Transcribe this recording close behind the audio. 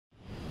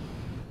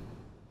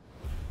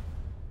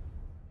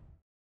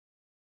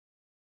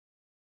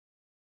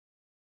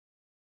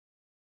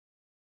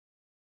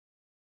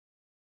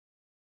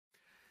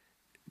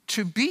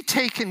to be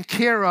taken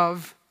care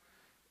of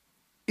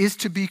is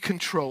to be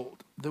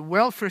controlled. The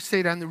welfare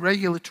state and the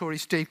regulatory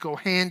state go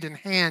hand in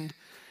hand.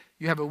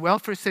 You have a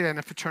welfare state and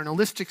a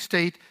paternalistic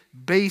state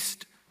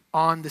based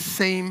on the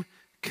same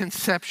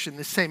conception,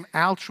 the same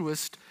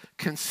altruist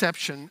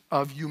conception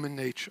of human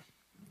nature.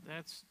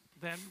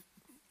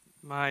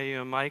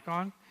 My mic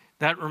on?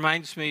 That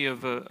reminds me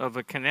of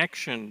a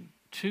connection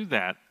to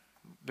that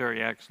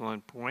very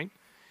excellent point.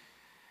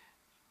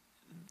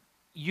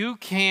 You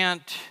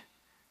can't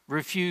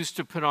refuse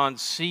to put on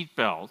seat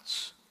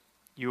belts,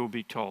 you will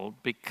be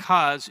told,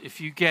 because if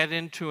you get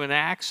into an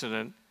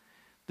accident,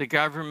 the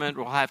government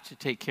will have to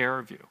take care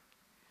of you.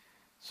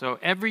 So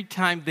every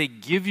time they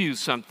give you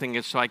something,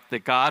 it's like the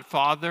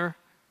Godfather.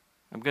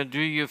 I'm going to do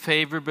you a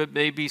favor, but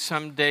maybe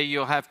someday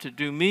you'll have to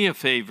do me a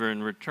favor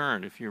in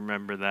return, if you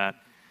remember that.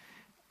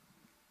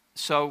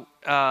 So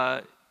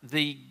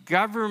the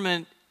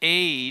government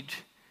aid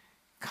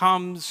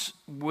comes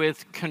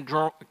with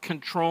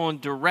control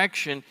and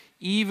direction,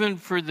 even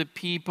for the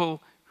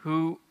people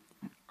who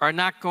are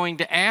not going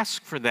to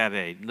ask for that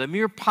aid. The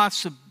mere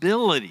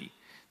possibility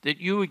that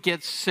you would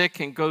get sick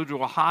and go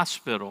to a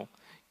hospital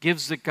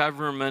gives the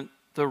government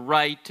the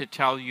right to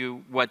tell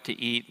you what to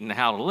eat and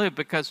how to live,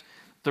 because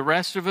the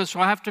rest of us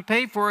will have to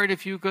pay for it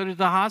if you go to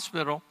the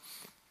hospital.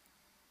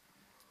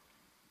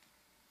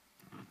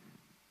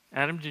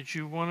 Adam, did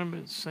you want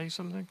to say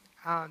something?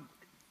 I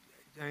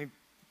mean,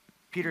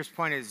 Peter's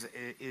point is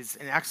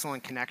an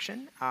excellent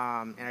connection,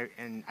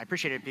 and I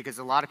appreciate it because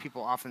a lot of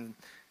people often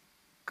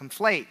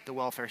conflate the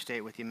welfare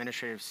state with the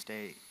administrative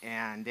state,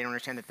 and they don't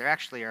understand that there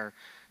actually are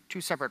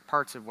two separate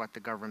parts of what the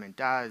government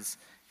does.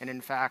 And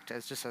in fact,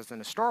 just as an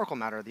historical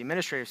matter, the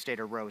administrative state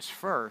arose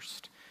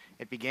first.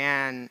 It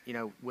began,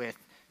 with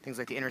things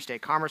like the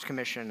Interstate Commerce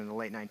Commission in the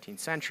late 19th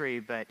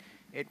century, but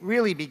it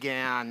really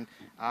began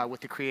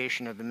with the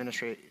creation of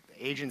administrative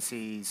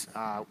agencies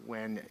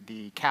when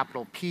the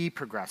capital P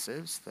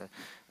progressives, the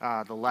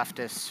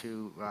leftists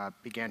who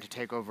began to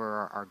take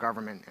over our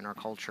government and our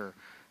culture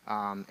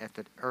at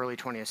the early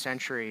 20th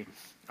century,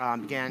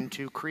 began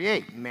to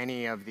create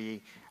many of the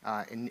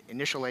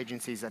initial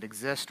agencies that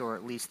exist, or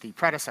at least the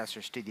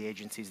predecessors to the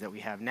agencies that we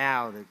have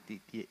now, the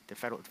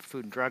Federal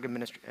Food and Drug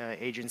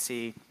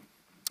Agency,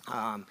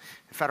 the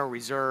Federal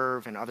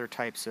Reserve, and other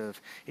types of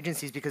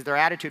agencies, because their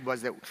attitude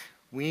was that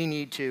we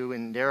need to,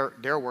 in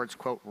their words,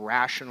 quote,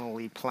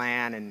 rationally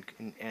plan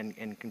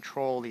and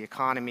control the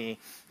economy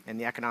and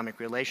the economic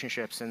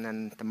relationships. And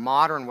then the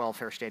modern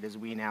welfare state, as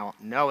we now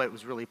know it,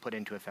 was really put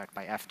into effect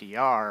by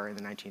FDR in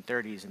the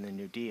 1930s in the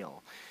New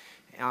Deal.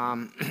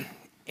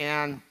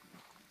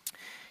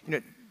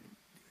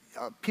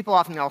 People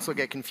often also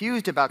get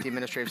confused about the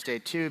administrative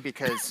state too,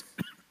 because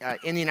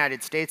in the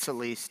United States, at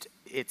least,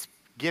 it's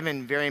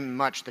given very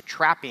much the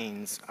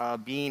trappings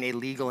of being a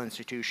legal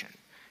institution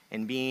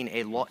and being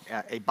a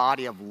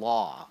body of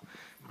law.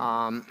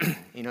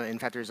 In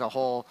fact, there's a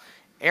whole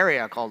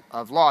area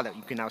of law that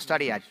you can now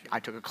study. I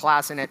took a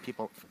class in it.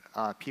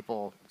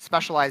 People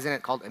specialize in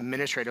it, called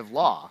administrative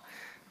law,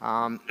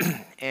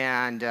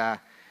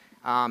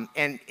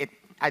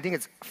 I think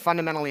it's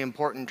fundamentally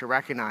important to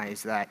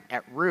recognize that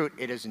at root,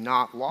 it is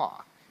not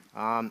law.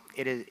 The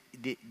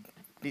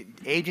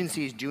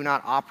agencies do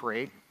not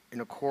operate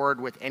in accord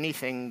with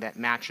anything that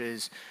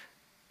matches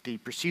the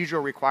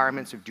procedural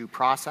requirements of due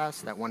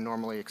process that one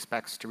normally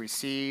expects to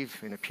receive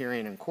in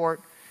appearing in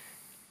court.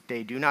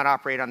 They do not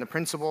operate on the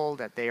principle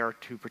that they are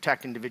to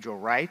protect individual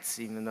rights,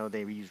 even though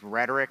they use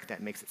rhetoric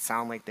that makes it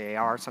sound like they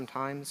are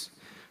sometimes.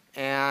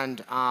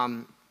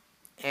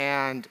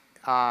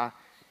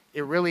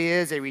 It really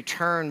is a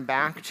return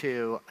back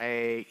to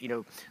a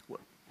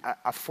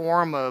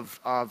form of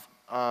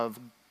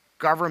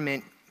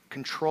government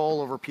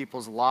control over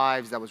people's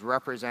lives that was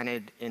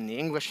represented in the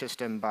English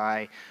system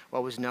by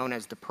what was known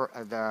as the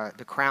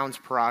Crown's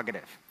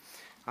prerogative.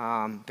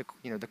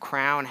 The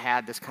Crown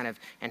had this kind of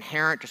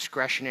inherent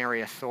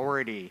discretionary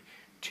authority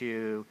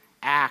to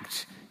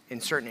act in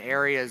certain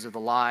areas of the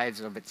lives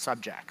of its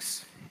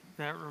subjects.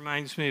 That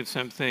reminds me of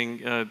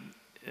something.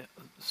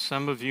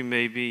 Some of you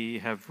maybe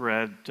have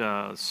read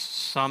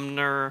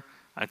Sumner.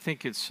 I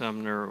think it's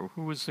Sumner.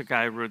 Who was the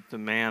guy who wrote The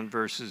Man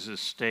versus the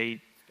State?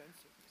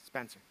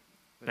 Spencer.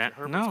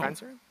 No.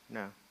 Spencer?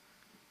 No.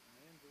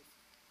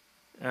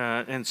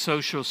 And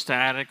Social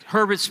Static.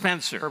 Herbert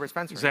Spencer. Herbert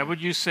Spencer. Is that what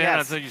you said? Yes.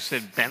 I thought you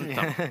said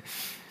Bentham.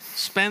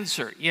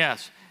 Spencer,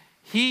 yes.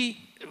 He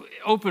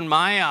opened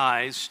my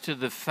eyes to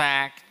the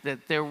fact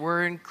that there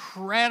were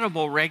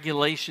incredible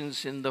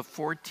regulations in the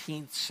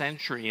 14th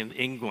century in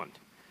England.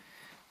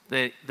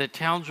 The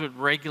towns would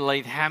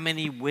regulate how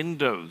many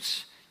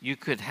windows you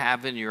could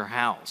have in your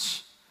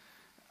house.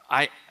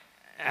 I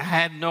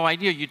had no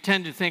idea. You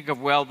tend to think of,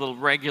 well, the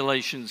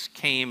regulations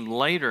came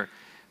later,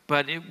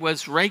 but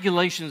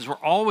regulations were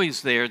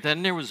always there.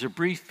 Then there was a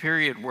brief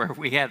period where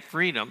we had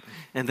freedom,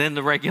 and then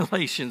the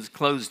regulations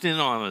closed in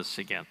on us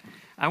again.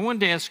 I wanted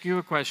to ask you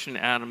a question,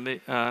 Adam.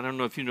 I don't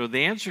know if you know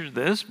the answer to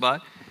this,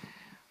 but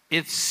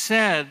it's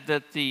said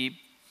that the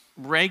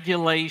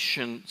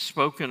regulation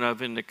spoken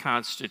of in the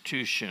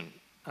Constitution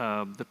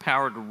the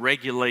power to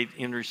regulate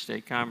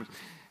interstate commerce.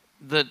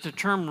 The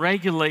term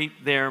regulate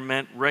there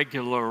meant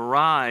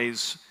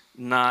regularize,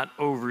 not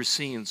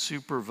oversee and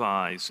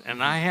supervise.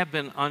 And I have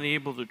been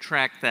unable to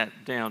track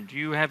that down. Do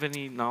you have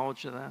any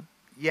knowledge of that?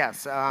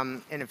 Yes,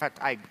 and in fact,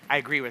 I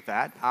agree with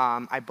that.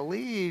 I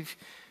believe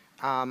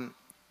the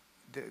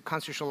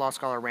constitutional law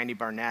scholar Randy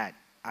Barnett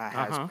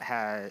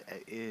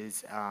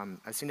is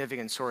a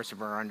significant source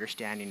of our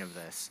understanding of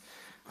this.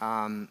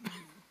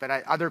 But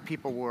other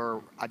people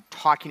were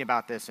talking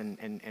about this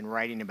and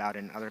writing about it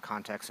in other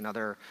contexts.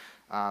 Another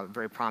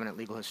very prominent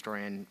legal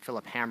historian,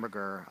 Philip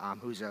Hamburger,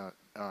 who's a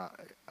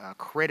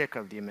critic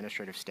of the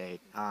administrative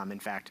state. In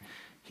fact,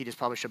 he just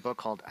published a book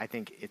called, I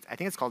think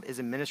it's called "Is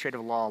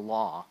Administrative Law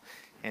Law?"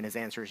 And his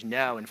answer is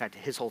no. In fact,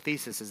 his whole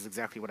thesis is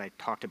exactly what I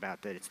talked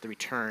about, that it's the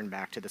return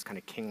back to this kind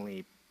of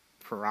kingly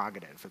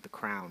prerogative of the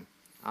crown.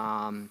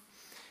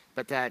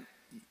 But that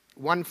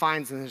one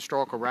finds in the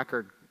historical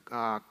record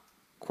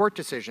court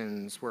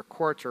decisions where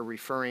courts are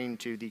referring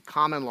to the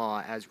common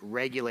law as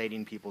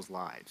regulating people's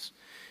lives.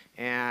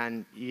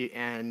 And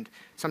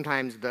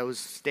sometimes those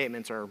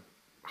statements are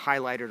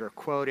highlighted or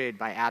quoted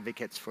by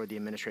advocates for the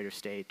administrative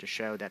state to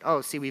show that,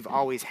 oh, see, we've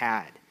always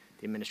had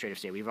the administrative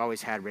state. We've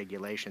always had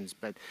regulations.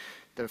 But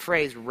the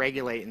phrase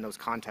regulate in those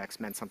contexts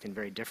meant something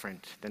very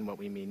different than what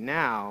we mean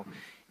now.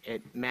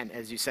 It meant,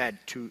 as you said,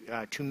 to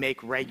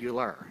make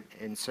regular.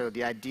 And so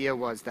the idea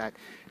was that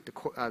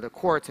the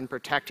courts, in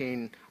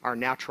protecting our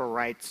natural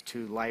rights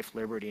to life,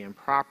 liberty, and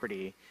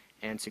property,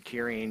 and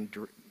securing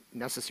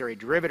necessary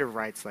derivative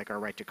rights like our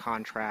right to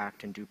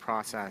contract and due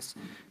process,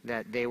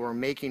 that they were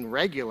making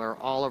regular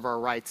all of our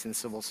rights in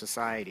civil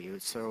society.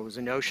 So it was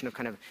a notion of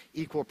kind of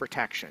equal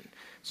protection,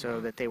 so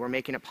that they were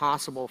making it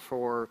possible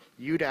for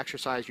you to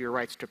exercise your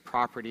rights to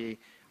property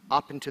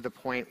up until the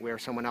point where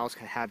someone else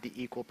can have the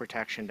equal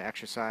protection to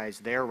exercise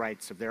their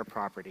rights of their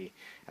property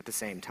at the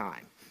same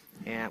time,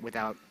 and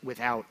without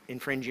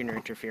infringing or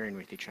interfering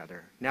with each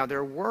other. Now,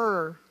 there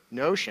were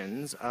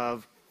notions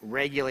of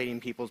regulating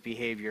people's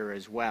behavior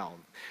as well.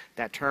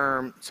 That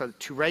term, so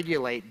to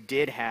regulate,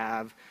 did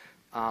have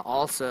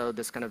also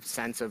this kind of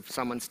sense of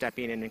someone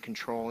stepping in and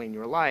controlling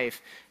your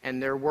life.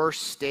 And there were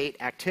state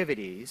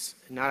activities,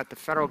 not at the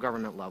federal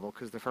government level,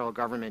 because the federal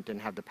government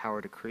didn't have the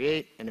power to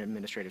create an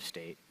administrative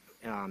state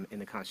in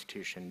the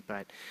Constitution,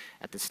 but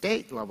at the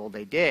state level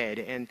they did,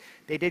 and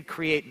they did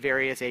create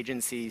various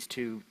agencies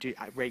to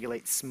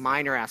regulate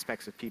minor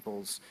aspects of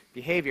people's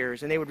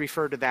behaviors, and they would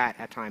refer to that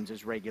at times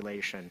as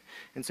regulation.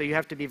 And so you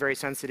have to be very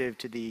sensitive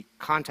to the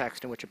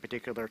context in which a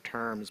particular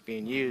term is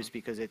being used,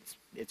 because it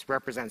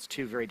represents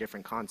two very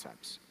different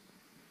concepts.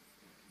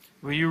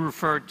 Well, you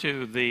referred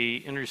to the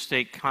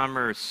Interstate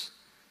Commerce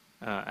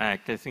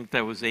Act. I think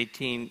that was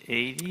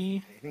 1880?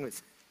 I think it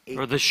was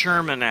or the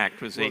Sherman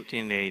Act was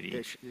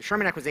 1880. The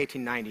Sherman Act was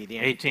 1890. The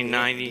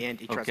 1890? The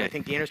antitrust. Okay. I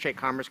think the Interstate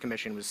Commerce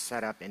Commission was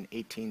set up in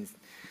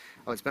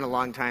it's been a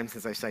long time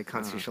since I studied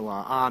constitutional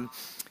law.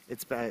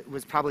 It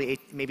was probably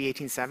maybe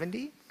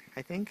 1870,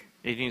 I think.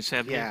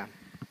 1870? Yeah.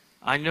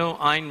 I know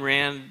Ayn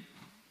Rand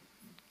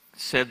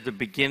said the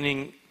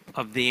beginning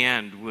of the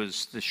end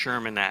was the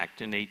Sherman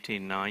Act in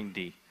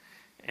 1890.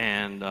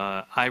 And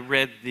I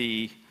read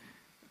the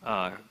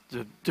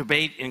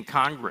debate in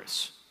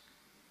Congress,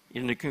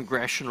 in the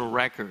congressional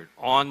record,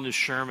 on the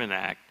Sherman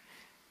Act.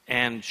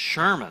 And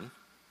Sherman,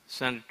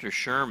 Senator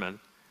Sherman,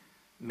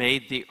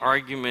 made the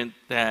argument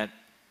that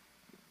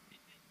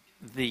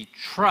the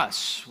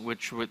trusts,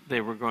 which they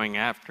were going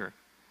after,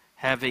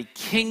 have a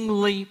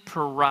kingly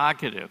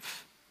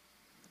prerogative,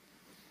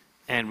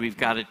 and we've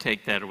got to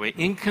take that away.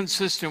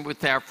 Inconsistent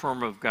with our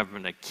form of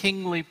government, a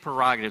kingly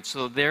prerogative.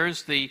 So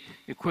there's the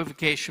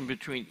equivocation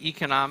between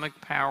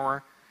economic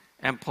power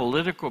and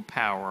political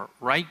power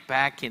right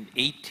back in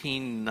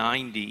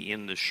 1890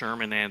 in the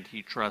Sherman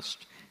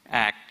Antitrust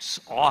Act's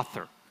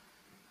author.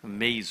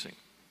 Amazing.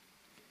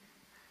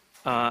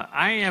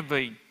 I have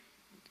a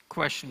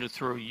question to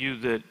throw you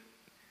that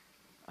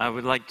I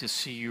would like to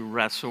see you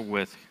wrestle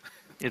with.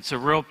 It's a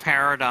real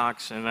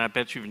paradox, and I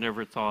bet you've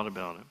never thought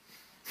about it.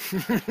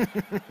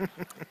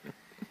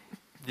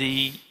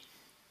 The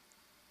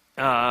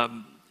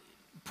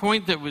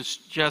point that was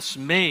just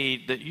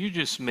made, that you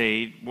just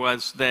made,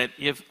 was that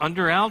if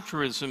under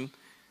altruism,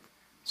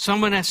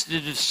 someone has to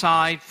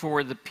decide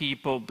for the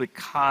people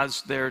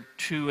because they're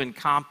too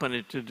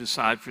incompetent to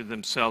decide for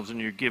themselves and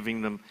you're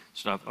giving them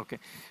stuff. Okay.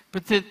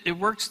 But it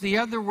works the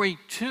other way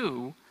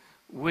too,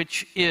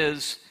 which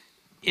is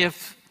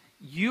if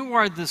you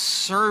are the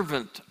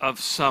servant of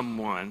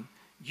someone,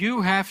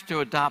 you have to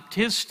adopt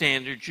his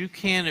standards. You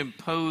can't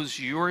impose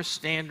your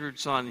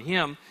standards on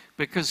him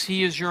because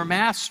he is your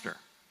master.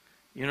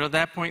 You know, at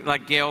that point,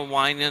 like Gail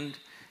Wynand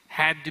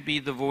had to be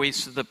the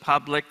voice of the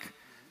public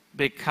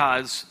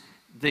because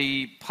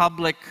the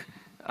public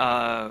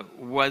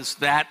was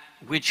that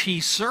which he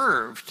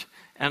served.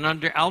 And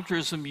under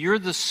altruism, you're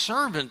the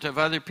servant of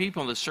other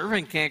people. And the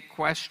servant can't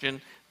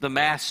question the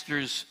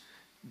master's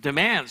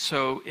demands.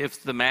 So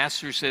if the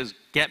master says,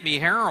 get me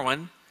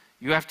heroin,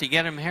 you have to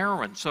get him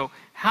heroin. So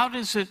how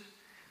does it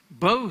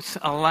both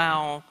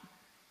allow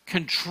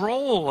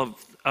control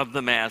of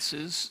the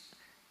masses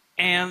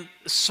and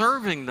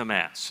serving the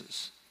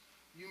masses.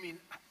 You mean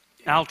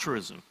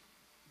altruism?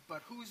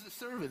 But who's the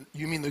servant?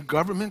 You mean the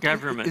government?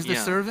 Government is the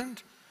yeah.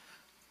 servant?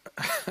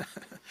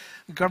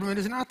 Government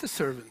is not the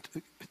servant.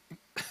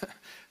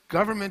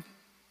 Government,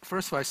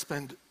 first of all, I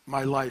spend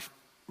my life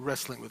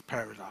wrestling with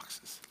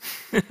paradoxes.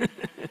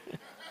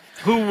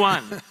 Who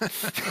won?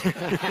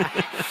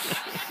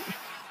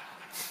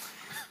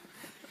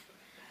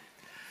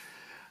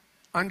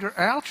 Under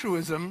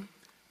altruism,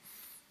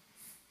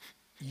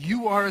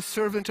 you are a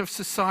servant of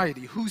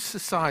society. Whose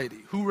society?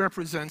 Who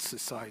represents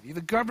society?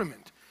 The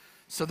government.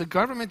 So the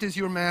government is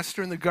your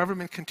master, and the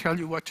government can tell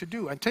you what to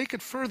do. And take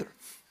it further.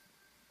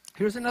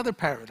 Here's another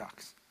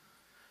paradox,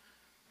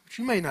 which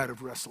you may not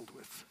have wrestled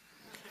with.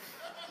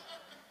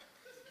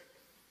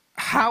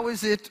 How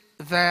is it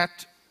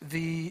that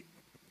the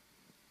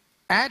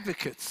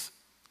advocates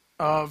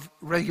of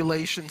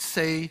regulation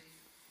say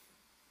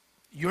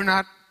you're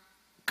not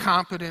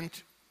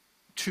competent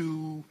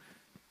to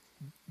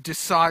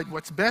decide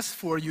what's best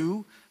for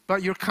you,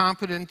 but you're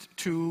competent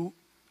to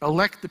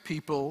elect the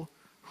people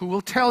who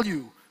will tell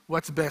you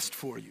what's best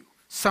for you?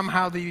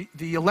 Somehow the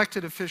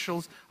elected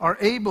officials are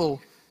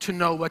able to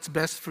know what's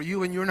best for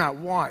you, and you're not.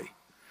 Why?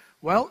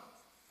 Well,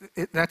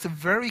 that's a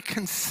very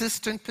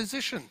consistent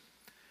position.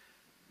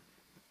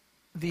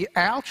 The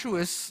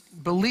altruists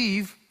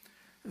believe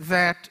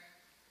that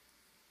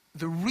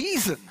the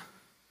reason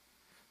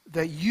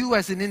that you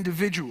as an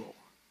individual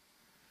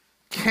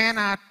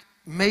cannot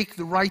make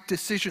the right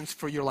decisions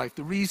for your life,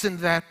 the reason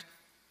that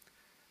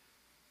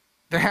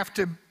they have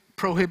to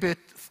prohibit,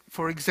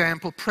 for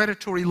example,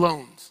 predatory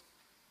loans,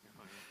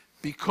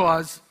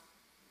 because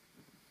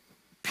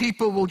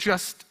people will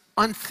just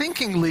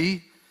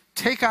unthinkingly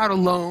take out a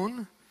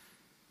loan,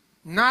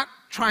 not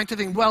trying to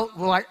think, well,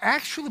 will I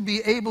actually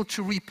be able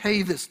to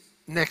repay this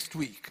next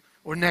week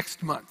or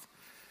next month?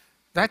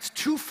 That's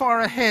too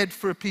far ahead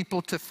for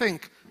people to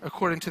think,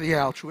 according to the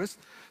altruists.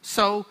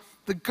 So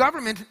the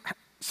government,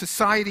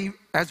 society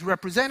as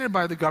represented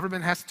by the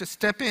government, has to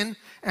step in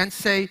and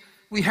say,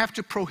 we have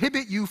to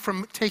prohibit you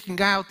from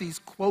taking out these,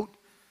 quote,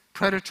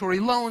 predatory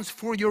loans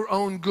for your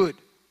own good.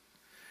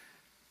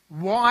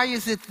 Why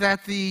is it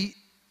that the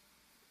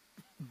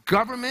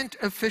government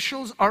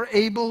officials are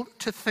able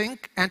to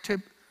think and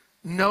to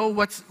know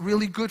what's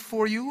really good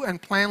for you and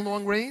plan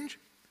long range?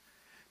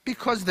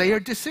 Because they are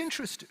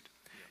disinterested.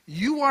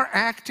 You are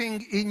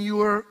acting in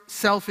your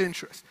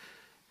self-interest.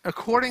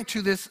 According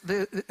to this,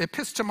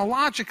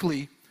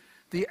 epistemologically,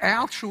 the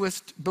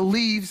altruist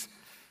believes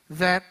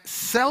that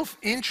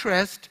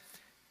self-interest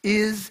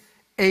is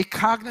a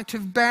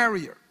cognitive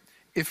barrier.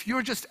 If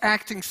you're just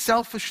acting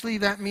selfishly,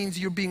 that means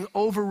you're being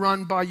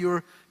overrun by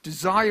your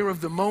desire of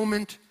the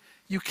moment.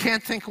 You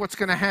can't think what's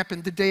going to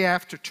happen the day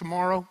after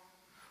tomorrow.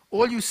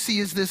 All you see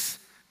is this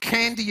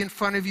candy in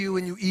front of you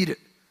and you eat it.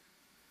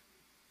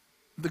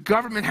 The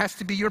government has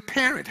to be your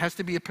parent, has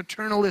to be a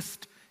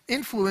paternalist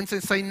influence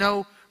and say,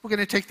 no, we're going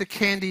to take the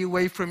candy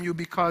away from you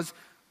because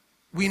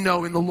we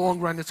know in the long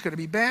run it's going to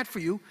be bad for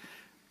you.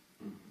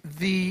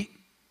 The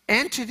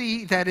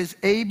entity that is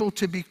able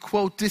to be,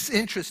 quote,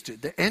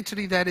 disinterested, the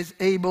entity that is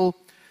able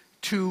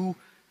to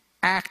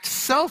act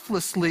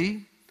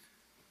selflessly,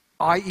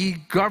 i.e.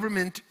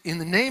 government in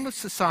the name of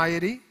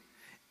society,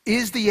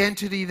 is the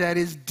entity that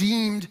is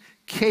deemed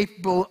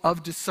capable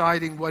of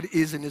deciding what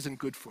is and isn't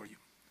good for you.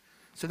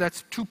 So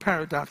that's two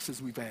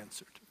paradoxes we've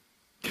answered.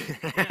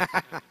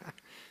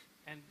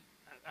 And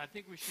I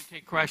think we should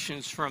take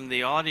questions from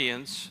the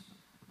audience.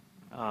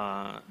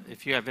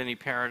 If you have any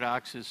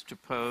paradoxes to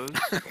pose.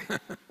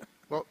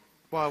 Well,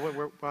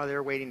 while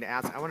they're waiting to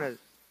ask, I want to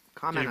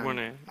comment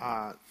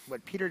on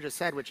what Peter just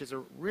said, which is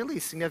a really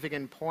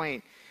significant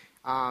point,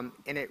 and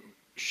it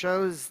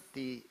shows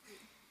the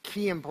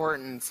key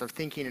importance of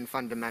thinking in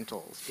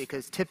fundamentals,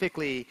 because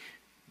typically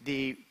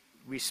the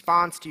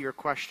response to your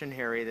question,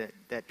 Harry,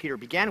 that Peter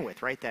began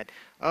with, right, that,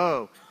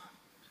 oh,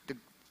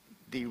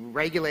 the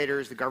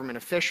regulators, the government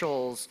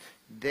officials,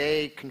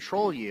 they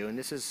control you, and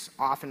this is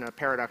often a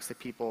paradox that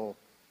people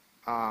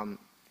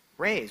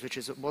raise, which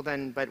is, well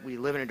then, but we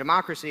live in a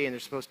democracy and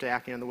they're supposed to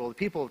act on the will of the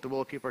people. If the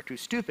will of the people are too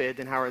stupid,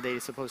 then how are they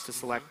supposed to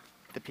select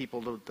the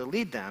people to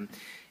lead them?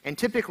 And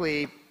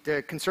typically,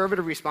 the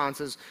conservative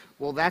response is,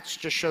 well, that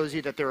just shows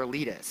you that they're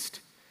elitist.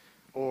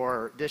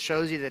 Or this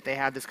shows you that they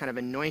have this kind of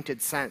anointed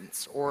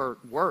sense. Or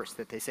worse,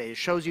 that they say, it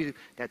shows you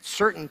that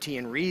certainty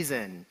and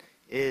reason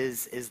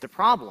is the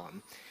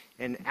problem.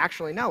 And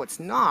actually, no, it's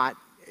not.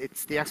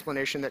 It's the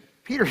explanation that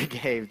Peter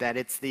gave, that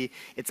it's the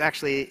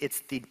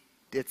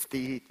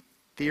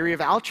theory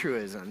of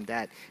altruism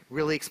that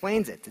really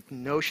explains it. The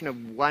notion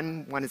of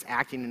one is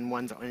acting in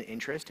one's own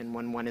interest and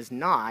one is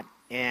not,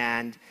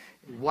 and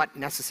what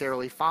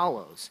necessarily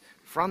follows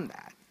from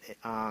that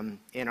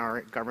in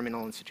our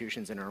governmental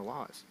institutions and our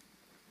laws.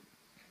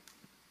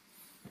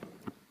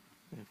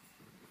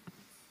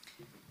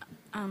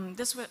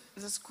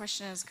 This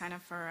question is kind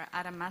of for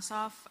Adam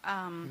Mossoff.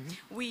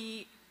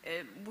 We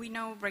we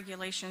know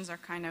regulations are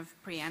kind of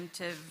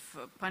preemptive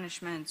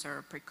punishments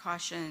or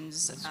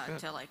precautions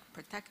to like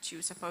protect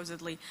you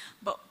supposedly,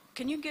 but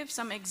can you give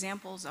some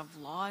examples of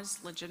laws,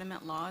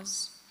 legitimate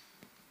laws?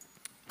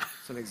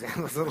 Some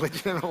examples of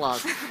legitimate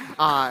laws.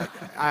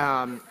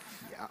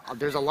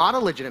 There's a lot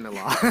of legitimate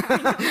law.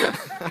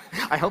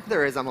 I hope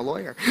there is. I'm a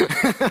lawyer.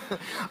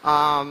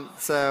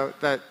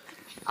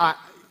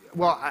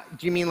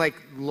 Do you mean like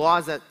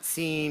laws that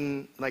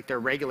seem like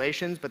they're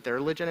regulations, but they're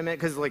legitimate?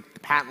 Because like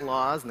the patent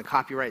laws and the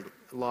copyright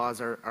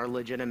laws are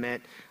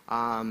legitimate.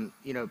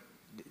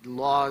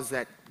 Laws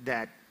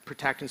that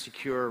protect and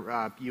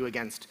secure you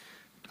against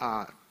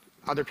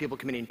other people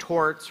committing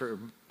torts or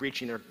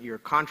breaching your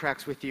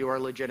contracts with you are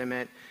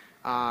legitimate.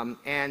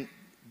 And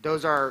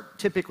those are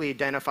typically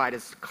identified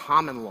as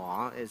common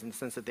law, in the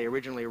sense that they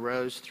originally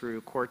arose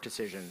through court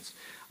decisions.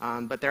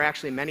 But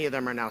many of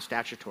them are now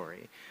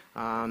statutory.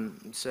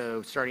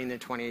 So starting in the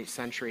 20th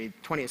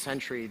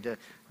century,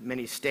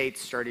 many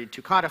states started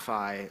to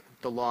codify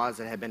the laws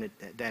that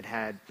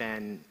had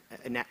been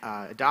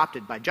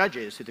adopted by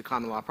judges through the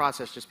common law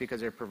process, just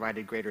because they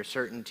provided greater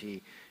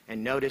certainty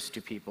and notice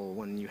to people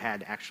when you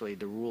had actually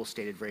the rules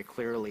stated very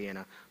clearly in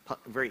a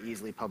very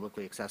easily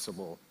publicly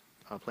accessible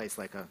place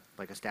like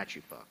a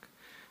statute book.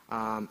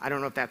 I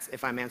don't know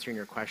if I'm answering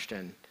your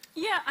question.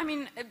 Yeah, I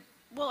mean,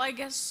 well, I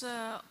guess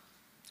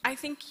I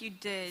think you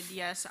did.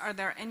 Yes. Are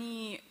there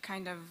any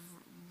kind of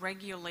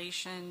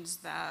regulations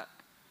that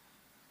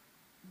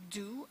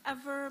do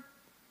ever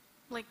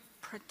like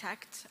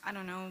protect? I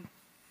don't know,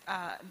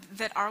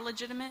 that are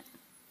legitimate?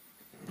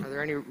 Are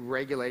there any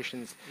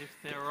regulations?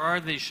 If there are,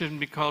 they shouldn't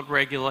be called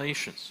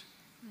regulations.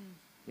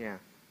 Yeah.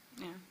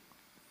 Yeah.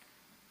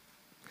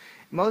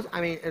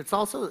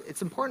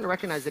 It's important to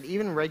recognize that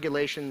even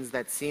regulations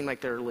that seem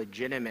like they're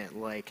legitimate,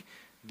 like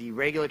the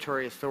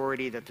regulatory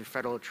authority that the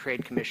Federal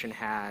Trade Commission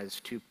has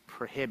to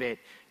prohibit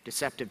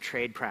deceptive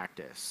trade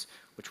practice,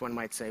 which one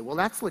might say, well,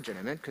 that's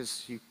legitimate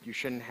because you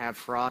shouldn't have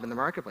fraud in the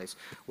marketplace.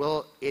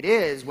 Well, it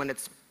is when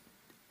it's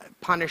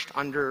punished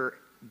under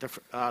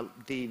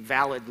the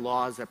valid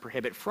laws that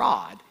prohibit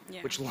fraud,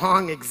 which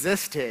long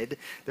existed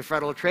the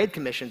Federal Trade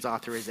Commission's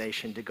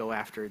authorization to go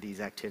after these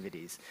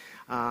activities.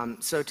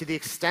 So to the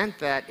extent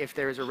that if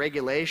there is a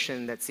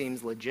regulation that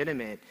seems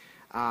legitimate,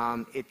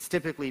 it's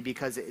typically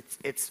because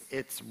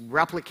it's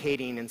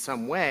replicating in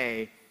some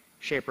way,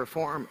 shape, or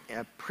form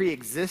a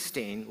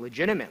pre-existing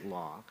legitimate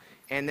law,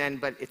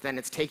 but then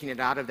it's taking it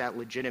out of that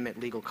legitimate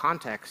legal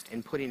context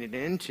and putting it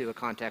into a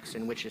context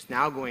in which it's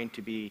now going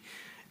to be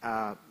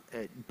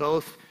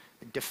both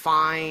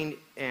defined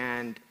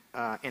and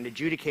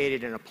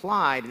adjudicated and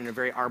applied in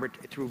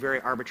through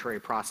very arbitrary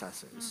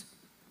processes.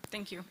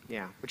 Thank you.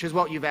 Yeah, which is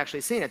what you've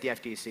actually seen at the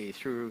FTC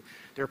through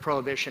their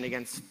prohibition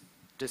against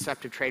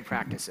deceptive trade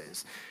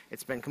practices.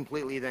 It's been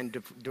completely then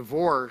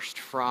divorced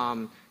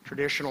from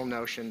traditional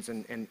notions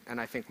and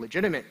I think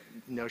legitimate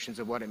notions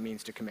of what it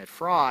means to commit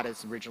fraud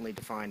as originally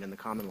defined in the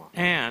common law.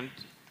 And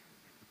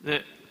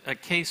a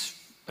case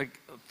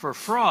for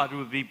fraud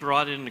would be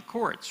brought into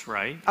courts,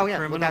 right? Oh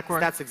yeah, well,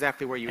 that's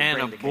exactly where you would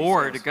bring the case.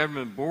 And a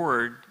government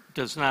board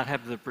does not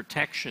have the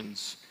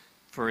protections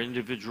for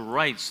individual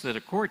rights that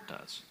a court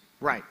does.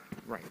 Right.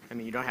 I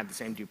mean, you don't have the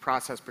same due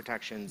process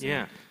protections.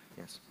 Yeah.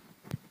 Yes.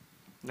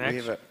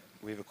 Next.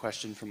 We have a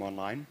question from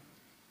online.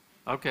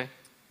 Okay.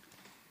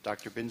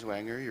 Dr.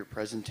 Binswanger, your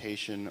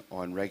presentation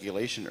on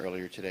regulation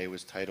earlier today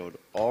was titled,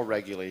 "All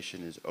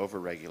Regulation is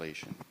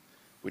Overregulation."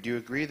 Would you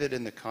agree that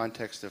in the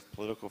context of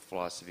political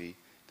philosophy,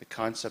 the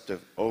concept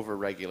of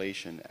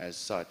overregulation as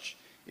such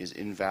is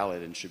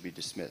invalid and should be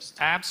dismissed?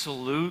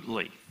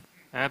 Absolutely.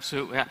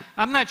 Absolutely.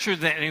 I'm not sure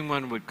that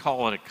anyone would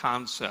call it a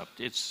concept.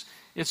 It's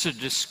a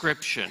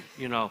description.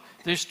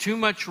 There's too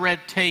much red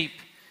tape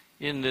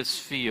in this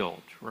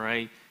field,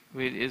 right?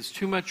 It's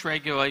too much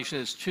regulation.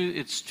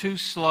 It's too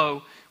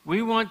slow.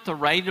 We want the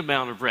right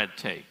amount of red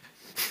tape.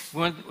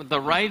 We want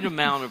the right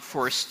amount of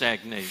forced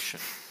stagnation.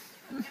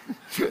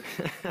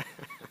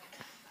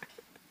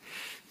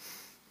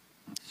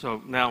 So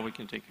now we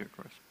can take your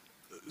question.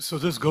 So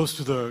this goes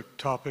to the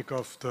topic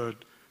of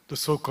the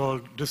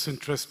so-called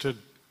disinterested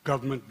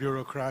government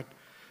bureaucrat,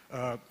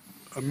 a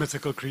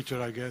mythical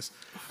creature, I guess.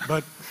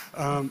 But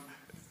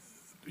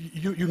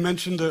you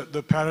mentioned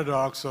the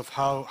paradox of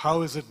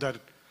how is it that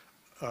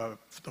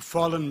the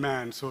fallen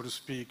man, so to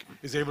speak,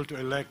 is able to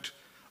elect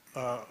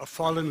a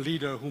fallen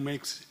leader who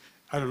makes,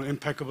 I don't know,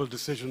 impeccable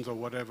decisions or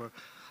whatever.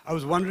 I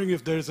was wondering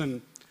if there's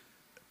an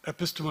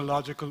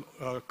epistemological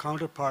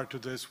counterpart to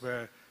this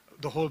where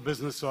the whole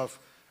business of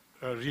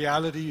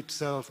reality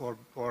itself,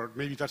 or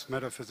maybe that's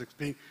metaphysics,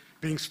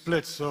 being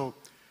split. So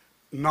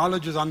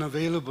knowledge is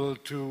unavailable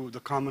to the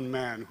common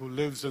man who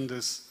lives in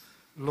this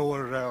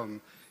lower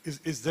realm.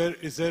 Is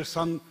there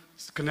some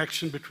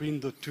connection between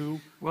the two?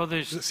 Well,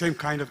 there's the same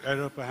kind of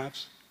error,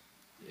 perhaps?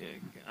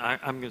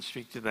 I'm going to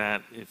speak to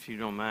that, if you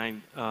don't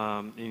mind,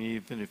 and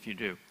even if you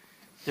do.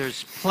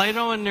 There's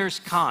Plato and there's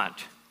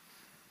Kant.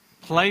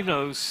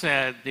 Plato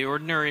said the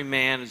ordinary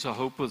man is a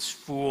hopeless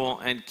fool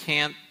and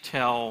can't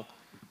tell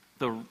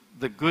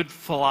the good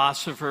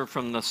philosopher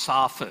from the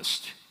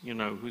sophist. you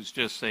know, who's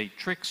just a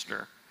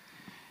trickster.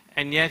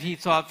 And yet he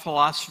thought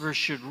philosophers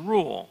should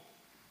rule.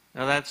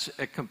 Now that's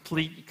a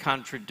complete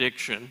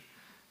contradiction,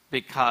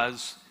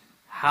 because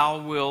how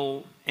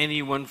will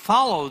anyone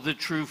follow the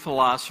true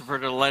philosopher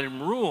to let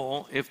him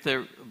rule if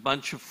they're a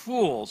bunch of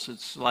fools?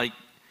 It's like,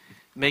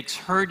 makes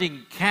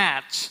herding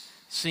cats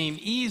seem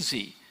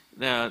easy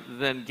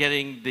than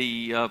getting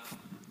the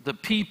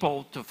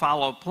people to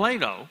follow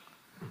Plato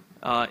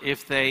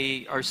if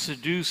they are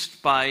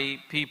seduced by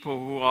people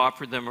who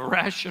offer them a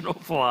rational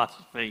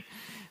philosophy.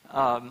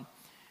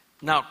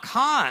 Now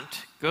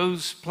Kant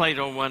goes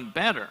Plato one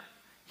better.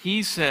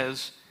 He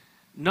says,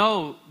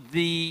 no,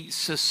 the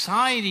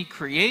society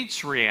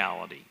creates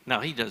reality.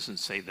 Now, he doesn't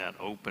say that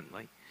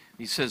openly.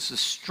 He says the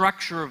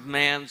structure of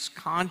man's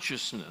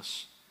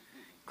consciousness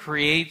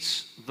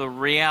creates the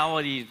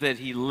reality that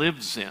he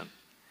lives in.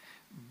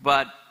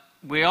 But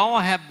we all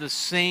have the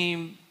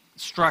same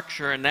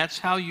structure, and that's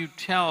how you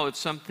tell if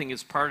something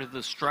is part of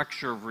the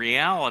structure of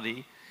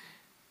reality.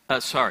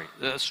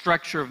 The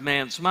structure of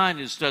man's mind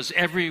is, does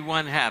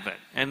everyone have it?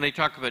 And they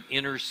talk about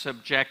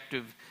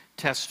intersubjective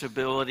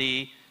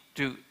testability.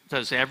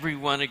 Does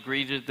everyone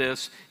agree to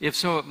this? If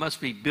so, it must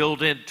be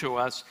built into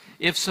us.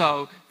 If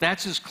so,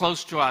 that's as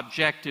close to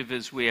objective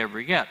as we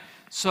ever get.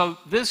 So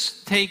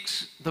this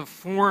takes the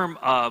form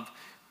of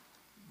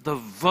the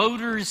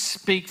voters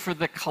speak for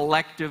the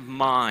collective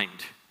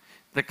mind.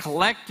 The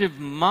collective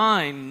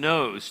mind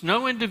knows.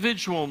 No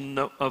individual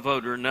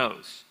voter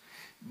knows.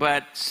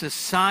 But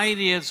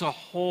society as a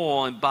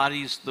whole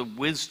embodies the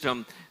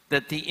wisdom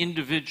that the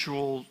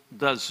individual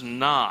does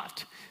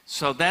not.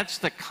 So that's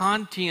the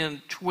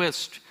Kantian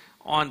twist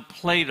on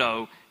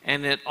Plato,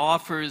 and it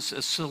offers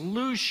a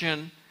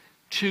solution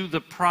to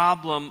the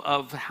problem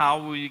of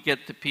how we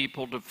get the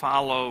people to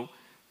follow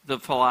the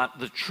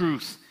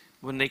truth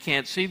when they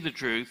can't see the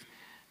truth.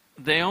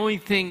 The only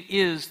thing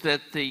is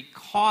that the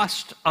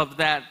cost of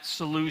that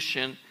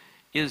solution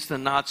is the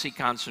Nazi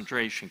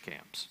concentration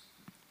camps.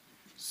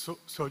 So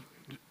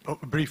a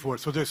brief word.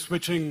 So they're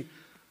switching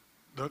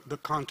the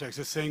context.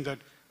 They're saying that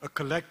a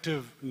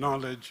collective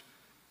knowledge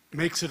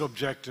makes it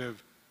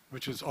objective,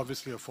 which is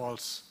obviously a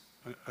false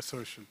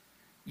assertion.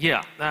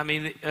 Yeah, I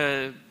mean,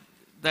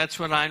 that's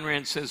what Ayn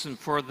Rand says in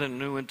For the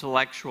New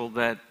Intellectual,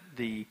 that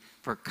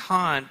for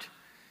Kant,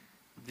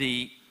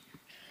 the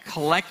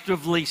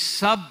collectively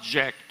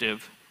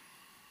subjective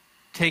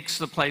takes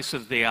the place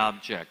of the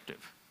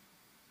objective.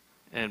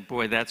 And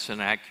boy, that's an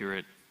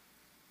accurate,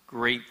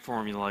 great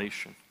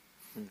formulation.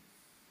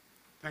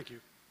 Thank you.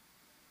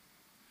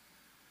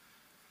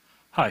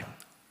 Hi.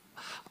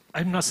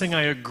 I'm not saying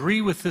I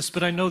agree with this,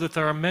 but I know that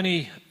there are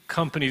many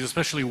companies,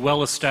 especially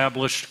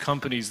well-established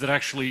companies, that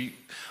actually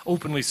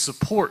openly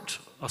support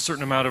a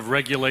certain amount of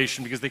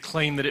regulation because they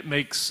claim that it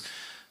makes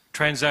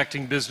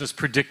transacting business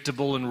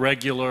predictable and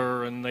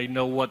regular, and they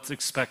know what's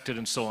expected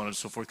and so on and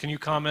so forth. Can you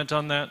comment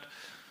on that?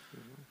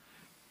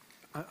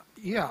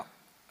 Yeah.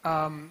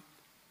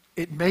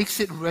 It makes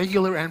it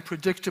regular and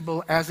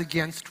predictable as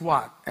against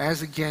what?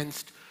 As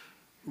against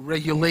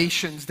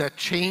regulations that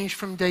change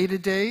from day to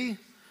day?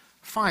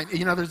 Fine.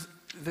 You know,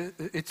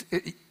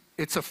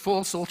 it's a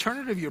false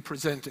alternative you're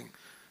presenting.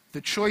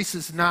 The choice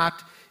is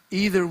not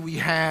either we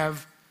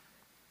have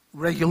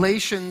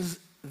regulations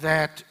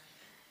that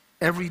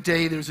every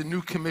day there's a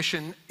new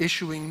commission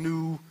issuing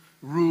new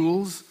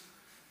rules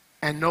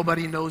and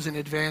nobody knows in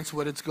advance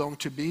what it's going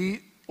to be,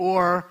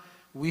 or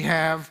we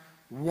have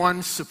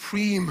one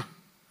supreme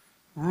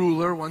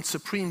ruler, one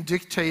supreme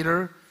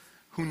dictator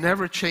who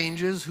never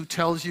changes, who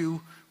tells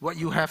you what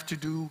you have to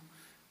do,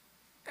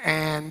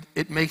 and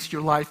it makes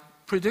your life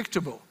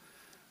predictable.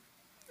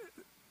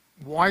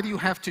 Why do you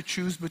have to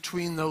choose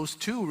between those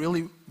two?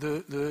 Really,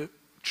 the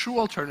true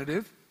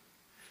alternative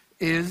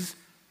is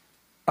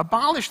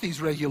abolish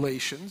these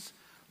regulations,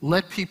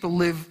 let people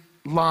live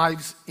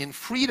lives in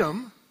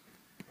freedom,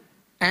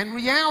 and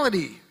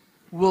reality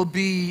will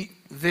be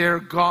their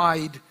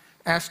guide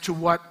as to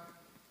what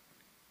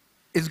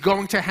is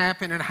going to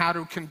happen and how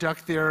to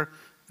conduct their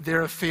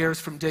affairs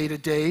from day to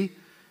day,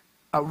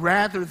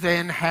 rather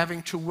than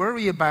having to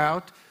worry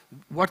about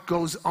what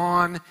goes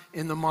on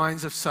in the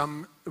minds of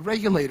some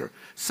regulator.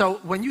 So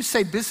when you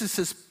say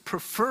businesses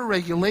prefer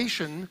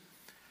regulation,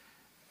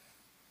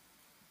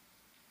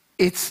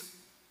 it's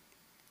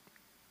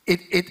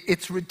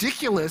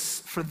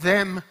ridiculous for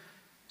them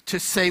to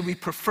say we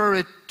prefer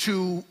it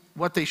to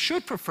what they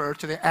should prefer,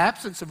 to the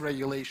absence of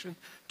regulation,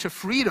 to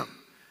freedom.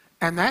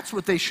 And that's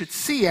what they should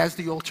see as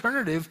the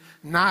alternative,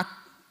 not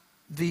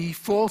the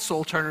false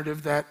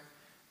alternative that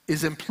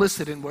is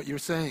implicit in what you're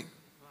saying.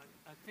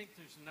 I think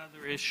there's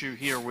another issue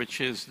here, which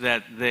is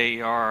that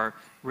they are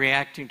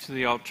reacting to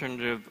the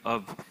alternative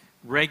of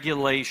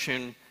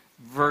regulation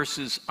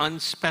versus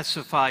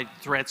unspecified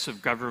threats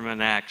of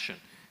government action.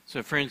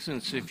 So for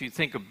instance, if you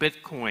think of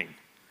Bitcoin,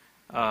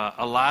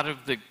 a lot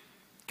of the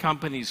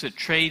companies that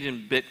trade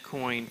in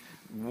Bitcoin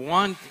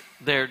want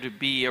there to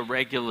be a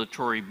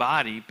regulatory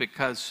body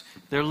because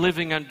they're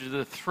living under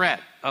the threat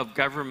of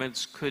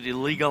governments could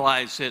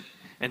illegalize it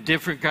and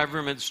different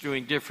governments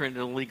doing different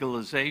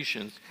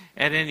legalizations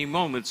at any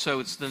moment. So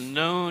it's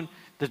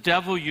the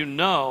devil you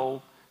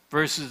know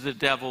versus the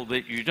devil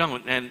that you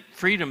don't. And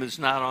freedom is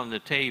not on the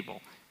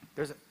table.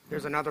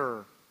 There's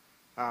another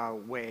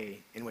way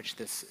in which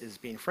this is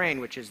being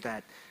framed, which is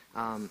that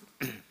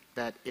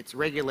that it's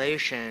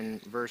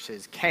regulation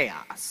versus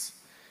chaos.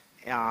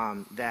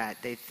 That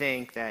they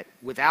think that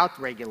without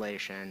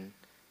regulation,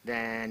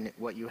 then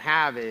what you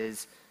have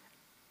is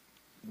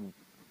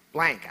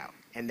blank out,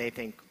 and they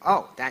think,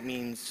 oh, that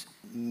means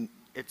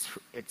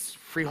it's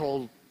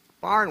freehold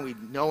bar, and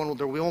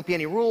there won't be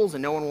any rules,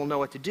 and no one will know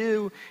what to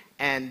do,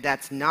 and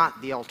that's not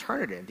the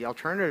alternative. The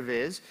alternative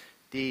is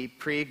the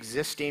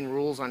pre-existing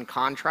rules on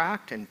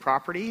contract and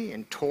property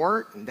and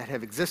tort that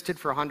have existed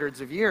for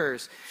hundreds of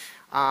years.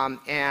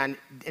 And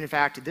in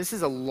fact, this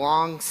is a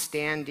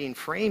long-standing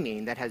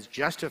framing that has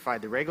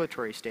justified the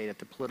regulatory state at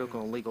the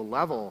political and legal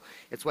level.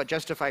 It's what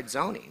justified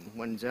zoning.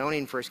 When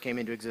zoning first came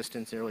into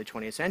existence in the early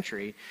 20th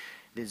century,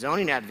 the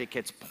zoning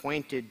advocates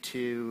pointed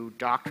to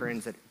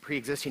doctrines,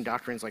 pre-existing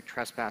doctrines like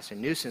trespass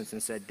and nuisance,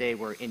 and said they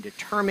were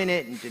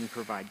indeterminate and didn't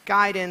provide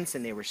guidance,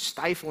 and they were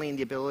stifling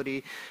the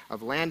ability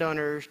of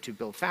landowners to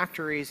build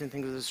factories and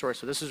things of this sort.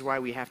 So this is why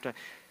we have to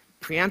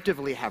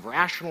preemptively have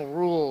rational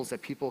rules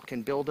that people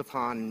can build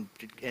upon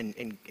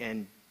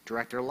and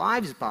direct their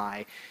lives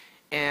by.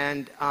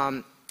 And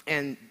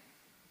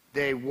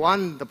they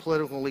won the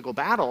political and legal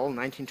battle. In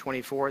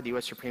 1924, the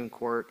U.S. Supreme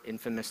Court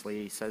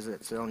infamously says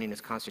that zoning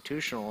is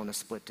constitutional in a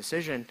split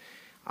decision,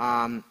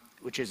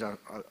 which is a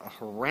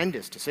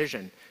horrendous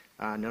decision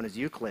known as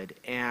Euclid.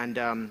 And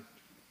then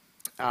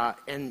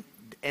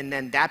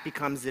that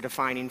becomes the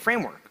defining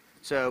framework.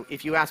 So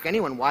if you ask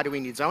anyone, why do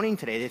we need zoning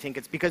today, they think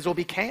it's because there'll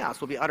be chaos,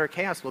 there'll be utter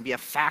chaos. There'll be a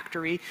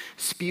factory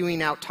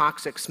spewing out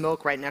toxic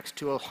smoke right next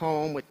to a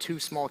home with 2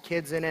 small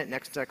kids in it,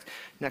 next to a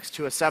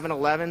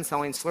 7-Eleven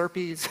selling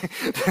Slurpees.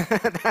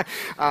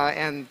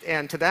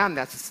 And to them,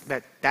 that's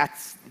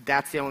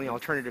the only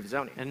alternative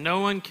zoning. And no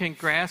one can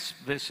grasp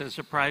this as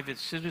a private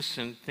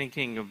citizen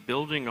thinking of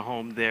building a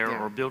home there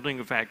or building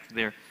a factory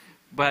there,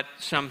 but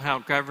somehow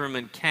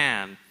government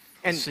can.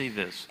 See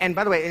this. And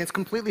by the way, and it's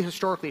completely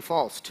historically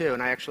false too.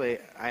 And I actually,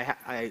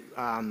 I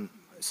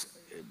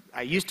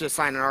used to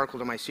assign an article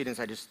to my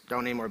students. I just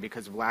don't anymore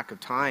because of lack of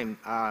time.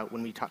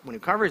 When we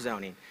cover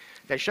zoning,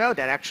 that showed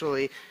that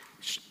actually,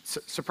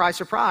 surprise,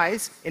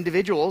 surprise,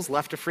 individuals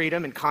left to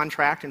freedom and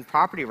contract and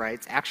property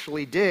rights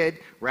actually did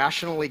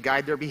rationally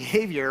guide their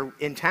behavior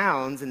in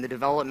towns in the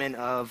development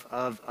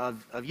of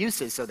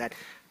uses, so that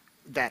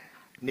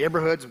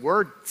neighborhoods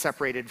were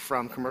separated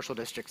from commercial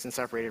districts and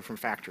separated from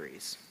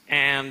factories.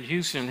 And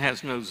Houston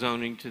has no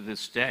zoning to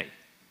this day.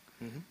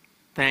 Mm-hmm.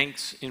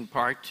 Thanks in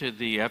part to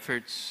the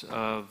efforts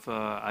of,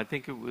 I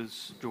think it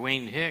was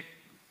Dwayne Hick.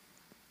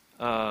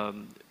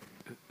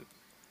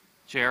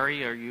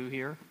 Jerry, are you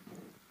here?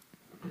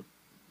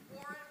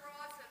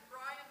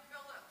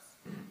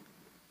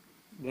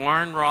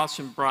 Warren Ross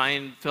and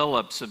Brian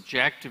Phillips,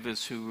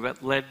 objectivists who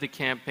led the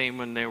campaign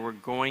when they were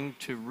going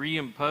to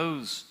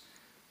reimpose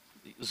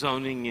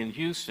zoning in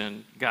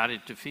Houston, got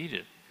it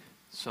defeated.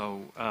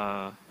 So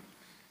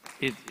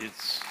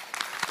it's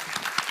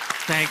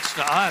thanks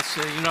to us.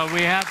 You know,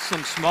 we have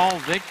some small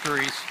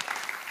victories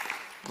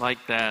like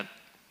that.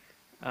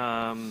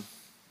 I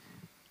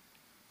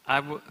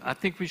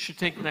think we should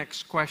take the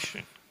next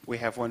question. We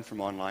have one from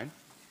online.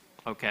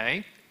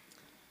 Okay.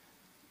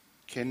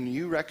 Can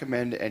you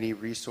recommend any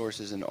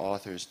resources and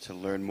authors to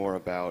learn more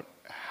about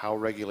how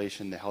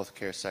regulation in the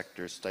healthcare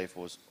sector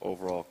stifles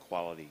overall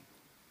quality?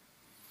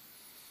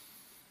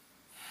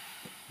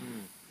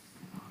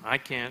 I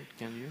can't.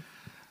 Can you?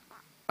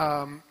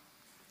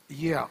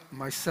 Yeah,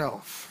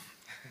 myself.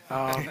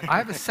 I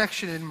have a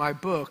section in my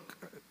book.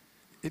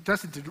 It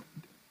doesn't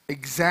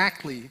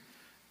exactly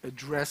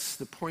address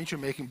the point you're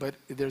making, but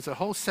there's a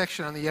whole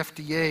section on the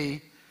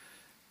FDA,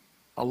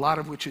 a lot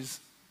of which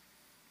is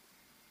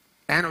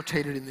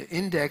annotated in the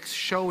index,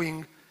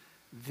 showing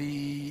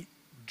the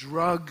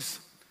drugs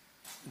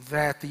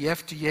that the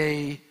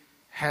FDA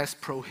has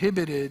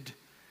prohibited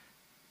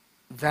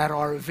that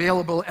are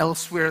available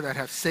elsewhere, that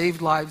have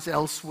saved lives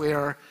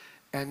elsewhere,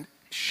 and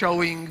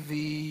showing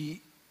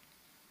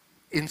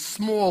in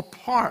small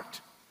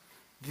part,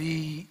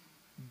 the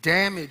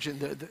damage and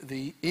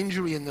the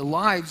injury and the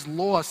lives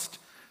lost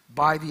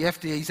by the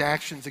FDA's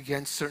actions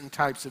against certain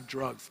types of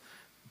drugs.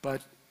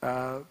 But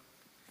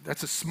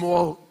that's a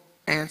small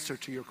answer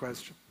to your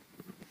question.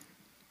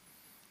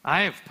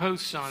 I have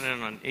posts on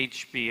it on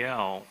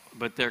HBL,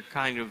 but they're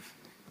kind of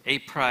a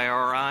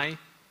priori.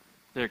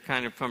 They're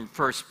kind of from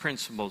first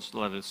principles,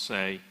 let us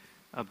say,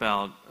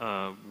 about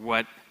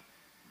what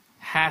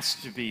has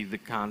to be the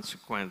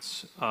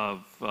consequence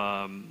of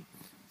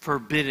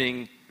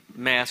forbidding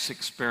mass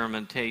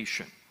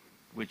experimentation,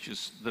 which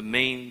is the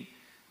main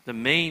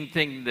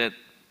thing that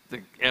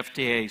the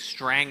FDA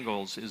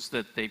strangles, is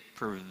that they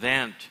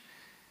prevent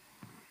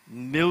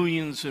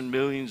millions and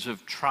millions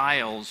of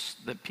trials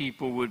that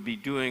people would be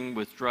doing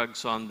with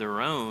drugs on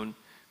their own,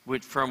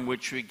 from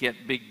which we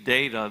get big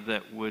data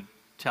that would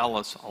tell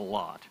us a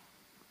lot.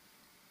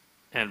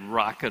 and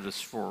rocket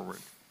us forward.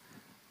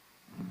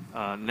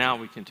 Now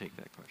we can take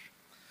that question.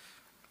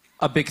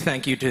 A big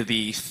thank you to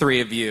the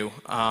three of you.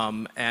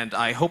 And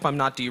I hope I'm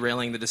not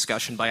derailing the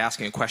discussion by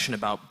asking a question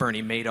about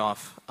Bernie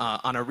Madoff.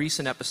 On a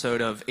recent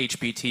episode of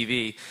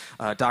HBTV,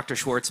 Dr.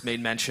 Schwartz made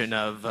mention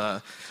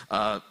of,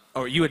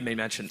 or you had made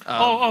mention.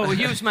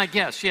 He was my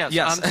guest, yes.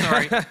 Yes. I'm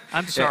sorry.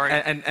 I'm sorry.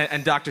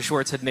 And Dr.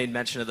 Schwartz had made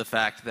mention of the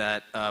fact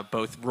that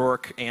both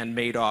Rourke and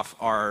Madoff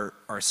are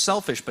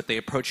selfish, but they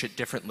approach it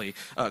differently.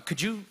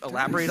 Could you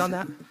elaborate on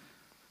that?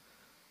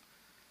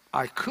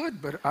 I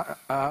could, but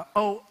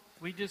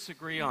we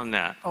disagree on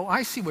that. Oh,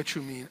 I see what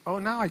you mean. Oh,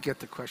 now I get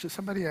the question.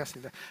 Somebody asked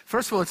me that.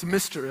 First of all, it's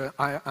Mr.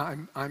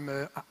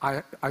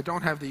 I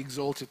don't have the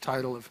exalted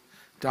title of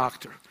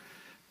doctor.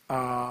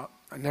 I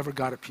never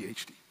got a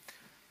PhD,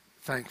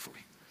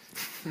 thankfully.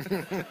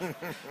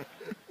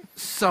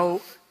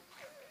 So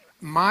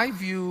my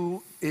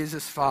view is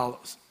as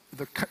follows.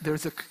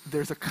 There's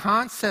a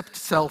concept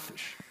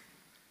selfish.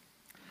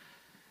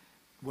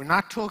 We're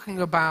not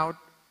talking about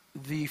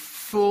the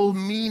full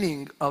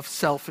meaning of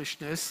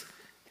selfishness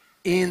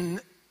in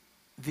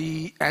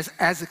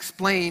as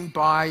explained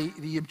by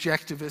the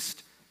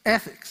objectivist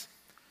ethics.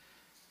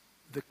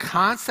 The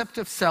concept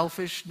of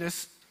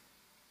selfishness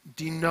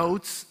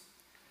denotes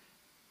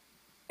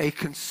a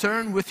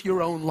concern with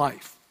your own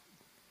life.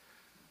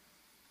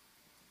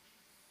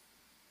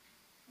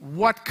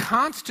 What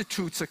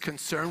constitutes a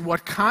concern,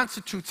 what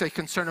constitutes a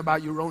concern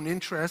about your own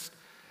interest,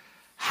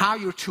 how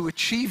you're to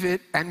achieve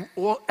it, and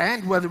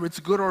whether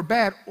it's good or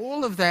bad,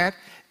 all of that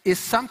is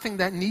something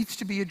that needs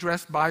to be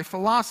addressed by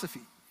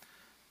philosophy.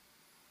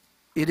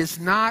 It is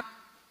not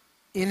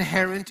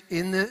inherent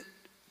in the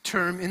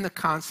term, in the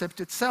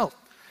concept itself.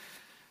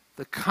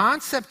 The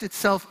concept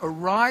itself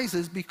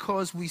arises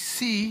because we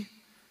see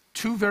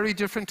two very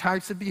different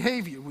types of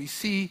behavior. We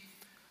see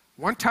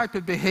one type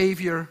of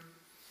behavior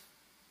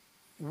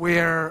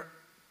where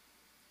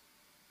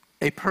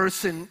a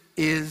person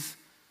is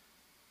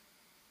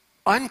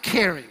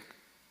uncaring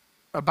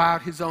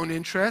about his own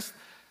interest,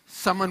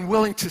 someone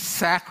willing to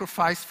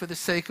sacrifice for the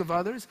sake of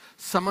others,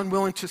 someone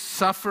willing to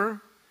suffer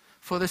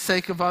for the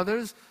sake of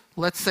others.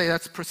 Let's say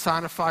that's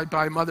personified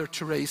by Mother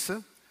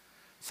Teresa.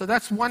 So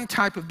that's one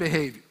type of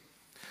behavior.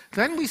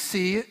 Then we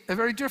see a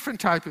very different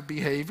type of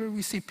behavior.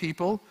 We see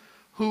people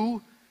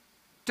who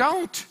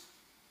don't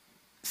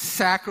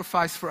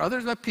sacrifice for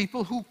others, but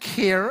people who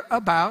care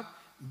about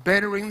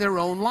bettering their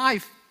own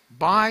life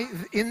by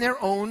their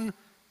own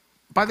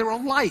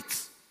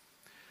lights.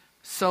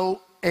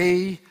 So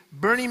a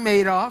Bernie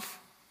Madoff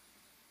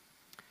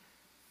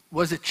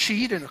was a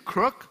cheat and a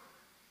crook.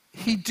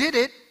 He did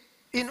it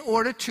in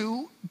order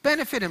to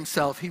benefit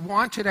himself. He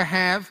wanted to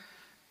have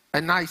a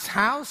nice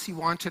house. He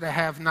wanted to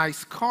have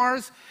nice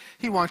cars.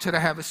 He wanted to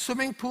have a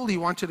swimming pool. He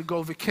wanted to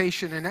go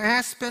vacation in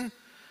Aspen.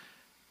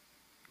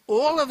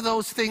 All of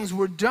those things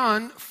were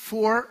done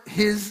for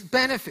his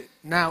benefit.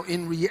 Now,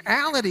 in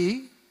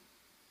reality,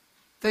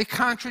 they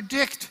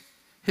contradict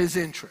his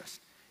interest.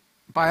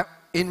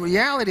 In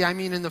reality, I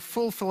mean in the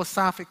full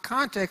philosophic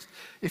context,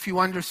 if you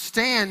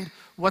understand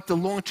what the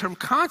long-term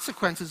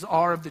consequences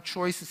are of the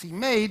choices he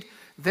made,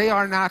 they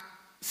are not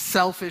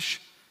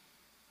selfish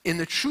in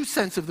the true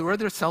sense of the word.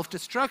 They're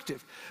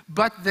self-destructive.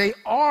 But they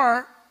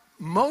are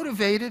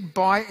motivated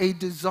by a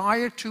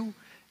desire to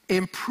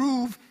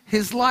improve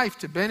his life,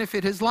 to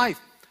benefit his life,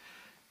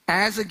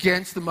 as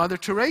against the Mother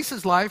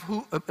Teresa's life,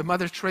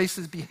 Mother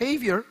Teresa's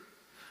behavior,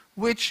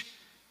 which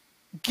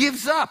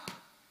gives up,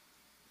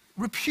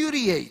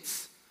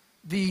 repudiates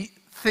the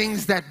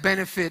things that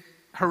benefit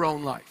her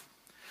own life.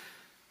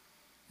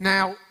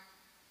 Now,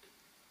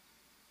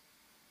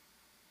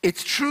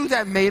 it's true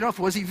that Madoff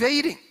was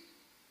evading.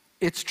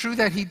 It's true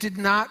that he did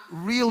not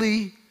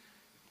really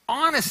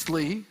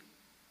honestly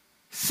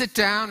sit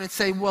down and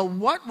say, well,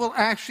 what will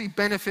actually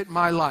benefit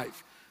my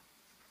life?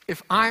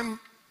 If I'm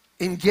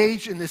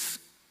engaged in this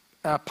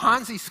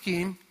Ponzi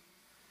scheme,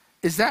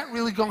 is that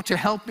really going to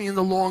help me in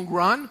the long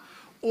run?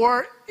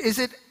 Or is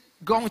it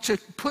going to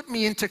put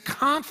me into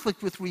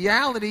conflict with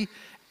reality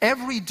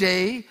every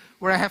day,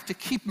 where I have to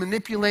keep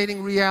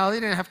manipulating reality,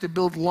 and I have to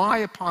build lie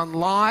upon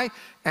lie,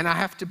 and I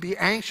have to be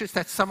anxious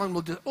that someone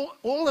will do...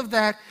 All of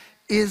that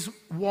is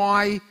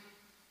why,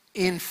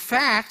 in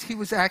fact, he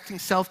was acting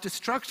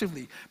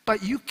self-destructively.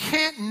 But you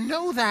can't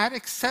know that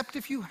except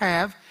if you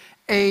have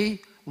a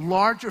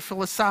larger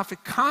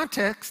philosophic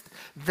context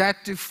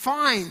that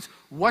defines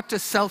what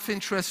does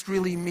self-interest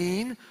really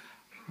mean,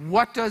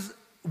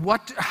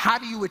 how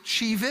do you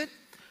achieve it,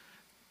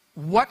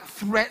 what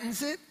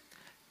threatens it.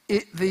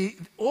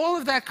 All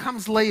of that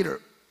comes later.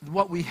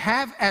 What we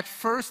have at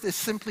first is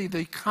simply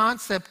the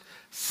concept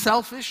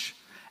selfish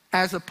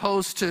as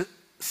opposed to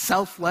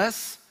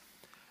selfless,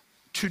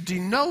 to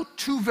denote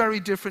two very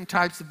different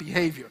types of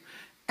behavior.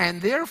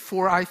 And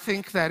therefore, I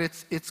think that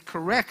it's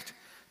correct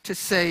to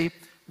say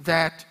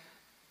that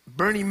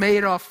Bernie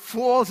Madoff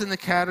falls in the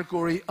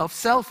category of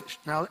selfish.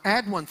 Now,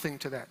 add one thing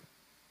to that.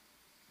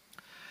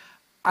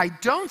 I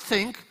don't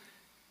think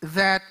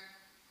that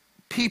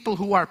people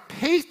who are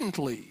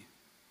patently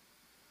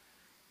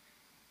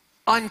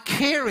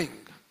uncaring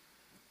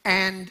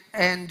and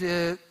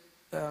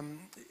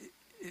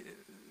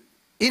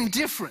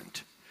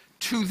indifferent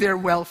to their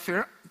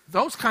welfare,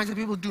 those kinds of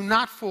people do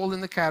not fall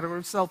in the category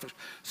of selfish.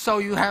 So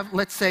you have,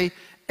 let's say,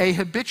 a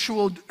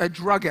habitual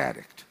drug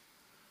addict,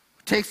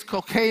 takes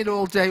cocaine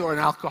all day, or an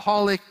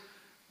alcoholic,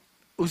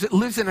 who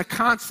lives in a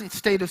constant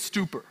state of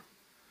stupor.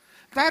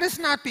 That is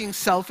not being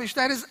selfish.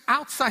 That is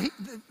outside.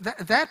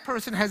 That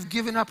person has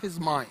given up his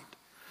mind.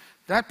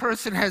 That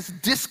person has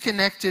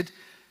disconnected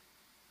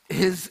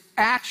his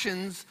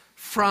actions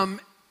from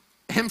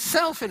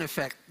himself, in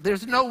effect.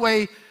 There's no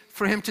way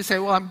for him to say,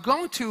 well, I'm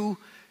going to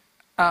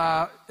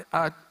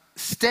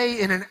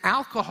stay in an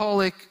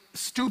alcoholic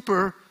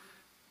stupor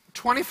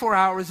 24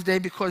 hours a day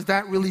because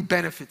that really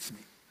benefits me.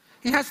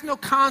 He has no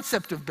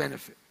concept of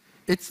benefit.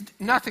 It's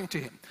nothing to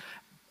him.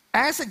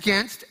 As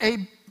against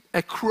a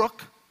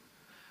crook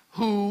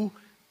who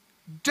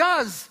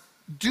does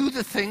do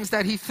the things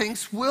that he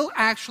thinks will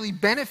actually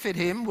benefit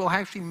him, will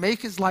actually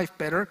make his life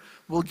better,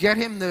 will get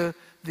him the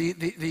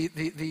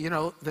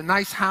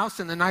nice house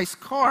and the nice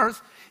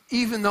cars,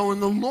 even though in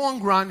the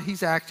long run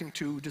he's acting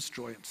to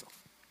destroy himself.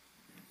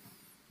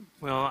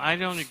 Well, I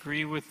don't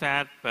agree with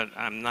that, but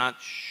I'm not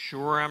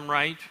sure I'm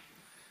right.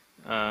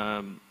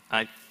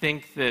 I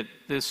think that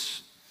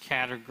this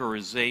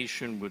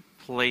categorization would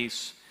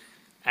place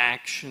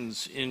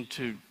actions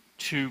into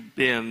two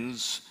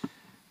bins: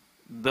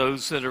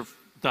 those that are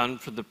done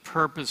for the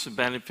purpose of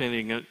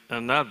benefiting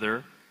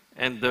another,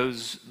 and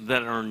those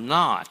that are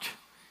not,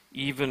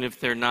 even if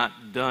they're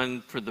not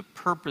done for the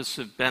purpose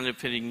of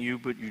benefiting you,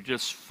 but you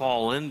just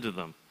fall into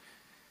them.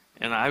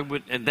 And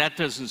that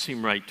doesn't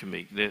seem right to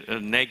me, a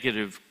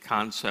negative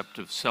concept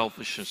of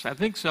selfishness. I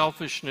think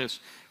selfishness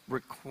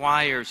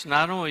requires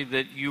not only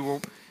that you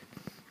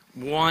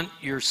want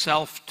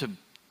yourself to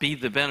be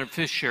the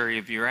beneficiary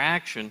of your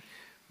action,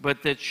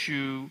 but that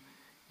you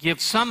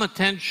give some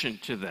attention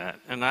to that.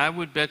 And I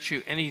would bet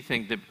you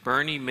anything that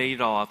Bernie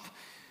Madoff,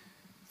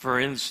 for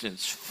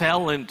instance,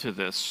 fell into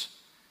this.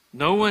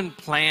 No one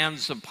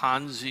plans a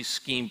Ponzi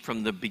scheme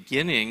from the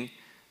beginning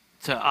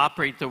to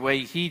operate the way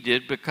he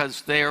did,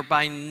 because they are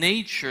by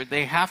nature,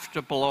 they have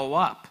to blow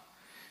up.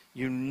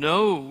 You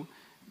know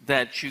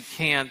that you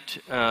can't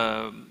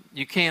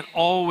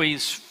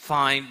always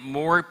find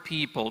more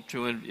people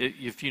to,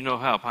 if you know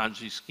how a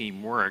Ponzi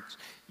scheme works,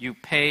 you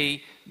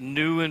pay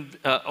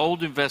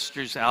old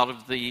investors out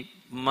of the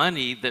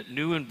money that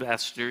new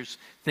investors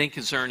think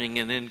is earning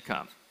an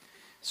income.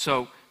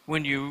 So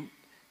when you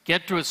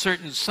get to a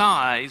certain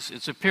size,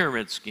 it's a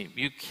pyramid scheme.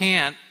 You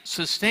can't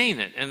sustain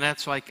it, and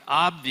that's like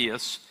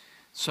obvious.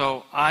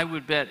 So I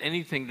would bet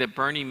anything that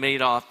Bernie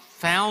Madoff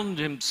found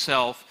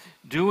himself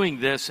doing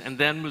this and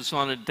then was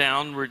on a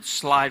downward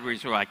slide where he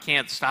said, well, I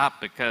can't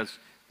stop because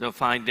they'll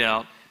find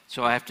out,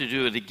 so I have to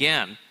do it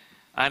again.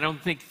 I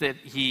don't think that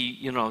he,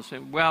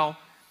 said, well,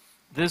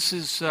 this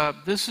is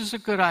a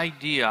good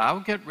idea. I'll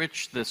get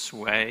rich this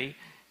way,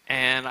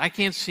 and I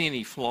can't see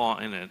any flaw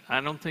in it. I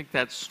don't think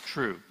that's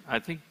true.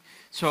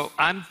 So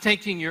I'm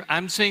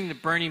saying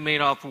that Bernie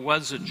Madoff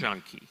was a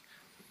junkie.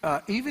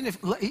 Even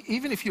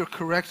if you're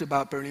correct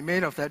about Bernie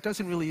Madoff, that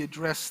doesn't really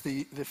address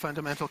the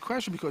fundamental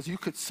question, because you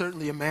could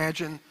certainly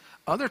imagine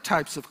other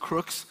types of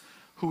crooks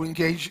who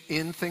engage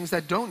in things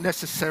that don't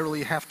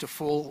necessarily have to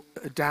fall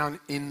down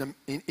in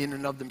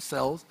and of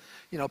themselves.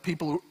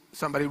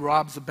 Somebody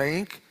robs a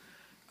bank,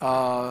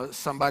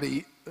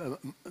 somebody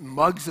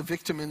mugs a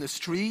victim in the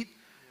street.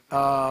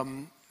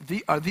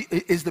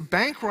 Is the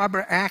bank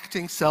robber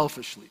acting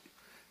selfishly?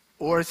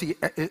 Or is he,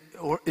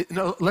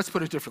 no, let's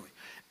put it differently.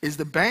 Is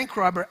the bank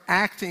robber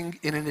acting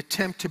in an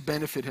attempt to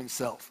benefit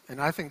himself? And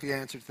I think the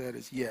answer to that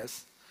is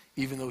yes,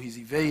 even though he's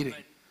evading.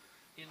 But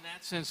in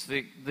that sense,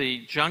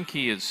 the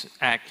junkie is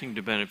acting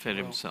to benefit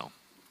himself.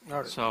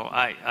 Right. So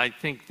I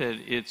think that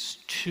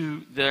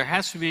there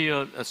has to be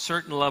a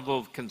certain level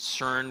of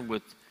concern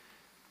with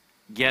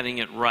getting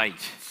it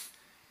right.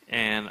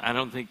 And I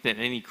don't think that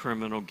any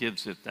criminal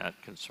gives it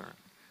that concern.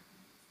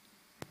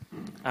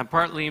 I'm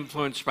partly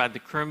influenced by the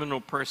criminal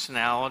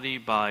personality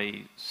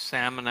by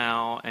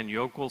Samenow and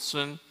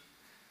Jokelson,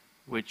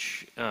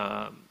 which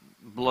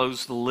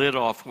blows the lid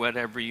off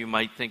whatever you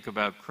might think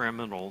about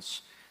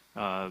criminals.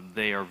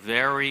 They are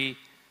very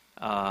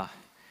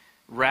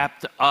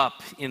wrapped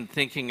up in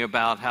thinking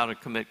about how to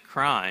commit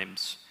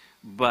crimes,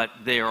 but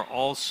they are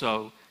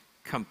also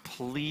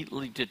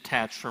completely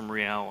detached from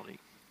reality.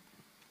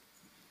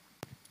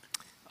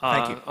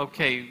 Thank you.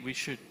 Okay,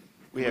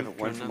 we have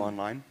one from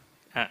online.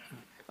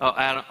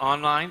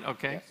 Online?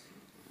 Okay.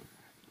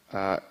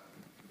 Yes.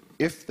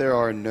 If there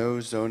are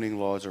no zoning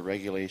laws or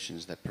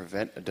regulations that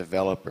prevent a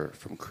developer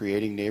from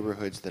creating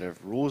neighborhoods that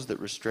have rules that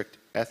restrict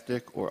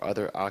ethnic or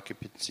other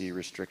occupancy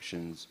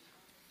restrictions,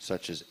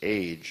 such as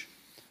age,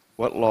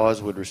 what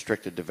laws would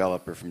restrict a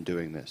developer from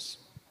doing this?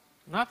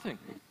 Nothing.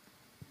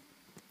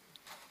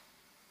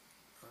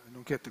 I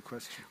don't get the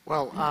question.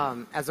 Well,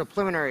 as a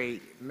preliminary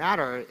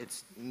matter,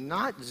 it's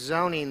not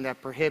zoning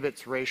that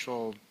prohibits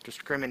racial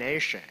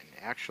discrimination.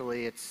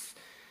 Actually, it's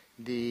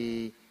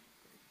the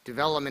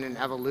development and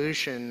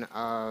evolution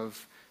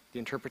of the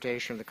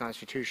interpretation of the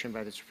Constitution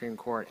by the Supreme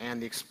Court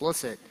and the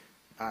explicit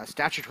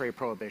statutory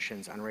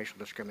prohibitions on racial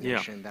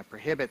discrimination that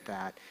prohibit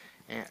that.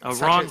 And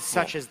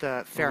such as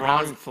the Fair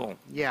Housing,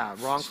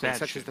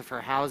 such as the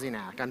Fair Housing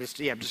Act. I'm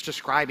just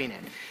describing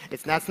it.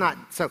 That's not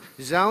so.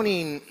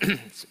 Zoning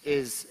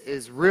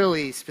is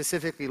really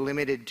specifically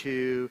limited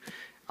to,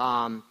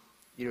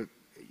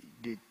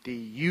 the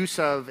use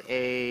of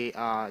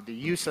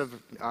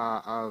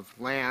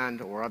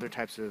land or other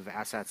types of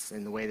assets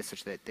in the way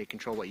such that they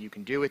control what you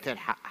can do with it,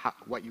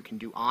 what you can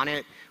do on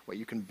it, what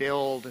you can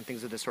build, and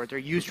things of this sort. They're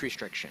use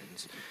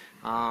restrictions.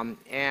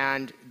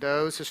 And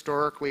those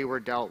historically were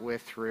dealt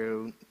with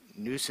through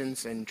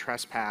nuisance and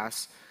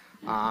trespass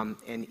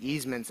and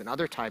easements and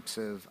other types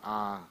of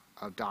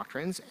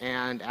doctrines.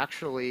 And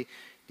actually,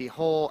 the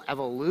whole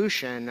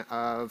evolution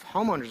of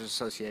homeowners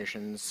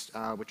associations,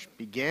 which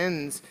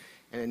begins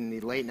in the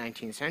late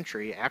 19th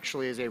century,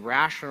 actually is a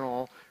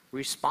rational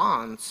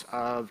response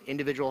of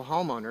individual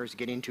homeowners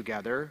getting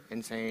together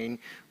and saying,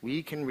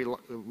 we can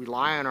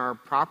rely on our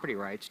property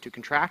rights to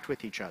contract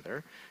with each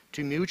other,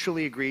 to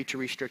mutually agree to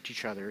restrict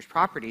each other's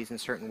properties in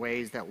certain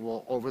ways that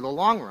will, over the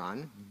long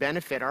run,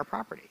 benefit our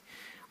property.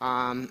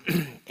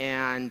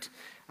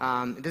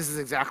 This is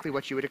exactly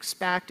what you would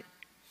expect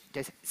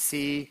to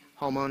see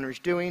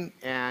homeowners doing,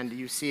 and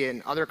you see it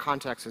in other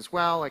contexts as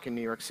well, like in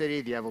New York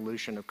City, the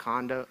evolution of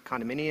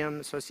condominium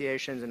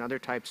associations and other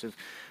types of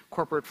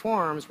corporate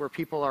forms where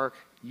people are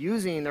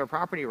using their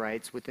property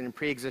rights within a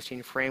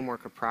pre-existing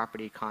framework of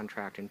property,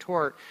 contract, and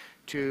tort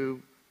to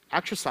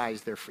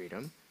exercise their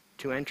freedom,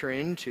 to enter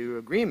into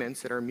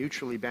agreements that are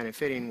mutually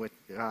benefiting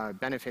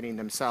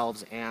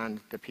themselves and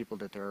the people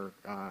that they're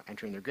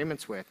entering their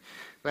agreements with.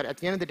 But at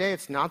the end of the day,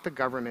 it's not the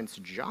government's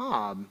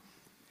job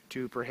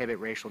to prohibit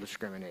racial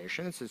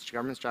discrimination. It's the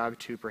government's job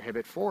to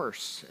prohibit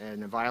force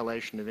and the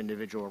violation of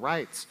individual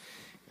rights.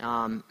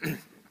 And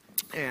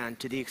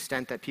to the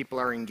extent that people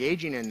are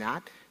engaging in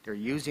that, they're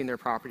using their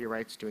property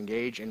rights to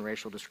engage in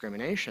racial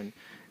discrimination,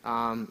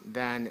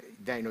 then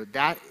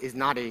that is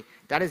not a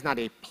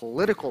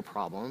political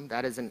problem.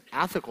 That is an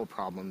ethical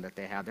problem that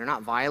they have. They're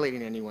not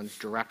violating anyone's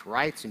direct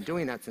rights in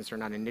doing that, since they're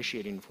not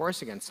initiating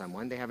force against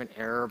someone. They have an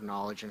error of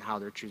knowledge in how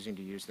they're choosing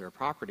to use their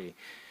property.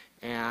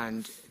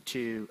 And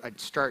to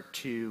start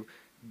to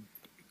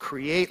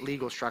create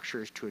legal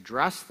structures to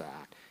address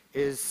that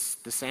is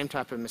the same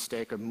type of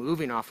mistake of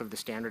moving off of the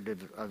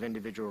standard of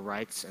individual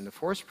rights and the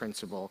force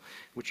principle,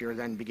 which you're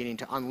then beginning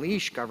to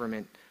unleash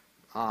government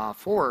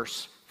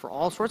force for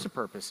all sorts of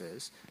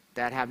purposes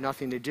that have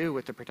nothing to do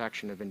with the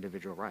protection of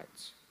individual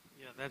rights.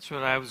 Yeah, that's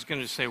what I was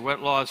going to say.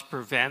 What laws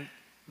prevent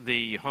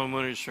the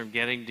homeowners from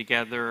getting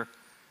together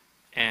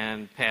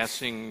and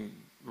passing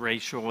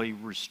racially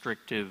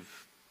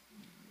restrictive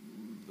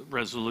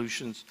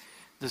resolutions?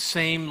 The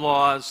same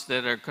laws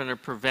that are going to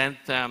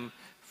prevent them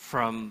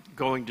from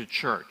going to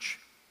church.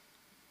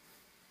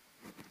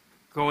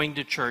 Going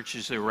to church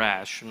is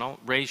irrational.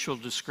 Racial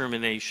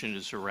discrimination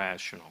is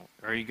irrational.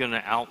 Are you going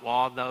to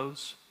outlaw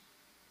those?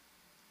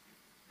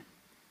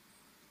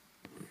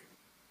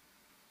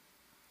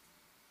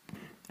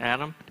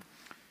 Adam?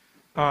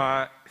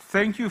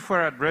 Thank you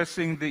for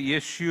addressing the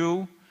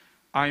issue.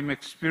 I'm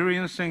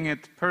experiencing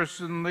it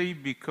personally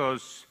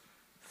because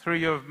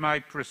 3 of my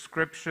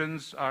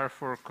prescriptions are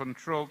for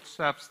controlled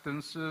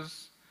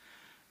substances.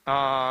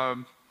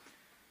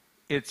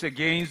 It's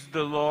against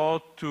the law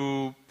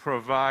to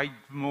provide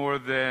more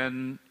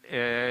than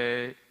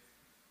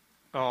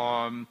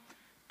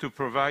to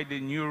provide a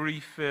new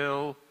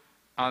refill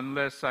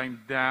unless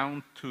I'm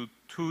down to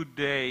 2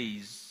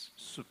 days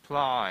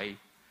supply.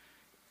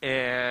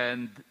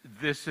 And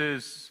this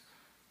is,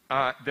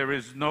 there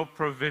is no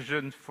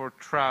provision for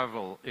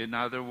travel. In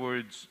other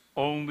words,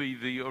 only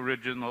the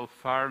original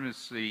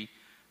pharmacy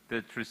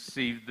that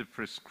received the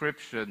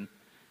prescription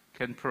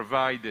can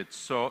provide it.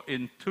 So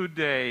in 2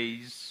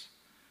 days,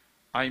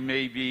 I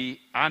may be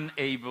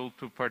unable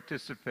to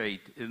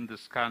participate in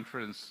this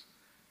conference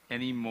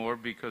anymore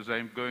because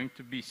I'm going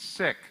to be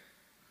sick,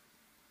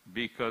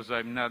 because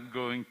I'm not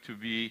going to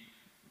be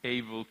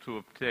able to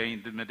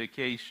obtain the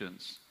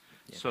medications.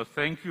 Yeah. So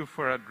thank you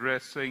for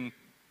addressing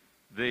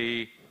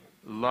the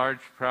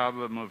large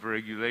problem of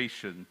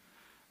regulation.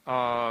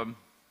 I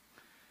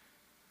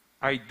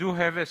do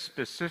have a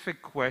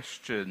specific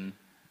question,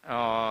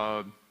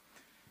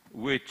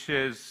 which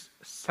is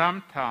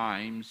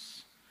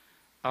sometimes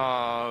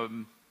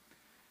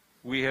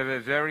we have a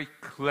very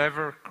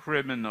clever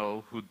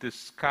criminal who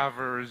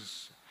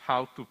discovers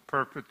how to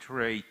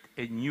perpetrate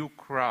a new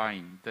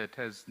crime that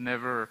has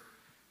never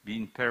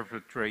been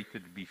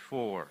perpetrated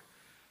before.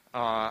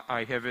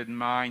 I have in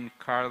mind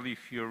Carly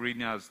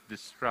Fiorina's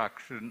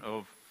destruction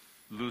of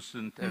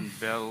Lucent and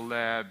Bell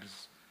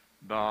Labs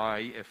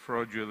by a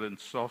fraudulent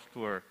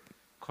software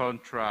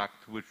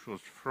contract, which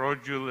was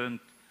fraudulent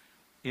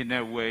in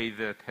a way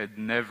that had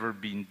never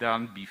been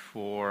done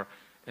before,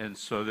 and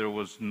so there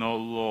was no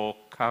law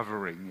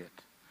covering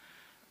it.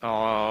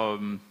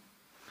 So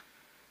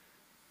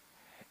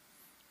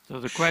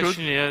the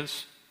question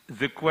is?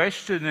 The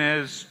question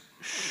is,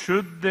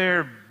 should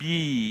there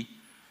be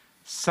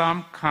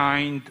some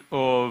kind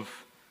of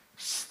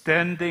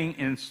standing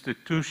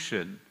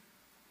institution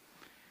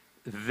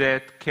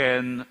that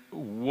can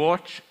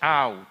watch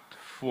out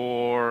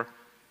for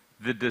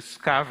the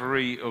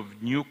discovery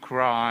of new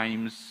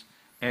crimes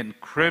and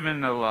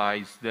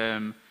criminalize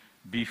them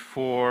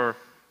before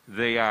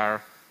they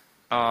are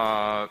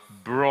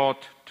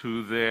brought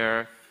to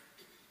their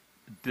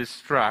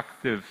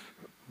destructive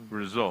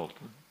result?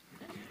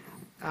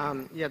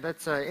 Yeah,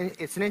 it's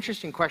an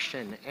interesting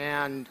question,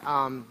 and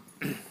I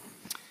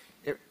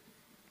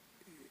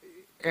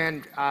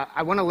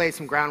want to lay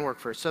some groundwork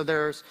first. So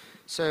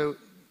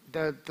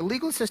the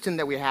legal system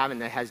that we have and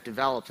that has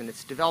developed, and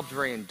it's developed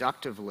very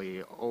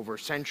inductively over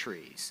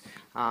centuries,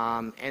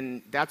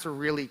 and that's a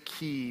really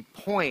key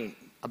point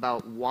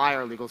about why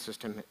our legal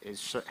system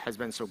has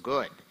been so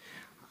good.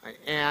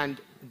 And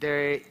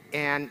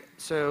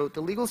so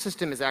the legal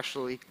system is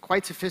actually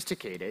quite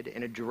sophisticated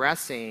in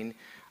addressing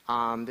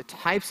the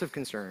types of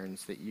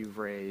concerns that you've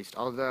raised,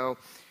 although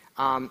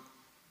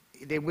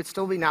they would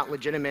still be not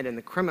legitimate in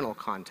the criminal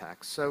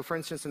context. So, for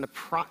instance, in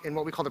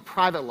what we call the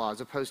private law,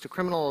 as opposed to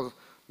criminal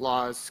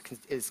laws,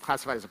 is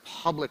classified as a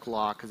public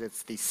law because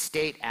it's the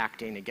state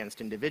acting against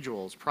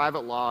individuals.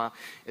 Private law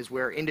is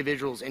where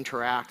individuals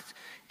interact,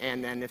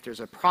 and then if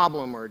there's a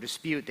problem or a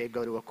dispute, they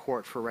go to a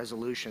court for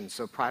resolution.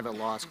 So private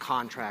law is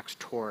contracts,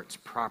 torts,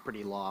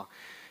 property law,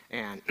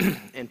 and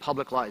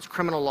public law is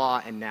criminal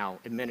law, and now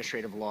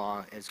administrative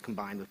law is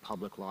combined with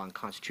public law and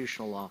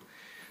constitutional law.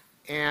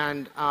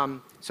 And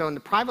so in the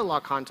private law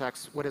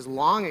context, what has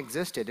long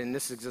existed, and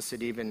this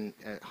existed even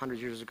 100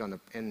 years ago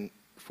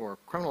for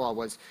criminal law,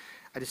 was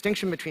a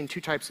distinction between two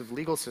types of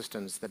legal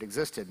systems that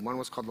existed. One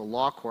was called the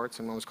law courts,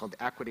 and one was called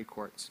the equity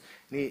courts.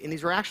 And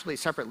these were actually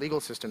separate legal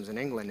systems in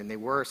England, and they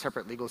were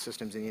separate legal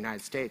systems in the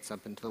United States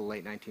up until the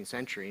late 19th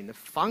century. And the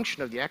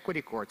function of the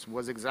equity courts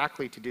was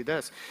exactly to do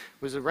this.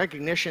 It was a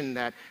recognition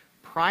that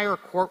prior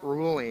court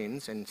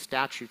rulings, and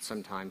statutes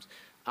sometimes,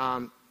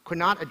 could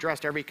not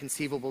address every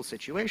conceivable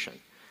situation.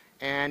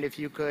 And if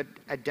you could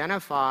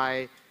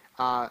identify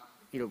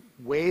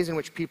ways in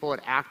which people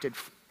had acted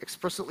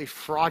explicitly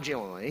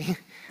fraudulently,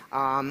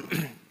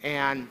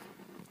 and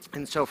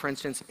so, for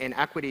instance, in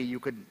equity, you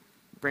could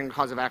bring a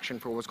cause of action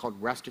for what's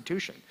called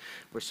restitution,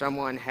 where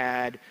someone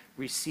had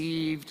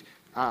received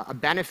a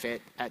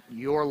benefit at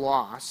your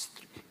loss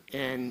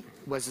and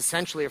was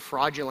essentially a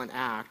fraudulent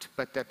act,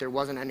 but that there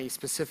wasn't any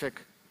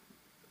specific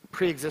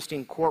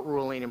pre-existing court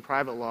ruling in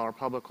private law or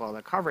public law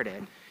that covered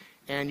it,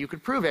 and you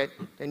could prove it,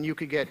 then you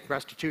could get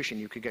restitution,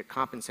 you could get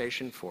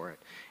compensation for it.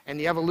 And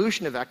the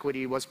evolution of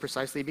equity was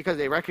precisely because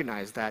they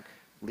recognized that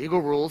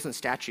legal rules and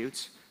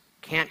statutes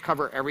can't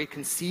cover every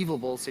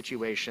conceivable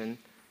situation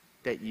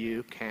that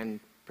you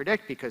can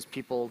predict, because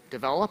people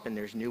develop and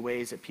there's new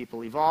ways that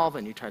people evolve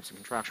and new types of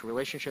contractual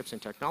relationships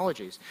and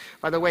technologies.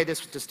 By the way,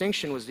 this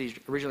distinction was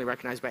originally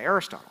recognized by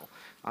Aristotle.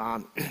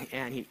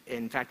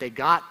 In fact, they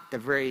got the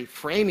very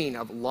framing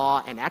of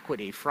law and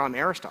equity from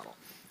Aristotle.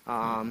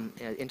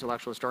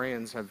 Intellectual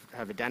historians have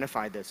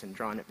identified this and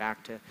drawn it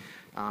back to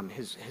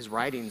his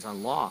writings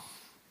on law.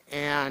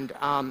 And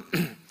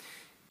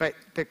but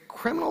the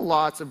criminal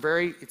law,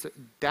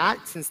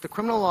 since the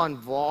criminal law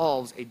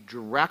involves a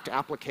direct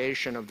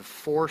application of the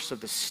force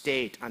of the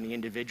state on the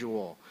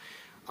individual,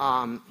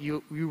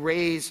 you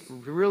raise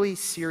really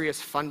serious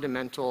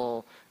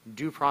fundamental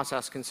due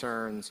process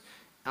concerns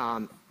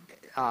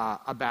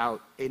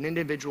about an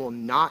individual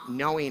not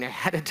knowing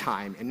ahead of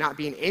time and not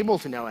being able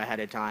to know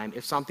ahead of time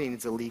if something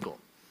is illegal.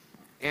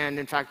 And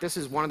in fact, this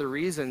is one of the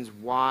reasons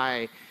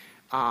why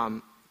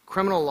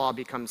criminal law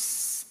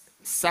becomes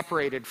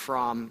separated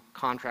from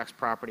contracts,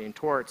 property, and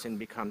torts and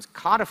becomes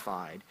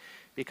codified,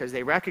 because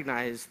they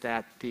recognize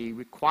that the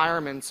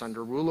requirements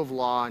under rule of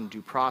law and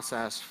due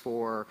process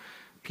for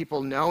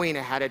people knowing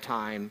ahead of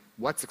time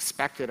what's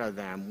expected of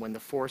them when the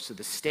force of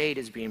the state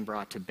is being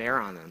brought to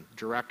bear on them,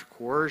 direct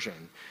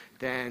coercion,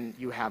 then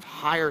you have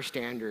higher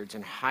standards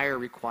and higher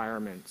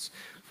requirements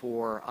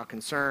for a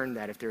concern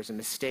that if there's a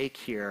mistake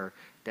here,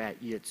 that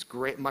it's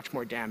much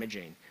more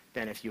damaging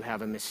than if you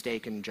have a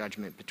mistaken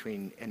judgment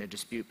in a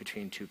dispute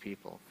between two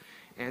people.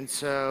 And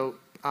so,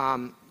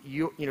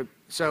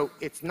 so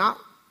it's not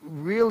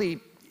really,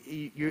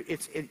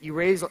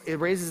 it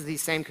raises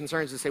these same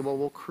concerns to say, well,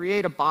 we'll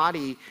create a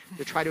body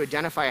to try to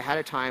identify ahead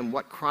of time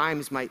what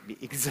crimes might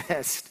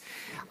exist.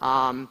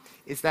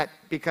 Is that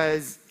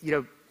because,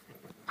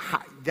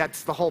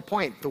 that's the whole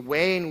point. The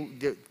way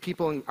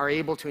people are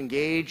able to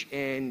engage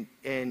in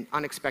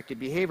unexpected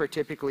behavior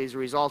typically is a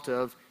result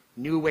of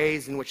new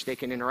ways in which they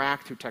can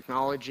interact through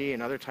technology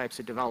and other types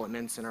of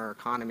developments in our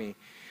economy.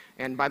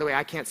 And by the way,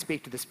 I can't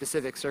speak to the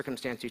specific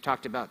circumstance you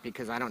talked about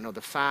because I don't know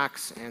the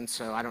facts, and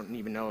so I don't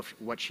even know if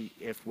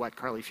what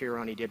Carly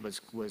Fioroni did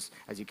was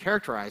as you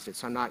characterized it.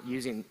 So I'm not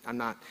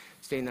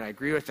stating that I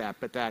agree with that,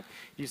 but that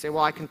you say,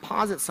 well, I can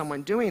posit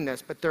someone doing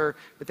this, but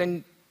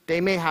then they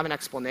may have an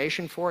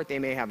explanation for it. They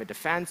may have a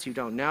defense. You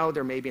don't know.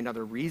 There may be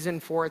another reason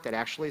for it that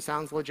actually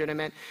sounds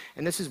legitimate.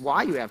 And this is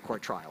why you have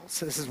court trials.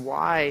 This is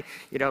why,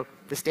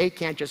 the state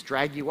can't just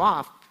drag you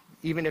off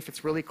even if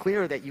it's really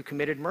clear that you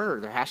committed murder.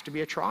 There has to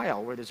be a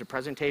trial where there's a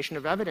presentation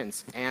of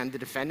evidence, and the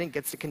defendant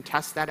gets to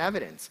contest that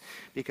evidence,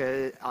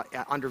 because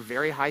under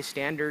very high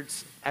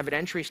standards,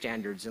 evidentiary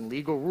standards, and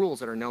legal rules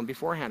that are known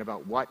beforehand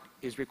about what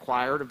is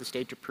required of the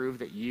state to prove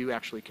that you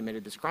actually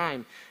committed this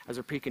crime as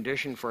a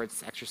precondition for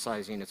its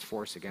exercising its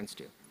force against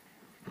you.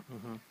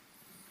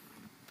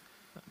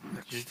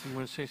 Do you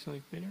want to say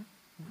something, Peter?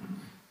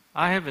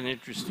 I have an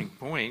interesting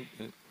point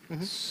that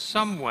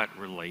somewhat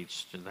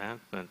relates to that,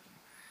 but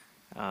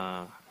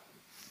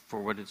for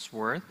what it's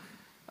worth.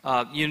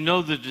 You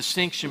know the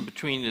distinction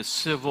between the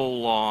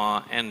civil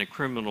law and the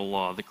criminal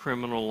law. The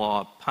criminal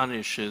law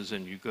punishes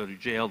and you go to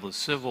jail. The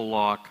civil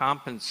law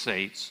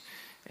compensates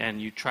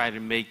and you try to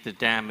make the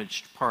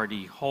damaged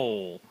party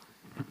whole,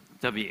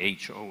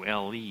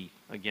 W-H-O-L-E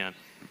again.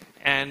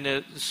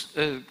 And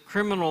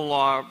criminal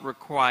law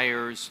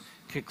requires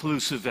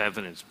conclusive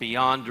evidence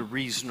beyond a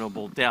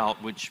reasonable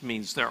doubt, which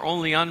means there are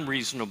only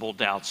unreasonable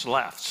doubts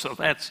left. So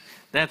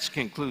that's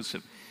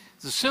conclusive.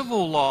 The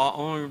civil law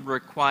only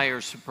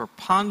requires a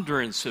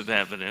preponderance of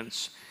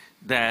evidence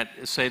that,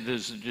 say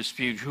there's a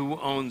dispute, who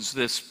owns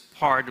this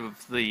part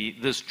of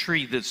this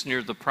tree that's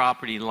near the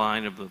property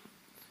line of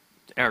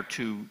our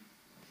two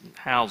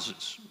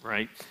houses,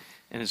 right?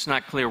 And it's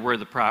not clear where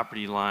the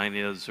property line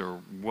is or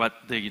what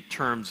the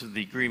terms of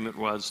the agreement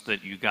was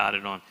that you got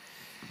it on.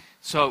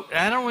 So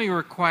that only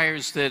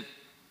requires that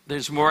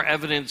there's more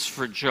evidence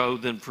for Joe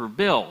than for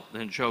Bill,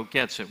 then Joe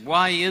gets it.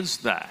 Why is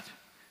that?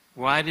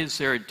 Why is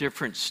there a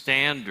different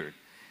standard?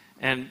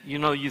 And, you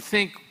know, you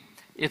think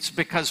it's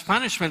because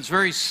punishment's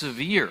very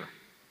severe.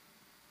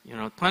 You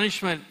know,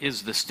 punishment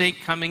is the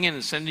state coming in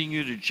and sending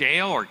you to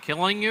jail or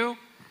killing you.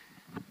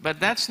 But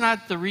that's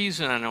not the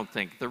reason, I don't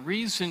think. The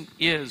reason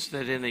is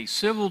that in a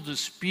civil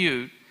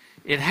dispute,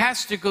 it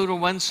has to go to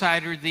one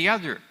side or the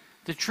other.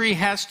 The tree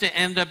has to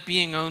end up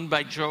being owned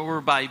by Joe or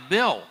by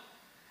Bill.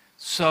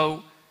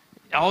 So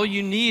all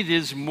you need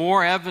is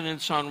more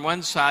evidence on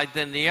one side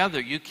than the other.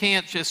 You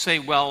can't just say,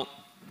 well,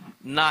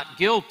 not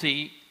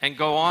guilty, and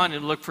go on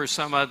and look for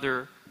some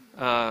other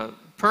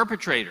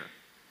perpetrator.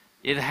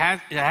 It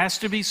has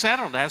to be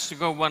settled. It has to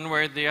go one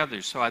way or the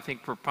other. So I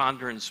think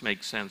preponderance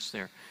makes sense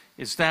there.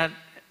 Is that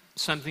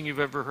something you've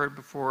ever heard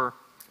before,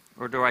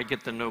 or do I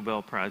get the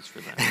Nobel Prize for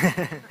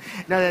that?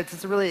 No,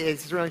 it's a really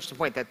interesting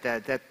point that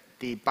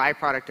the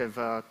byproduct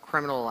of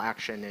criminal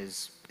action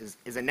is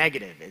a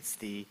negative.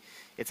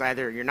 It's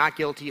either you're not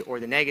guilty or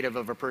the negative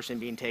of a person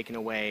being taken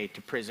away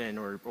to prison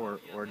or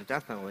to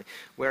death penalty,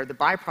 where the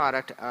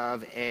byproduct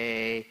of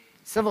a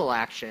civil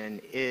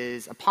action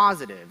is a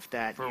positive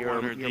that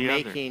you're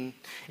making.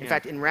 In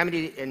fact, in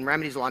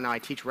remedies law now, I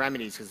teach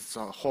remedies because it's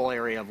a whole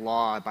area of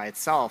law by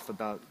itself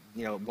about,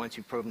 you know, once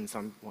you've proven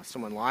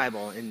someone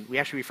liable, and we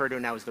actually refer to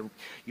it now as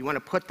you want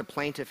to put the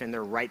plaintiff in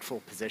their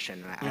rightful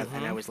position, and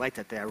I always like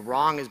that. The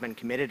wrong has been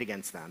committed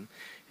against them,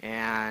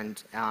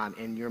 and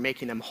you're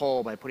making them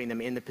whole by putting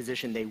them in the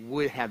position they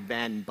would have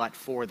been but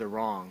for the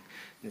wrong,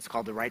 and it's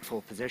called the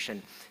rightful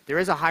position. There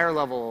is a higher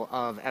level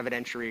of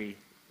evidentiary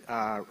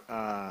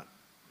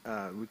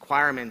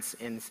requirements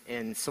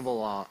in civil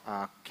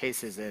law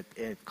cases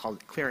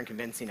called clear and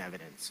convincing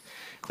evidence.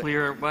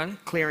 Clear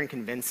what? Clear and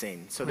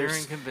convincing. So clear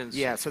and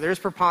convincing. Yeah, so there's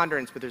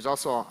preponderance, but there's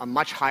also a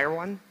much higher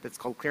one that's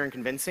called clear and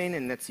convincing,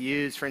 and that's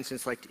used, for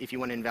instance, like if you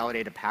want to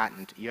invalidate a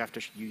patent, you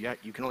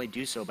can only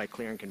do so by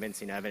clear and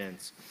convincing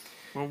evidence.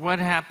 Well, what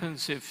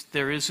happens if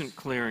there isn't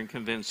clear and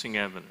convincing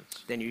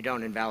evidence? Then you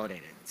don't invalidate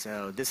it.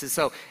 So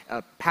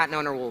a patent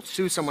owner will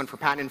sue someone for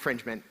patent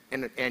infringement,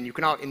 and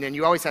then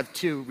you always have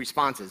two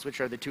responses, which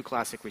are the two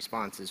classic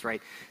responses,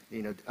 right?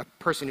 You know, a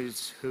person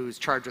who's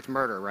charged with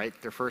murder, right?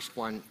 Their first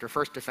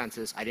defense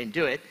is I didn't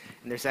do it,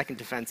 and their second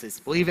defense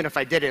is, well, even if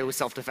I did it, it was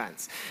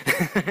self-defense.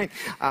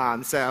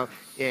 So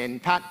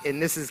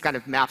this is kind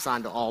of maps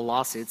onto all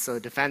lawsuits. So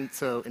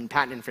in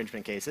patent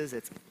infringement cases,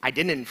 it's I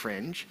didn't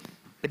infringe.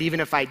 But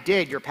even if I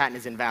did, your patent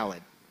is invalid.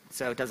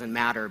 So it doesn't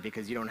matter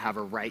because you don't have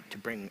a right to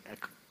bring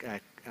an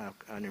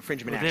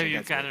infringement action. There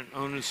you've got an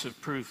onus of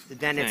proof.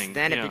 Then it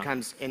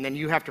becomes, and then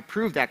you have to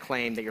prove that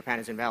claim that your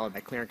patent is invalid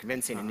by clear and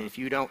convincing. And if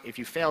you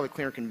fail the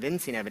clear and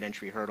convincing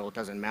evidentiary hurdle, it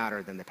doesn't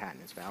matter. Then the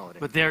patent is valid.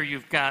 But there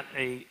you've got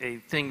a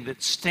thing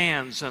that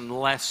stands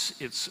unless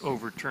it's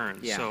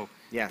overturned. Yeah. So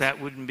yes. That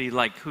wouldn't be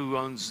like who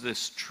owns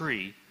this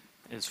tree.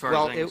 As far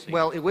as I can see.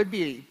 Well, it would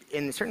be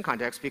in certain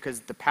contexts because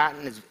the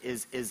patent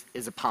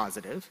is a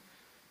positive,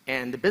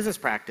 and the business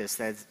practice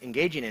that's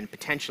engaging in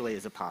potentially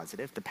is a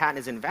positive. If the patent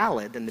is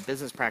invalid, then the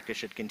business practice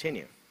should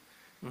continue.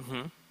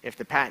 Mm-hmm. If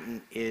the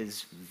patent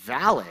is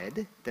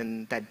valid,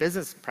 then that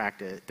business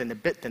practice, then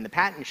the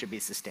patent should be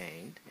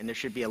sustained, and there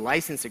should be a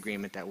license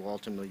agreement that will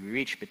ultimately be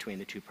reached between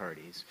the two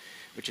parties,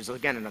 which is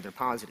again another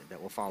positive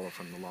that will follow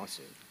from the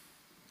lawsuit.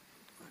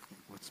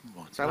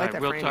 So I like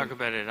that we'll framing. talk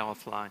about it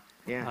offline.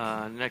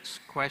 Yeah. Next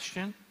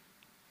question.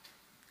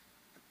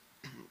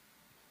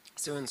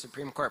 So in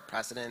Supreme Court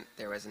precedent,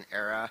 there was an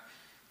era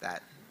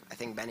that I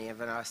think many of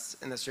us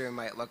in this room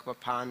might look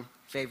upon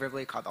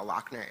favorably called the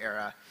Lochner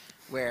era,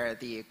 where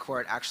the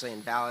court actually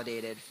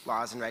invalidated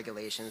laws and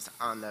regulations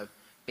on the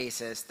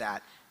basis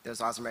that those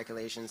laws and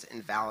regulations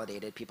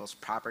invalidated people's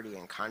property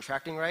and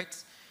contracting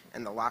rights.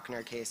 And the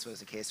Lochner case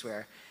was a case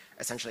where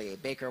essentially a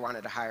baker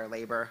wanted to hire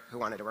labor who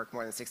wanted to work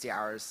more than 60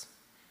 hours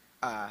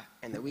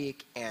in the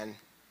week, and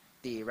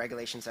the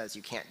regulation says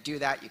you can't do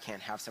that. You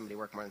can't have somebody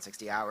work more than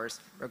 60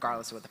 hours,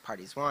 regardless of what the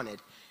parties wanted.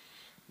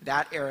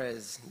 That era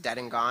is dead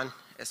and gone,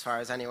 as far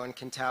as anyone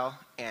can tell,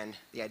 and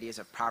the ideas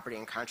of property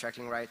and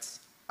contracting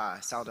rights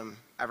seldom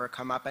ever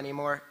come up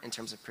anymore in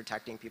terms of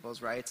protecting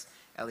people's rights,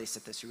 at least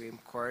at the Supreme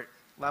Court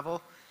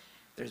level.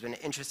 There's been an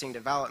interesting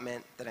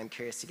development that I'm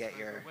curious to get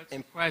your... What's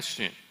the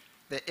question?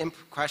 The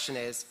question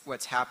is,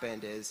 what's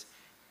happened is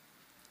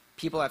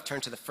people have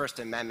turned to the First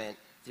Amendment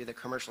through the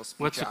commercial speech.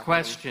 What's the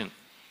question?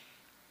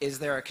 Is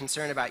there a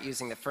concern about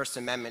using the First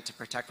Amendment to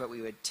protect what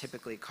we would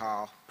typically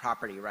call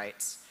property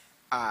rights,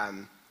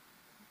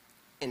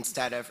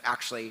 instead of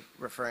actually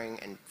referring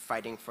and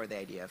fighting for the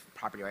idea of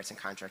property rights and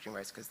contracting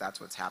rights, because that's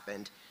what's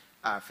happened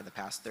for the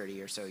past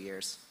 30 or so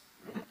years?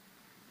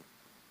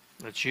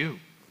 That's you.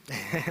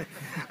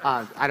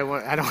 I don't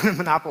want to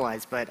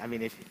monopolize, but I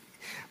mean,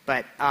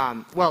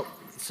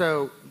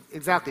 so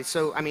exactly.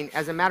 So I mean,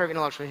 as a matter of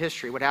intellectual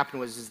history, what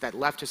happened is that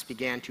leftists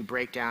began to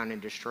break down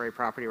and destroy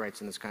property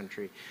rights in this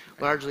country,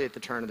 largely at the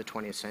turn of the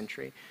 20th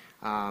century.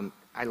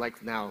 I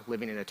like now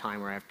living in a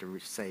time where I have to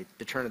say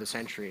the turn of the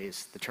century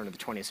is the turn of the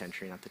 20th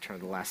century, not the turn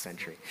of the last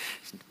century.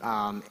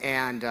 But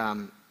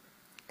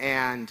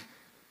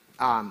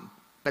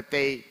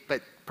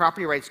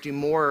property rights do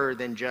more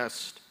than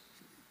just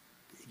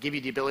give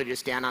you the ability to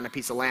stand on a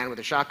piece of land with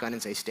a shotgun and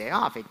say, stay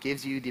off. It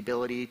gives you the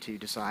ability to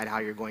decide how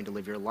you're going to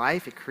live your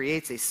life. It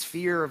creates a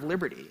sphere of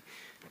liberty,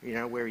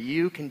 where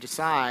you can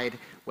decide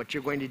what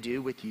you're going to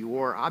do with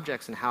your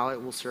objects and how it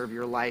will serve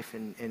your life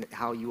and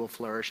how you will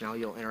flourish and how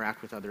you'll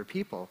interact with other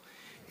people.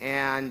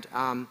 And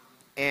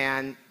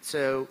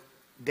so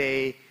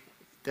the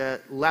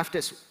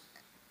leftists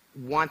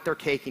want their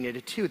cake and eat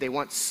it too. They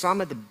want some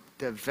of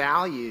the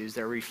values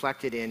that are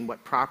reflected in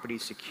what property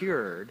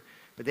secured,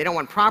 but they don't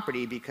want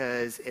property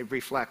because it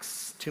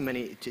reflects too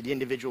many to the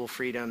individual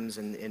freedoms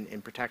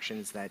and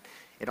protections that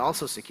it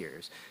also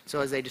secures. So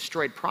as they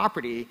destroyed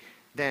property,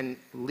 then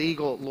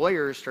legal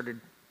lawyers started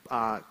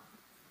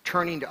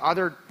turning to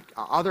other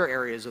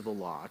areas of the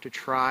law to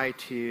try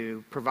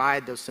to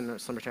provide those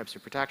similar types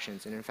of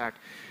protections. And in fact,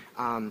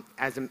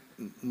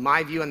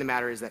 my view on the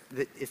matter is that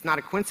it's not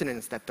a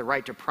coincidence that the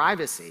right to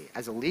privacy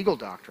as a legal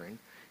doctrine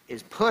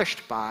is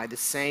pushed by the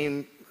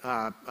same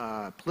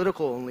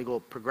political and legal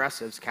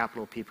progressives,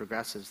 capital P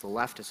progressives, the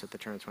leftists at the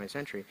turn of the 20th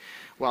century,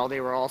 while they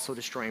were also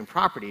destroying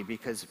property,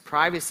 because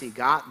privacy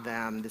got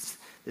them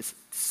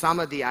some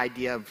of the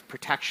idea of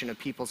protection of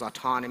people's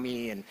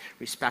autonomy and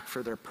respect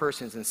for their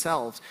persons and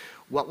selves,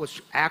 what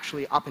was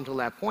actually up until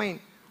that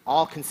point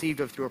all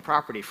conceived of through a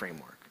property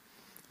framework.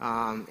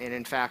 And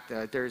in fact,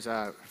 there's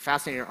a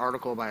fascinating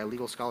article by a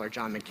legal scholar,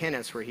 John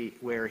McInnes,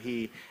 where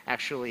he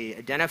actually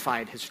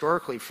identified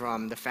historically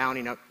from the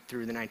founding up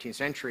through the 19th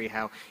century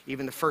how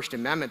even the First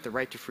Amendment, the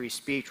right to free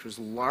speech, was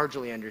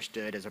largely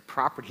understood as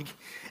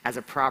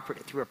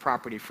through a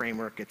property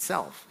framework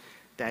itself.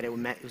 That it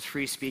was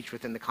free speech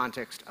within the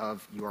context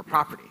of your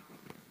property,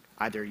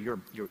 either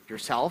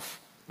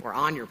yourself or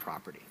on your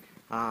property.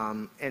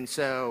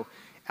 So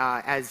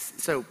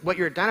what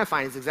you're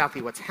identifying is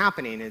exactly what's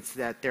happening. It's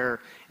that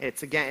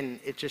it's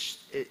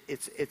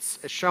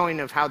a showing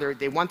of how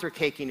they want their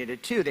cake and eat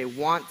it too. They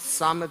want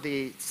some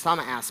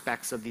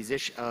aspects of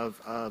these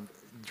of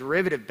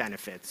derivative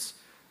benefits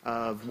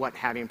of what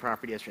having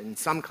property is in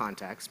some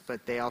contexts,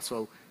 but they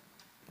also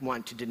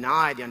want to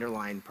deny the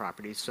underlying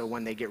properties. So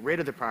when they get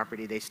rid of the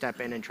property, they step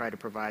in and try to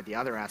provide the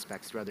other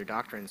aspects through other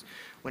doctrines,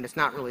 when it's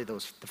not really the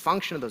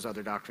function of those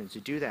other doctrines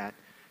to do that.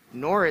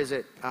 Nor is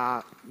it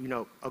a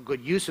good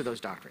use of those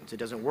doctrines. It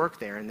doesn't work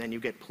there, and then you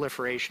get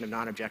proliferation of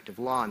non-objective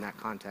law in that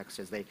context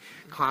as they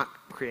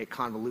create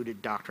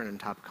convoluted doctrine on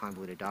top of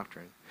convoluted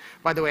doctrine.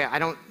 By the way, I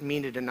don't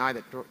mean to deny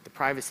that the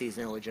privacy is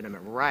an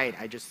illegitimate right.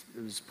 I just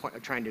was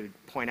trying to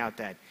point out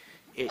that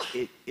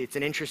it's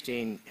an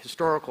interesting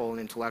historical and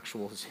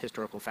intellectual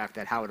historical fact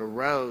that how it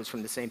arose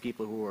from the same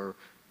people who were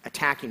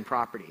attacking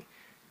property,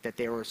 that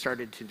they were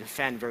started to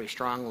defend very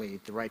strongly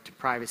the right to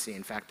privacy.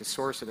 In fact, the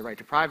source of the right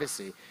to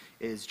privacy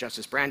is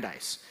Justice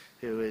Brandeis,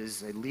 who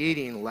is a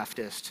leading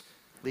leftist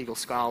legal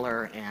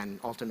scholar and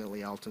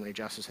ultimately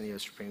justice in the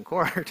U.S. Supreme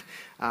Court.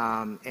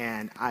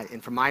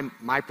 And from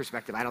my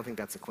perspective, I don't think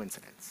that's a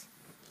coincidence.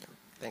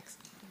 Thanks.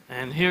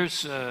 And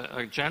here's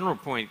a general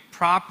point.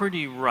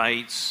 Property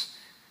rights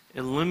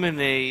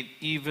eliminate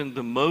even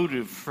the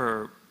motive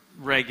for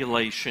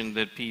regulation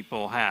that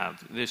people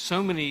have. There's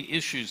so many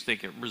issues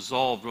that get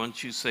resolved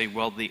once you say,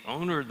 well, the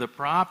owner of the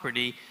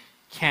property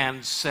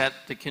can set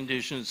the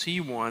conditions he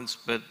wants,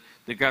 but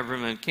the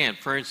government can't.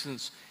 For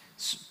instance,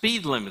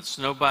 speed limits.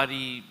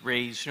 Nobody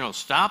raised,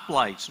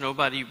 stoplights.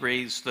 Nobody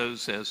raised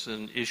those as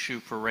an issue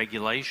for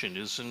regulation.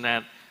 Isn't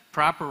that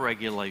proper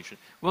regulation?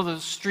 Well, the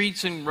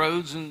streets and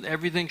roads and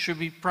everything should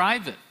be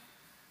private,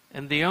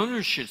 and the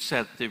owners should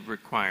set the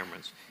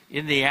requirements.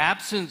 In the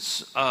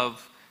absence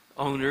of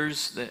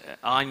owners,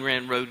 Ayn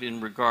Rand wrote in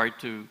regard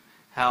to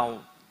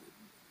how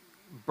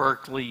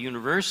Berkeley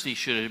University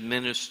should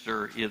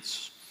administer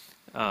its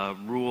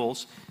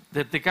rules,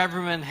 that the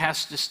government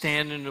has to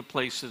stand in the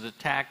place of the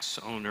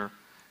taxpayer,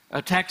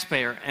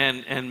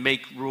 and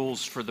make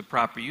rules for the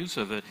proper use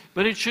of it.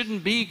 But it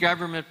shouldn't be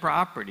government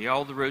property.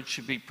 All the roads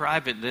should be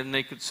private. Then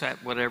they could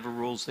set whatever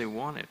rules they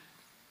wanted.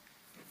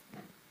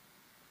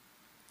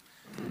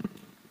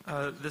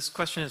 This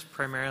question is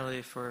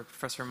primarily for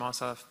Professor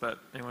Mossoff, but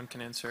anyone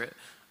can answer it.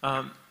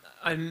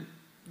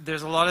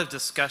 There's a lot of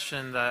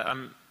discussion that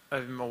I'm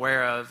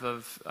aware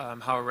of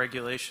how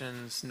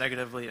regulations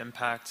negatively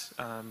impact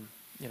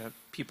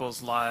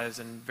people's lives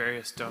in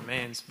various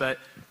domains. But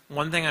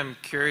one thing I'm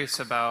curious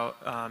about,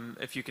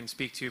 if you can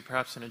speak to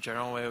perhaps in a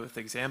general way with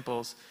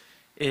examples,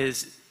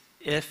 is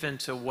if and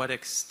to what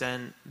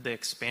extent the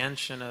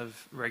expansion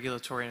of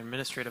regulatory and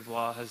administrative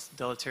law has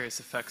deleterious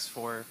effects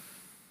for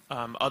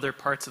other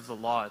parts of the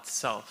law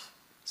itself,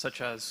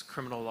 such as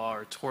criminal law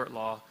or tort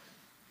law,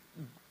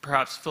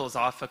 perhaps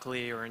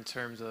philosophically or in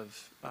terms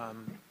of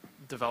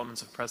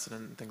developments of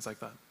precedent and things like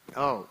that.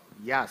 Oh,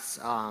 yes.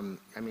 I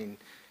mean,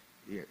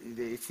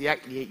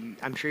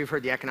 I'm sure you've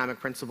heard the economic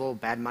principle,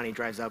 bad money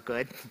drives out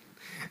good.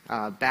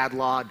 Bad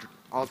law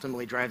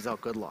ultimately drives out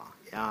good law.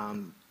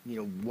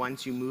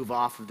 Once you move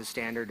off of the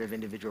standard of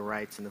individual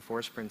rights and the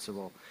force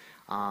principle,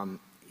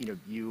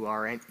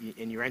 you're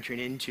entering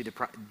into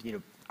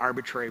the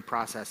arbitrary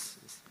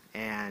processes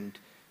and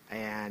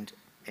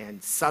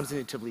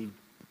substantively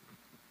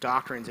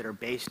doctrines that are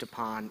based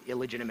upon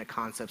illegitimate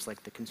concepts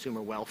like the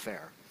consumer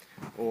welfare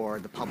or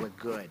the public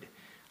good.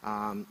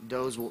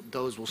 Those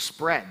will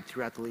spread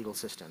throughout the legal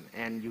system,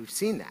 and you've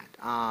seen that.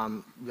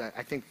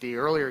 I think the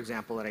earlier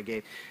example that I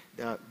gave,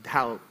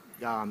 how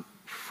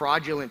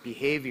fraudulent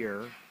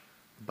behavior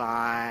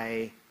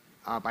by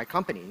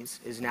companies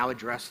is now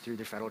addressed through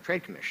the Federal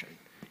Trade Commission.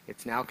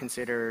 It's now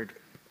considered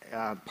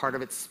part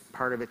of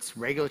its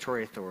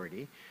regulatory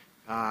authority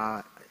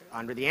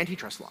under the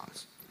antitrust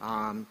laws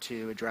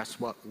to address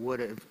what would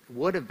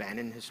have been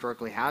and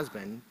historically has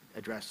been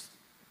addressed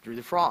through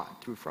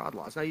fraud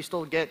laws. Now you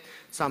still get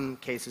some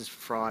cases of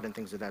fraud and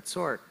things of that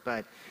sort,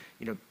 but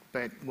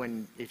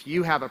if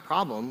you have a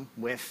problem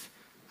with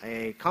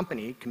a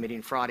company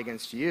committing fraud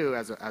against you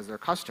as their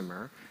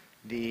customer,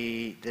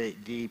 the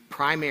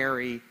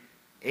primary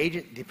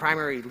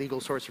legal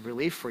source of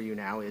relief for you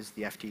now is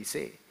the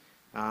FTC,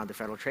 the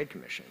Federal Trade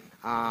Commission.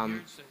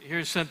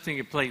 Here's something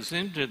that plays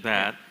into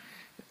that.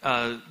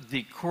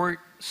 The court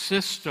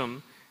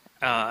system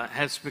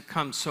has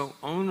become so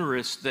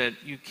onerous that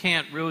you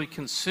can't really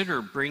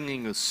consider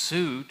bringing a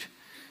suit,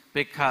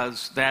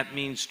 because that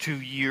means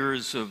 2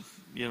 years of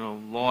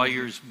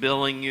lawyers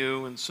billing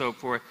you and so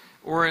forth,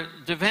 or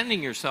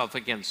defending yourself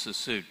against the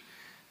suit.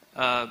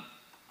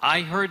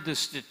 I heard the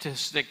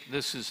statistic,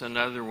 this is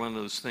another one of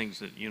those things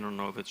that you don't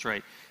know if it's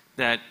right,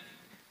 that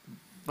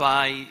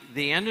by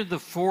the end of the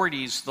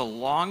 40s, the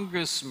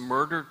longest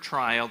murder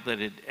trial that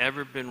had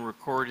ever been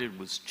recorded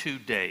was 2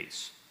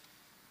 days.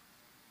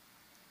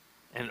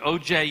 And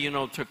O.J.,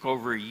 took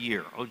over a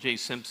year. O.J.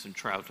 Simpson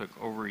trial took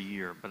over a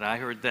year. But I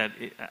heard that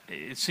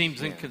it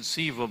seems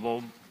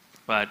inconceivable,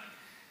 but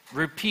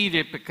repeat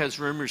it because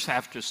rumors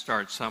have to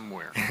start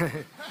somewhere.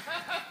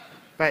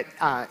 But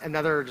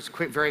another,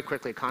 very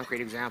quickly, concrete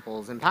example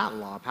is in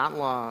patent law. Patent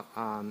law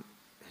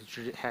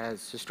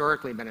has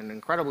historically been an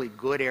incredibly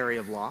good area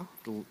of law.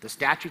 The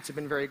statutes have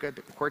been very good.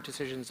 The court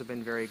decisions have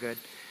been very good.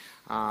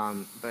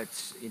 But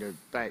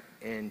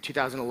in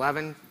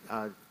 2011,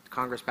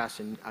 Congress passed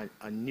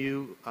a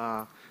new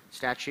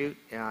statute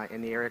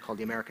in the area called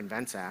the American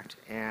Vents Act,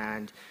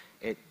 and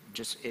it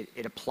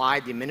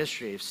applied the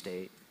administrative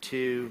state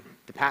to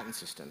the patent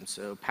system.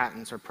 So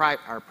patents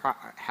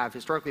have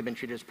historically been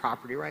treated as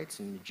property rights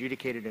and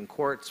adjudicated in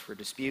courts for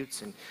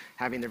disputes and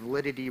having their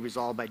validity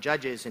resolved by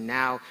judges. And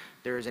now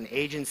there is an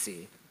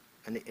agency,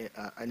 an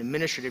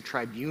administrative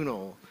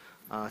tribunal,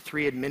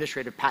 3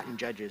 administrative patent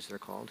judges, they're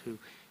called, who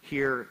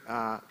hear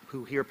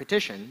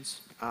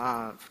petitions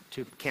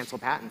to cancel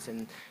patents,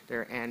 and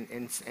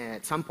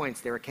at some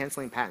points they were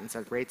canceling patents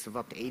at rates of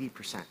up to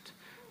 80%.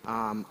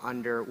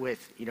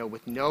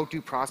 With no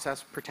due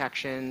process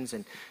protections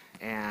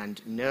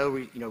and no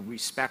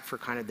respect for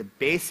kind of the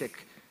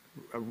basic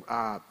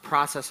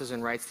processes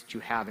and rights that you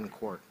have in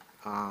court.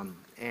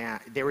 And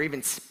they were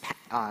even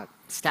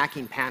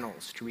stacking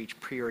panels to reach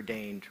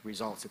preordained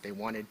results that they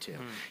wanted to.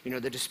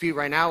 The dispute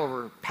right now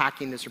over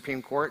packing the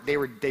Supreme Court,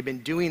 they've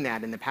been doing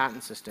that in the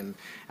patent system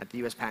at the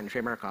U.S. Patent and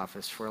Trademark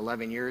Office for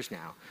 11 years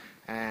now.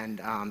 And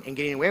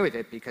getting away with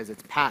it because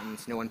it's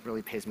patents no one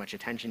really pays much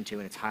attention to,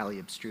 and it's highly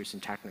abstruse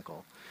and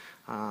technical.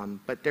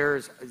 But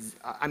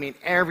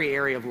every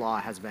area of law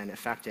has been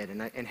affected,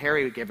 and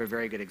Harry would give a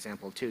very good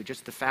example too.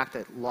 Just the fact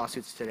that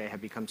lawsuits today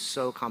have become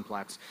so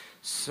complex,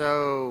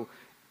 so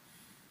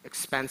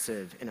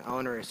expensive and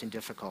onerous and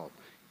difficult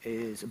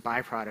is a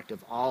byproduct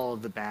of all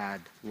of the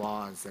bad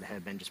laws that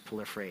have been just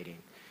proliferating.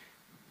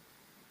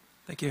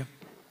 Thank you.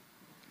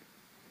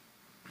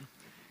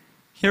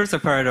 Here's a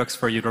paradox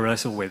for you to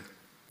wrestle with.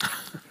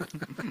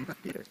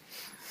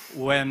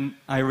 When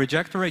I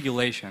reject a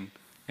regulation,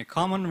 a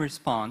common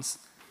response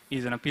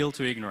is an appeal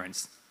to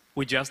ignorance.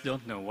 We just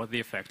don't know what the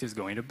effect is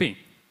going to be.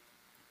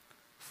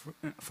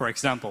 For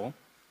example,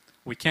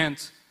 we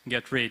can't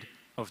get rid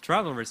of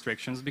travel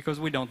restrictions because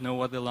we don't know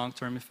what the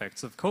long-term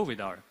effects of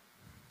COVID are.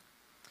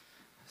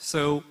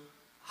 So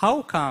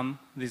how come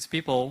these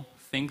people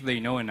think they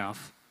know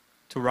enough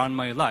to run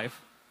my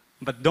life,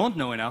 but don't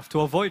know enough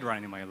to avoid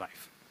running my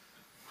life?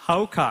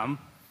 How come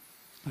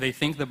they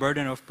think the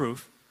burden of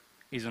proof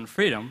is on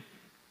freedom,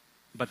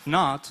 but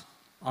not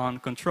on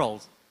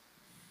controls?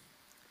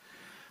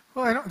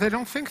 Well, they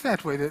don't think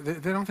that way.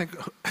 They don't think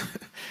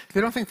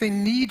they don't think they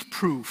need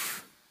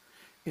proof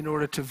in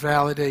order to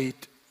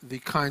validate the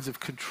kinds of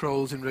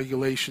controls and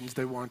regulations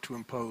they want to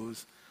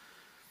impose.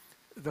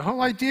 The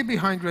whole idea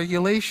behind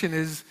regulation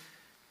is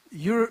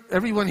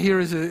everyone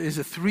here is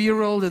a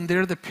 3-year-old and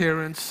they're the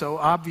parents, so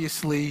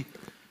obviously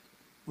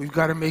we've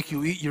got to make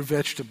you eat your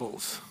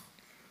vegetables.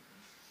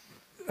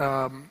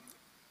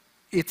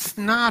 It's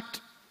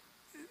not...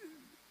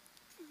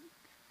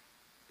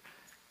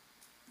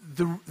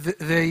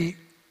 They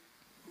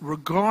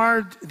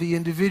regard the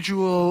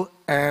individual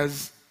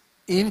as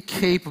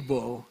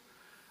incapable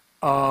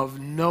of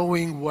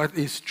knowing what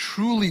is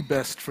truly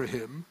best for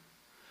him.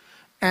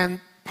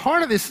 And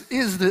part of this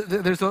is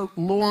that there's a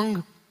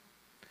long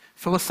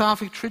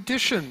philosophic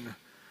tradition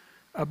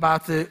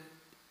about the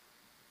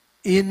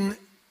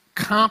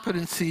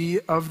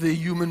incompetency of the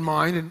human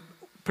mind, and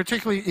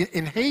particularly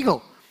in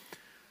Hegel,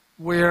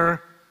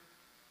 where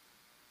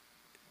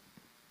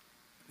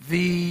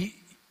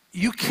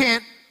you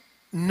can't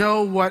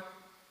know what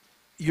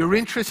your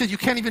interest is, you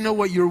can't even know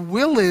what your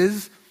will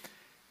is.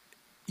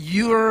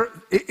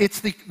 It's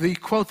the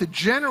quote, the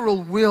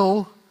general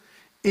will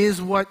is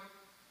what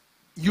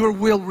your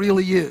will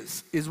really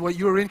is what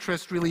your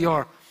interests really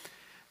are.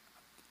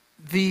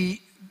 The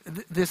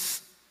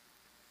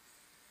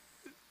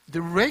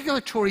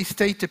regulatory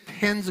state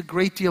depends a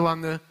great deal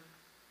on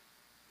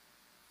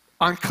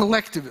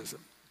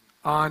collectivism,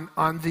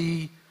 on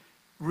the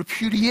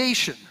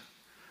repudiation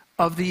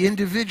of the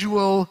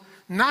individual,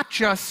 not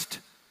just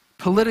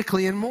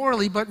politically and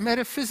morally, but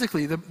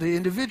metaphysically. The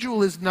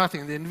individual is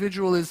nothing. The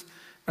individual is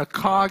a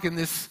cog in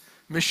this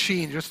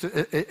machine, just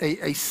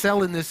a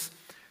cell in this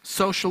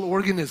social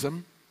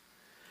organism.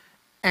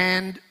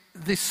 And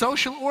the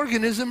social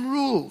organism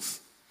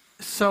rules.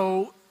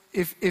 So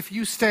if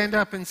you stand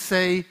up and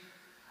say,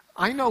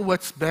 I know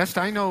what's best,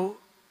 I know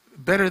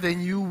better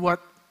than you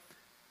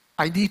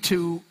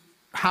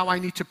how I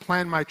need to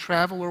plan my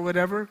travel or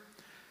whatever,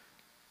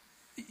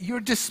 you're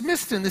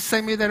dismissed in the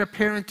same way that a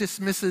parent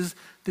dismisses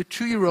the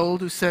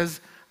 2-year-old who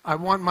says, I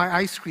want my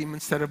ice cream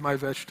instead of my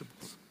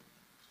vegetables.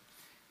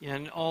 Yeah,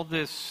 and all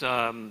this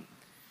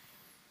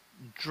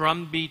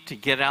drumbeat to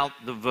get out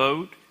the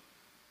vote.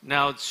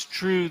 Now, it's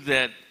true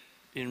that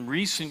in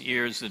recent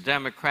years, the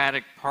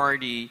Democratic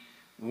Party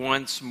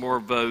wants more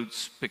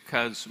votes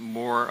because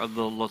more of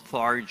the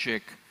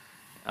lethargic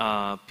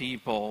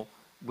people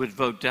would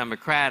vote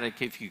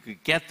Democratic if you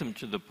could get them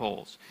to the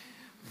polls.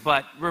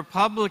 But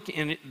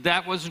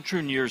that wasn't true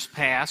in years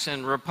past,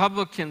 and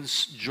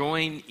Republicans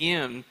join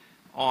in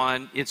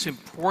on it's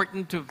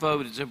important to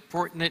vote, it's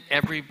important that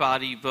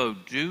everybody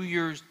vote. Do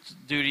your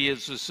duty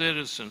as a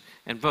citizen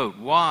and vote.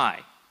 Why?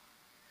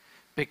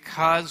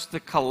 Because the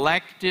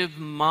collective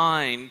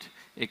mind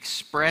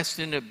expressed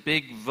in a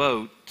big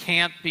vote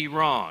can't be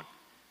wrong.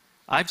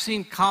 I've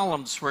seen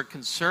columns where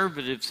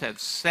conservatives have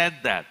said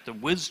that. The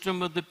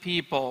wisdom of the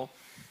people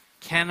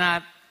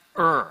cannot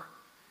err.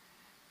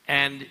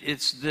 And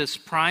it's this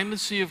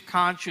primacy of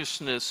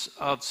consciousness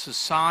of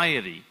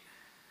society,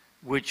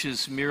 which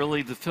is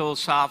merely the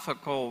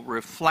philosophical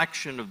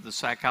reflection of the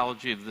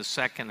psychology of the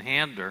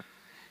second-hander,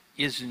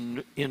 is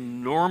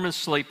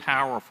enormously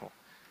powerful.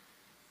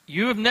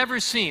 You have never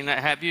seen,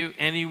 have you,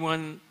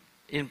 anyone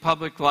in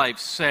public life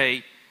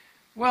say,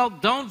 well,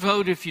 don't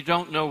vote if you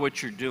don't know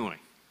what you're doing.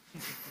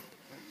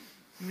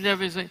 You've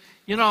never say,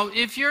 you know,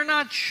 if you're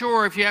not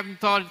sure, if you haven't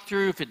thought it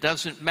through, if it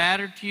doesn't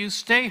matter to you,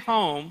 stay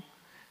home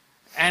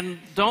and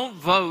don't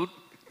vote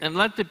and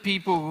let the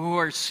people who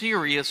are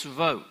serious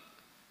vote.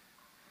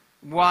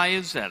 Why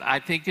is that? I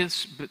think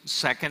it's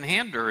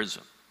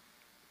second-handerism.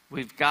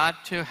 We've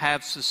got to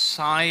have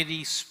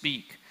society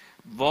speak.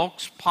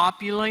 Vox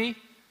populi,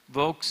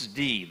 vox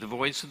Dei. The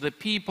voice of the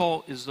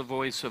people is the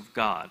voice of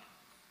God.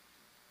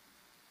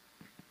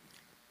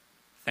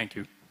 Thank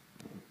you.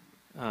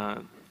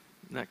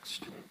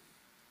 Next.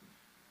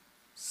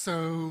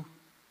 So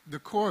the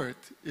court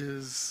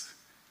has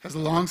a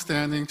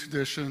long-standing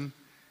tradition,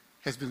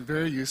 has been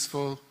very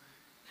useful.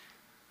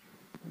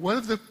 One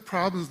of the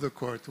problems of the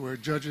court where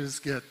judges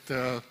get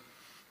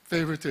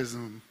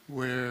favoritism,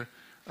 where,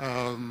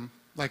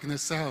 like in the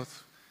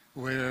South,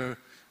 where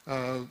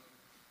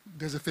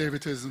there's a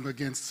favoritism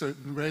against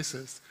certain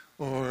races,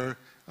 or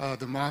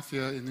the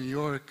mafia in New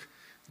York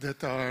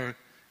that are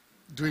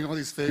doing all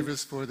these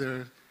favors for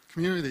their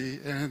community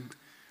and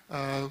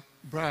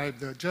bribe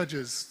the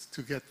judges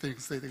to get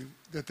things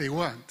that they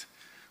want.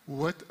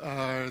 What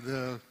are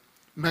the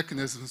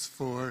mechanisms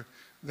for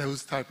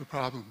those type of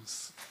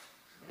problems?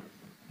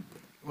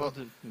 Well,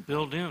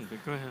 build in,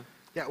 but go ahead.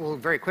 Yeah, well,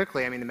 very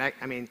quickly,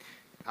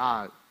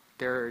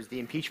 there's the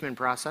impeachment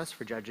process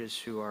for judges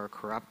who are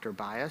corrupt or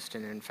biased,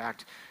 and in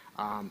fact,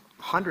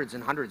 hundreds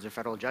and hundreds of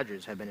federal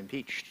judges have been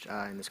impeached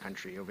in this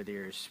country over the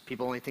years.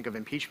 People only think of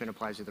impeachment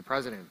applies to the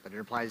president, but it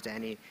applies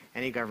to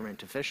any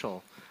government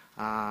official.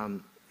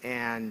 And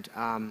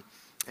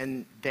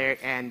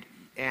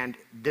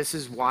this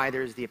is why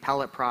there's the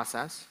appellate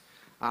process.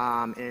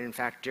 And in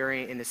fact,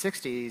 in the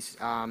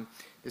 60s,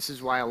 this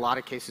is why a lot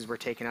of cases were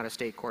taken out of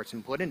state courts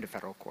and put into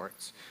federal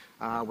courts,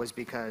 was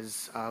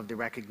because of the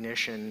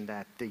recognition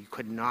that you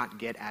could not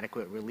get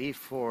adequate relief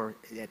for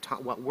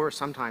what were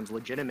sometimes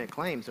legitimate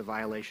claims of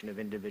violation of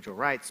individual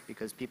rights,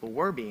 because people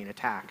were being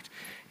attacked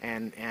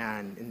and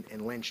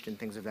lynched and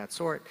things of that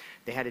sort.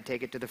 They had to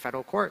take it to the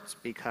federal courts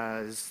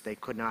because they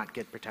could not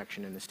get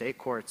protection in the state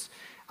courts.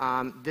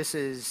 This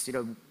is,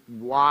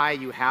 why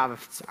you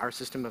have our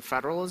system of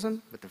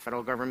federalism with the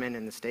federal government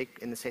and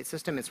the state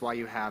system. It's why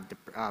you have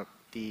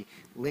the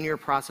linear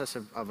process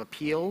of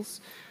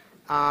appeals.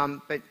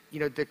 But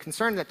the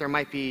concern that there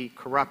might be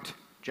corrupt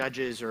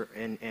judges or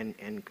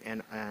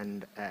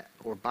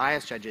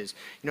biased judges,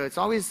 it's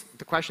always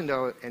the question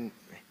though. And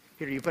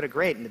Peter, you put it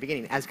great in the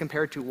beginning. As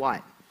compared to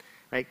what,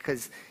 right?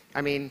 Because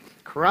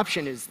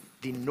corruption is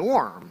the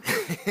norm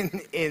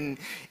in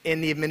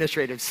the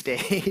administrative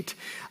state.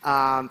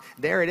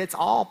 It's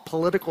all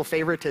political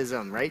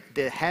favoritism, right?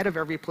 The head of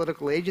every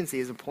political agency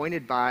is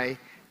appointed by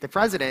the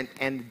president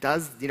and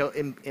does,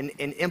 and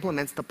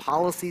implements the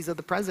policies of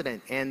the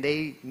president, and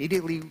they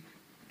immediately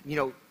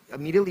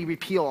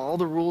repeal all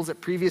the rules that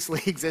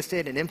previously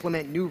existed and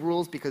implement new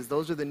rules because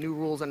those are the new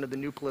rules under the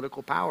new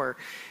political power,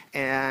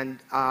 and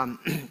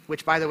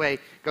which, by the way,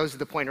 goes to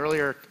the point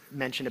earlier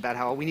mentioned about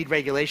how we need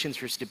regulations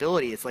for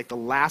stability. It's like the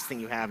last thing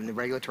you have in the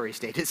regulatory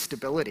state is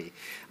stability.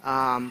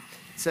 The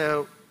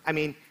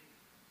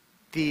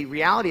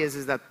reality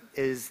is that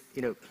as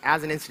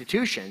an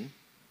institution,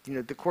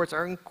 the courts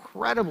are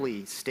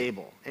incredibly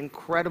stable, and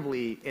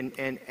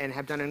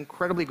have done an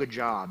incredibly good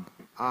job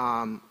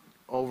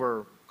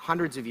over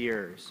hundreds of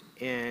years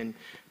in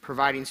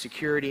providing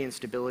security and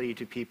stability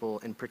to people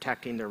and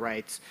protecting their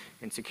rights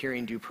and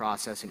securing due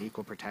process and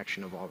equal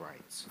protection of all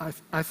rights.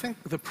 I think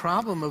the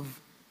problem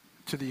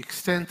to the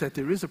extent that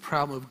there is a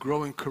problem of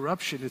growing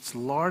corruption, it's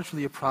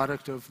largely a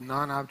product of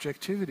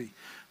non-objectivity,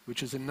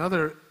 which is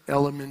another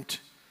element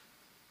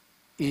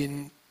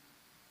in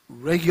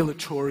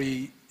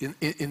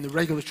the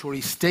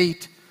regulatory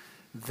state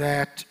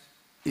that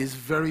is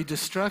very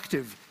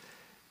destructive.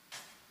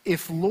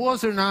 If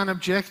laws are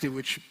non-objective,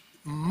 which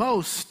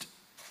most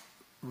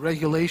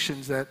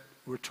regulations that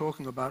we're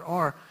talking about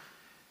are,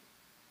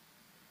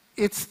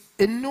 it's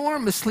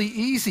enormously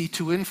easy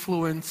to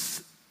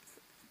influence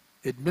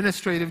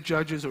administrative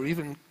judges or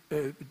even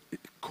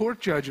court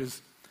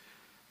judges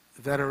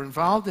that are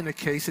involved in a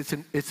case.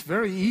 It's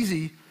very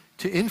easy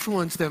to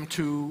influence them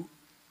to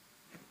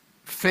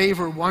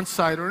favor one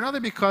side or another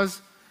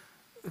because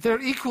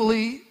they're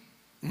equally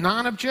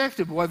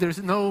non-objective. Well,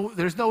 there's no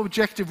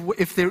objective.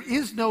 If there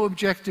is no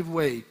objective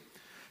way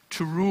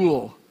to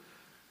rule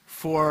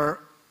for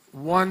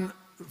one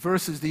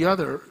versus the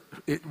other,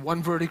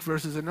 one verdict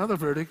versus another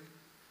verdict,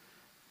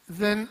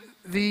 then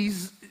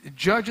these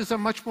judges are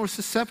much more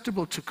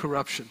susceptible to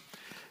corruption.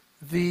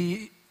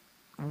 The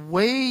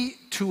way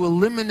to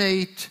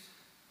eliminate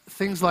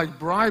things like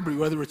bribery,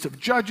 whether it's of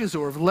judges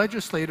or of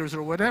legislators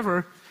or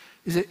whatever,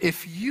 is that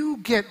if you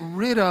get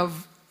rid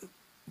of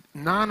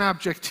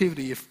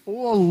non-objectivity, if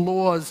all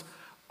laws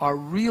are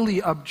really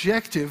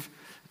objective,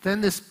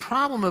 then this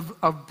problem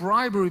of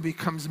bribery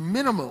becomes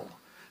minimal.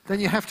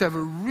 Then you have to have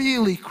a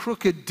really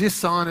crooked,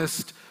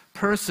 dishonest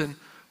person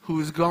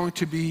who is going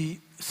to be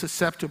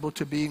susceptible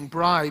to being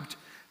bribed.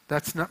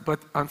 But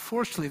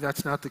unfortunately,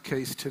 that's not the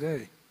case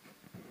today.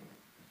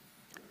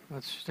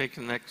 Let's take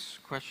the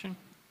next question.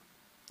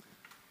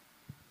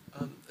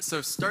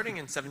 So starting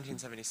in the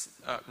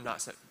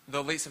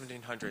late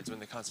 1700s, when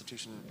the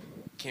Constitution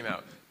came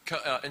out,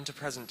 into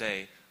present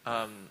day,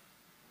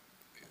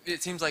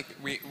 it seems like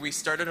we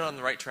started on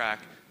the right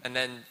track, and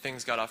then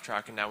things got off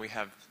track, and now we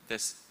have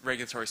this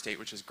regulatory state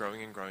which is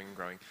growing and growing and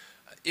growing.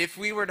 If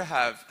we were to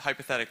have,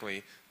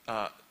 hypothetically,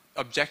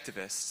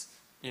 objectivists,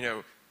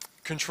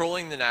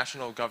 controlling the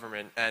national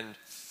government and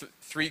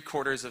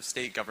three-quarters of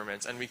state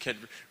governments, and we could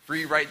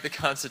rewrite the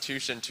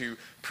Constitution to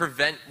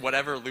prevent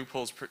whatever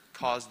loopholes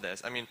caused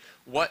this. I mean,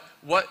 what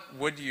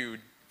would you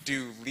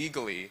do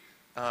legally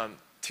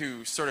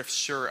to sort of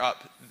shore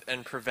up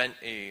and prevent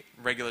a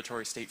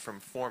regulatory state from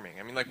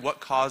forming? I mean, like, what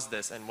caused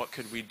this, and what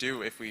could we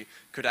do if we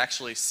could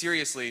actually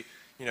seriously,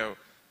 You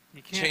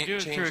can't do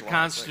it through a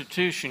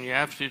constitution. You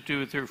have to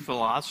do it through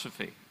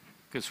philosophy,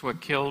 because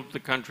what killed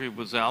the country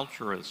was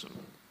altruism.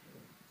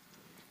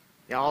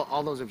 Yeah,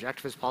 all those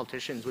objectivist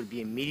politicians would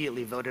be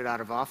immediately voted out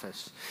of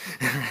office.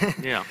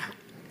 Yeah.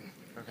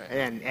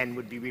 Okay. And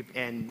would be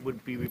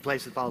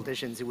replaced with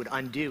politicians who would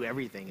undo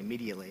everything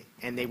immediately,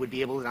 and they would be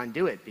able to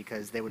undo it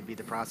because they would be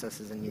the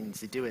processes and means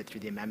to do it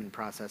through the amendment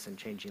process and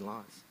changing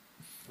laws.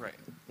 Right.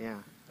 Yeah.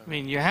 I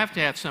mean, you have to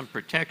have some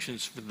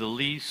protections for the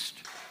least,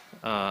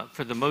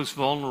 for the most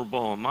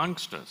vulnerable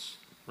amongst us,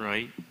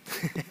 right?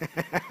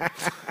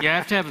 You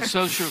have to have a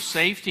social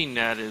safety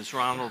net, as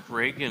Ronald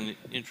Reagan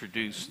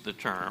introduced the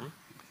term,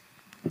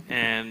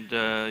 and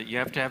you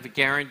have to have a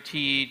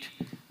guaranteed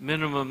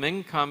minimum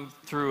income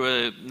through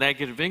a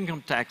negative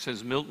income tax,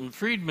 as Milton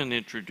Friedman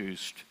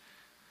introduced.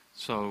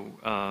 So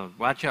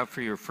watch out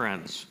for your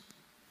friends.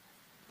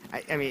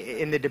 I mean,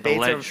 in the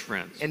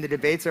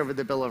debates over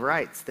the Bill of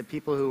Rights, the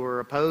people who were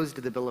opposed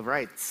to the Bill of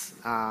Rights,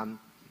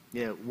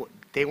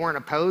 they weren't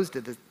opposed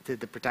to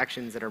the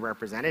protections that are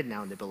represented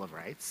now in the Bill of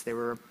Rights. They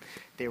were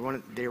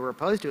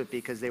opposed to it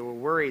because they were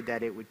worried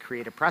that it would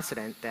create a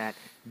precedent that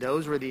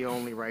those were the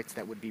only rights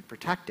that would be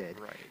protected.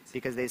 Right.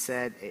 Because they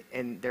said,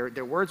 and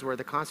their words were,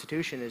 the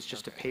Constitution is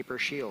just a paper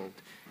shield.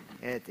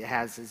 It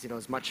has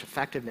as much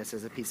effectiveness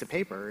as a piece of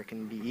paper. It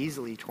can be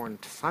easily torn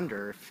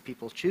asunder if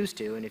people choose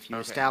to. And if you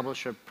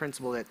establish a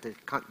principle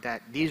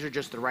that these are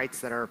just the rights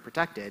that are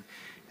protected,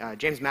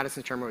 James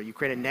Madison's term, where you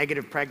create a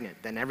negative pregnant,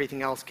 then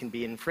everything else can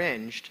be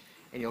infringed,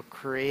 and you'll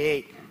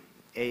create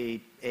an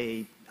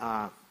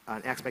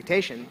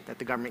expectation that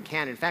the government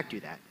can, in fact, do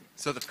that.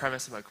 So the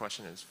premise of my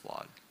question is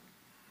flawed.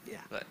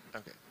 Yeah. But,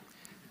 okay.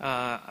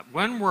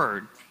 One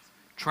word,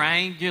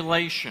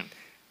 triangulation.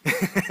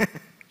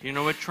 Do you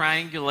know what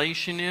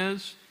triangulation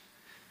is?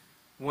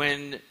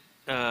 When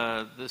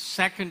the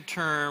second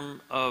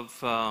term of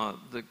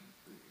the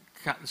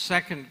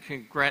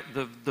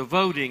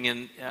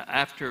voting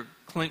after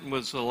Clinton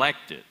was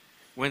elected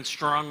went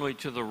strongly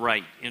to the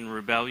right in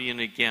rebellion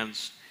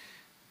against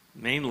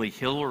mainly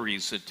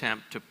Hillary's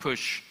attempt to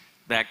push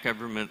that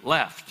government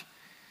left.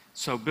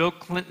 So Bill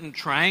Clinton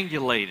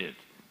triangulated,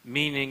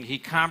 meaning he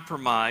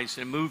compromised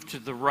and moved to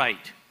the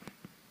right.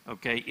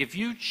 Okay, if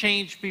you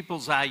change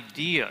people's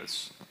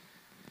ideas,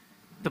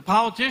 the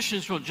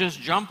politicians will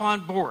just jump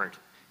on board.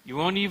 You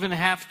won't even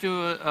have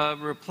to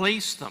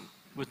replace them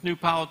with new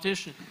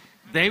politicians.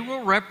 They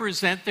will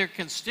represent their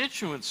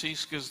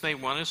constituencies because they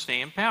want to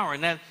stay in power.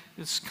 And that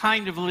is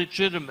kind of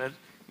legitimate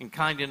and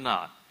kind of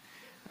not.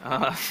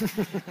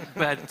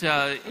 But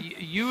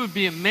you would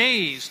be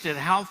amazed at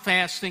how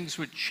fast things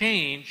would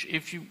change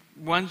if you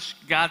once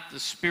got the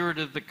spirit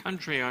of the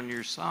country on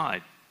your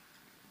side.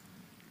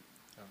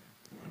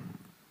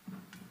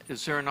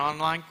 Is there an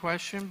online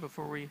question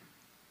before we...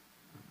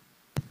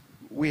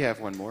 We have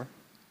one more.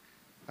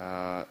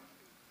 A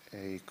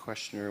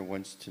questioner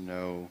wants to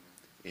know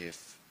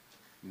if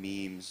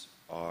memes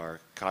are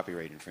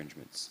copyright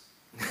infringements.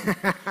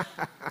 I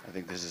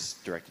think this is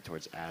directed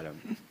towards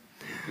Adam,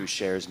 who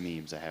shares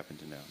memes, I happen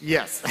to know.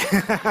 Yes.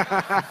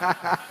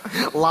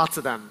 Lots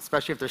of them,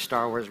 especially if they're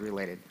Star Wars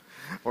related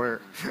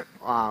or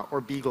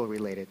Beagle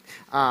related.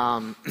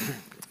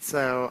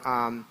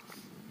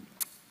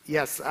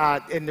 Yes,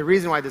 and the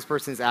reason why this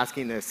person is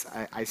asking this,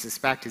 I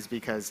suspect, is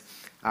because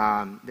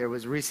there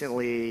was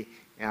recently,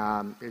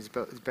 there's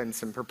been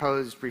some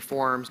proposed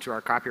reforms to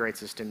our copyright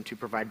system to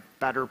provide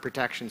better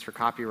protections for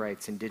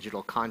copyrights in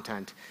digital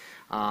content.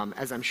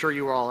 As I'm sure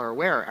you all are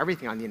aware,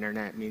 everything on the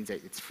internet means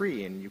that it's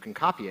free and you can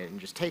copy it and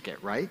just take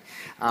it, right?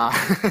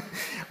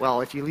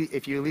 Well, if you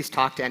at least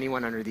talk to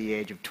anyone under the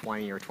age of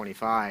 20 or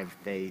 25,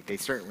 they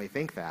certainly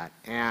think that.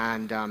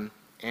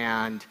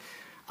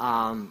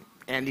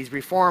 And these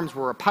reforms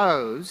were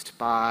opposed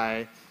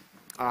by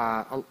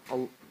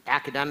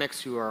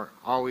academics who are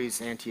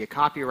always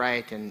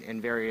anti-copyright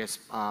and various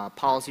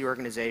policy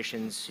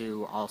organizations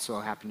who also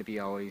happen to be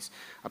always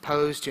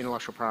opposed to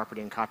intellectual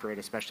property and copyright,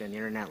 especially on the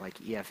internet, like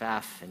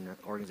EFF and an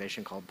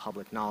organization called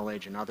Public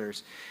Knowledge and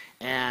others.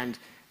 And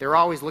they're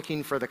always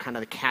looking for the kind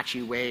of the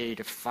catchy way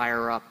to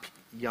fire up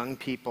young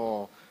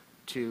people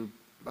to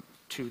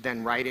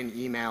then write in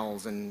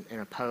emails and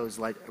oppose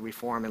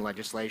reform and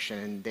legislation.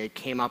 And they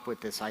came up with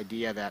this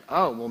idea that,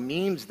 oh, well,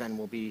 memes then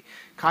will be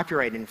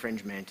copyright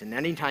infringement. And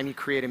anytime you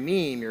create a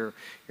meme, you're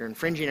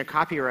infringing a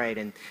copyright,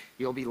 and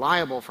you'll be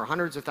liable for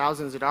hundreds of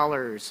thousands of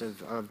dollars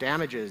of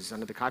damages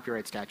under the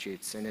copyright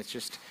statutes. And it's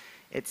just,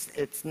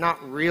 it's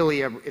not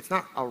really it's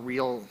not a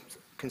real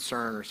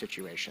concern or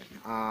situation.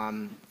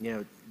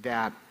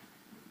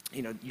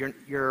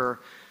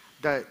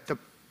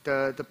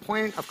 The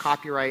point of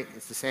copyright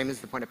is the same as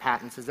the point of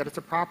patents, is that it's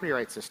a property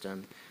right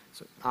system.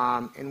 So,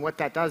 and what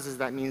that does is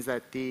that means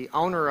that the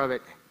owner of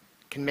it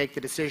can make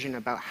the decision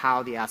about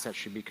how the asset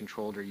should be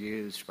controlled or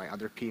used by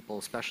other people,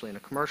 especially in a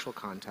commercial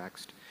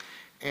context.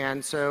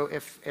 And so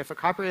if a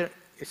copyright,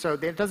 so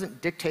it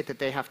doesn't dictate that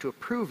they have to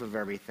approve of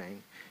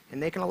everything,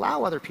 and they can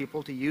allow other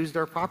people to use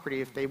their property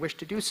if they wish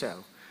to do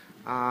so.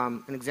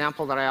 An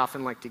example that I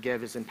often like to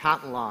give is in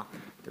patent law.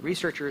 The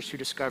researchers who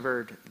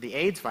discovered the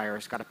AIDS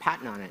virus got a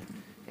patent on it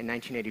in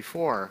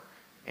 1984,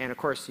 and of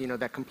course,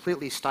 that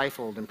completely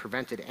stifled and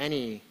prevented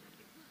any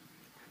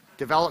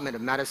development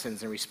of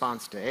medicines in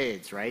response to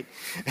AIDS, right?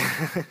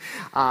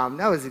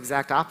 That was the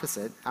exact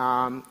opposite,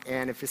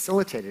 and it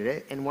facilitated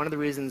it. And one of the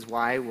reasons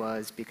why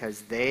was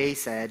because they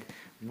said,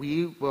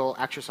 we will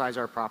exercise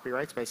our property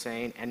rights by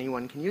saying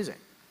anyone can use it.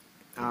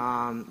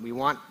 We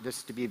want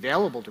this to be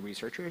available to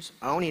researchers.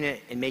 Owning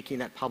it and making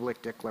that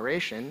public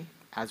declaration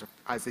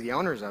as the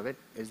owners of it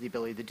is the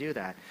ability to do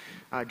that.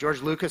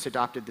 George Lucas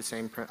adopted the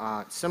same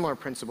similar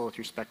principle with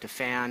respect to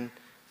fan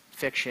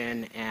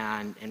fiction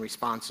and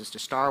responses to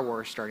Star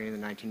Wars starting in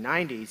the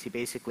 1990s. He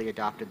basically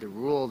adopted the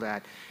rule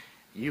that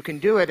you can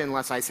do it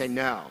unless I say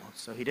no.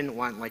 So he didn't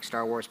want like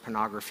Star Wars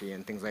pornography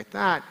and things like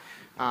that.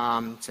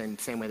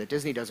 Same way that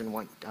Disney doesn't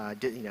want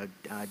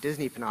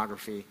Disney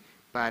pornography.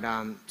 But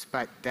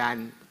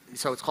then,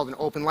 so it's called an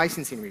open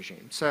licensing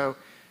regime. So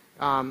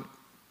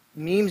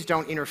memes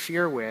don't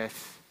interfere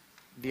with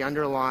the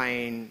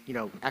underlying,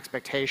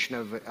 expectation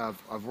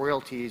of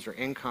royalties or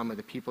income of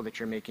the people that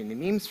you're making the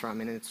memes from,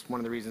 and it's one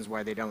of the reasons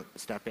why they don't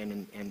step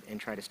in and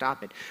try to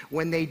stop it.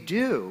 When they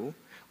do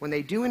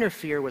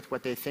interfere with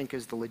what they think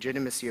is the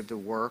legitimacy of the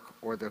work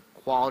or the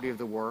quality of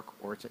the work,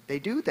 they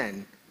do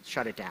then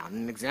shut it down.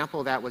 An example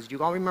of that was, do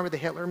you all remember the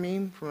Hitler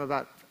meme from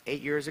about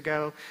 8 years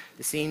ago?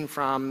 The scene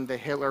from the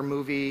Hitler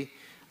movie,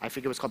 I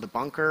think it was called The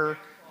Bunker.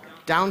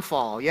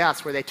 Downfall,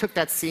 yes, where they took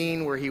that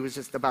scene where he was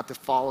just about the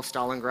fall of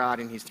Stalingrad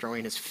and he's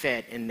throwing his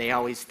fit, and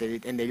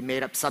they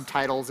made up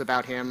subtitles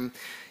about him,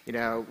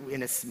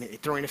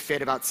 throwing a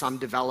fit about some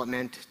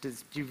development. Do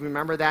you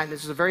remember that? And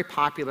this is a very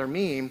popular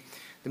meme.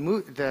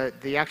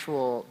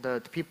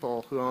 The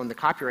people who own the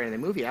copyright in the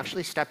movie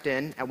actually stepped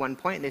in at one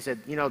point and they said,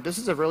 this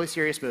is a really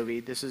serious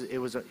movie.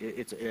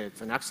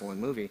 It's an excellent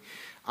movie,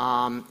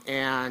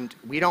 and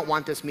we don't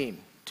want this meme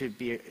to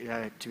be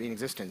in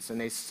existence.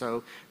 And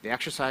so they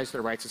exercise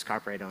their rights as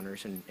copyright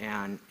owners,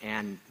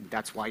 and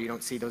that's why you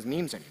don't see those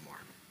memes anymore.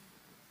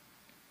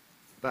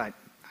 But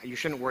you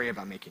shouldn't worry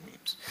about making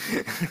memes.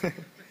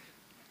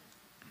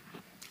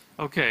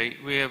 Okay,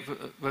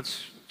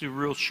 let's do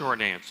real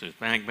short answers.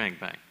 Bang, bang,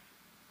 bang.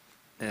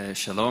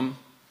 Shalom.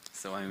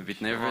 So I'm a bit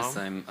nervous.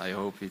 I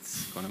hope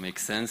it's going to make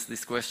sense,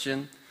 this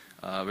question.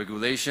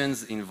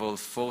 Regulations involve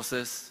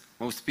forces.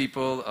 Most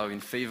people are in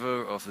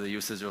favor of the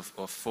usage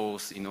of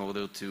force in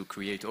order to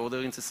create order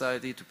in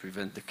society, to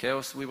prevent the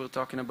chaos we were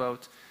talking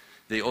about.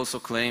 They also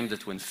claim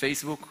that when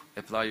Facebook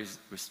applies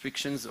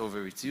restrictions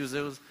over its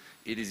users,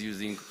 it is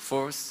using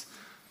force.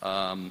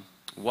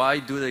 Why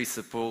do they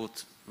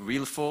support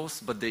real force,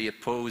 but they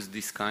oppose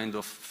this kind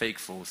of fake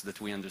force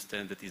that we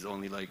understand that is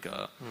only like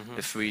a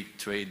free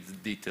trade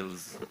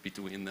details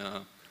between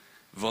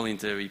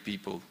voluntary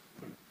people?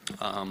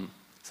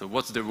 So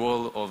what's the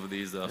role of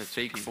these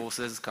fake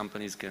forces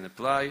companies can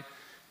apply,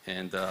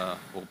 and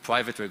or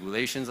private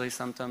regulations, I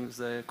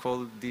sometimes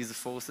call these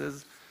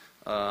forces,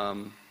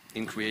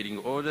 in creating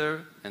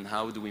order, and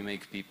how do we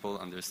make people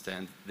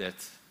understand that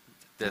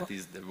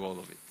is the role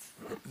of it?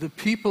 The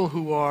people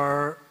who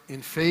are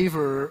in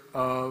favor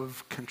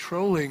of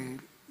controlling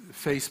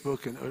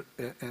Facebook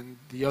and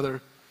the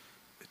other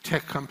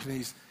tech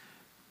companies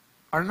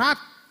are not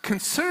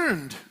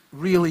concerned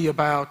really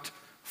about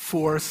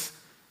force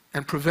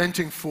and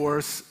preventing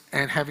force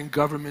and having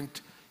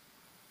government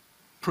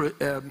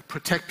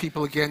protect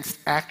people against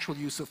actual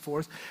use of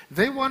force.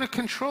 They want to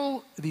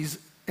control these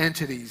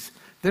entities,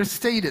 their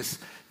status.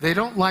 They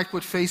don't like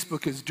what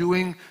Facebook is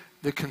doing.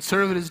 The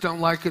conservatives don't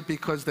like it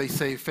because they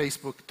say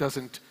Facebook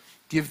doesn't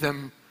give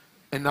them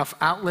enough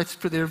outlets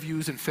for their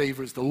views and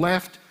favors the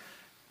left.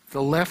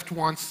 The left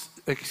wants,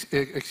 the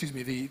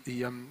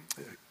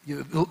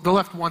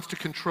left wants to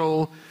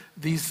control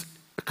these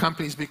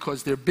companies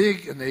because they're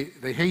big and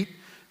they hate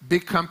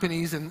big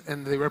companies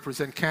and they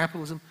represent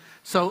capitalism.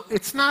 So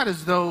it's not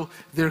as though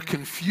they're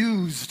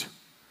confused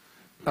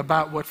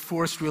about what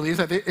force really is.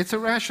 It's a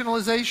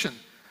rationalization.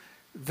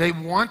 They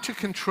want to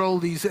control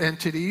these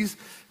entities.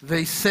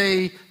 They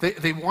say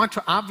they want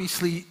to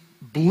obviously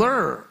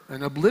blur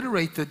and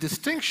obliterate the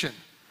distinction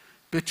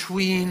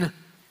between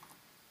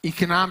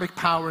economic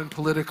power and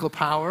political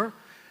power.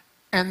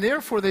 And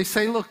therefore they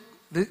say, look,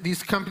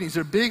 these companies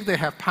are big, they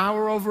have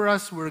power over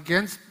us, we're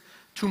against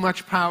too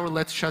much power,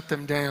 let's shut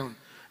them down.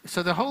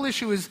 So the whole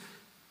issue is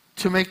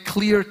to make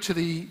clear to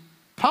the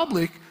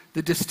public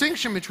the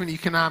distinction between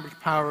economic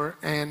power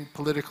and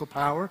political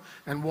power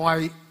and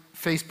why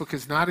Facebook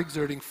is not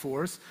exerting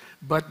force,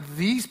 but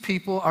these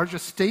people are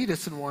just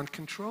statists and want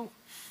control.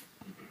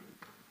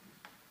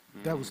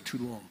 That was too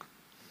long.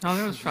 No,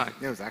 that was fine.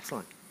 That was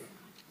excellent.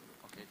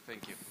 Okay,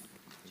 thank you.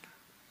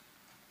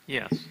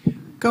 Yes.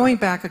 Going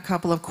back a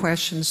couple of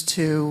questions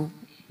to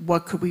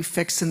what could we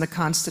fix in the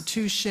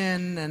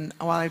Constitution, and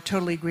while I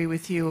totally agree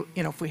with you,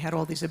 if we had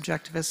all these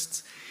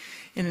objectivists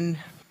in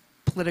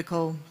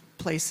political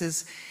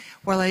places,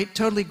 while I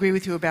totally agree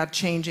with you about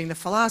changing the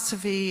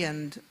philosophy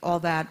and all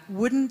that,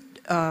 wouldn't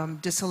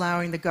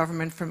disallowing the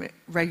government from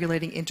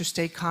regulating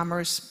interstate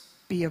commerce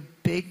be a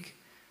big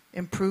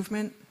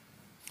improvement?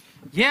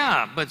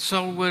 Yeah, but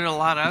so would a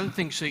lot of other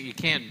things that you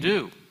can't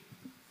do.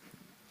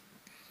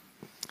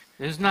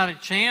 There's not a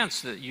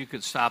chance that you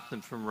could stop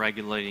them from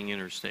regulating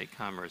interstate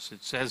commerce.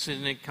 It says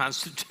in the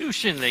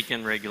Constitution they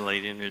can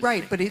regulate interstate.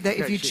 Right, but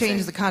if you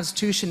change the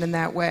Constitution in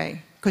that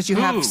way, because you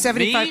Who, have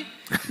 75. me?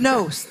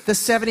 No, the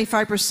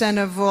 75%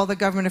 of all the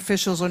government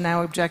officials are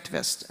now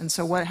objectivists, and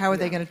so how are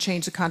they going to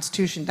change the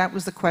Constitution? That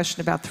was the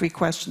question about 3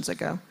 questions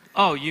ago.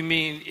 Oh, you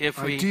mean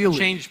if we Ideally.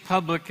 change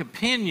public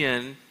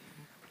opinion?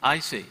 I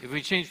see. If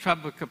we change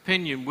public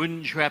opinion,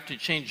 wouldn't you have to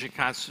change the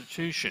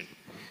Constitution?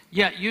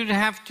 Yeah, you'd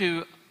have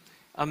to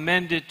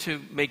amend it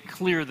to make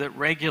clear that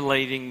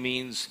regulating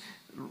means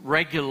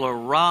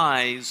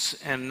regularize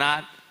and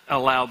not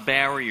allow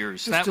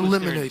barriers. Just that was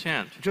eliminate. their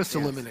intent. Just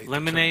eliminate.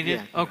 Eliminate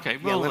it? Yeah. Okay,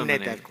 we'll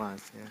eliminate eliminate that it.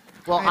 clause. Yeah.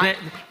 Well,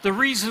 The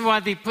reason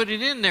why they put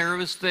it in there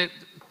was that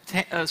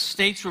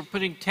states were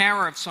putting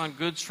tariffs on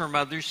goods from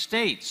other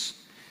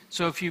states.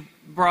 So if you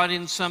brought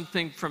in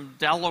something from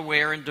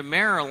Delaware into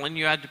Maryland,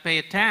 you had to pay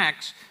a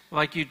tax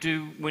like you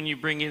do when you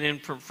bring it in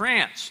from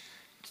France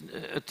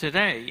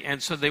today.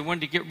 And so they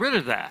wanted to get rid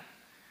of that.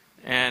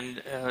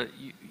 And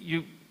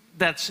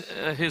that's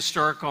a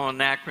historical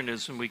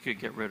anachronism. We could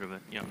get rid of it.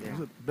 Yeah.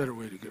 There's a better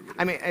way to get rid of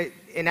it. I mean,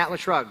 in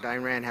Atlas Shrugged,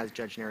 Ayn Rand has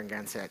Judge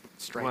Narragansett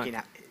striking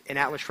out. In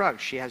Atlas Shrugged,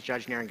 she has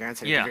Judge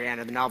Narragansett at the very end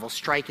of the novel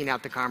striking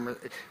out the commerce.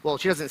 Well,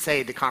 she doesn't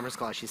say the Commerce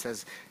Clause. She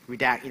says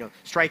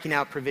striking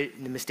out the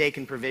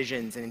mistaken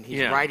provisions, and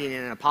he's writing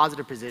in a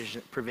positive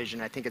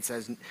provision. I think it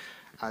says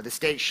the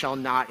state shall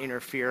not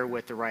interfere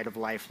with the right of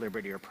life,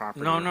 liberty, or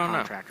property, or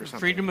contract, or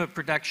something. Freedom of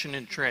production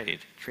and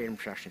trade. Freedom of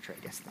production and trade.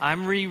 Yes.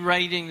 I'm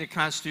rewriting the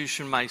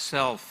Constitution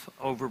myself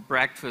over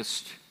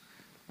breakfast.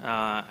 The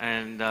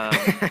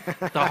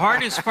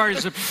hardest part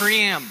is the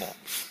preamble.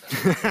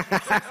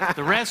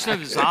 The rest of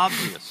it is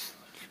obvious.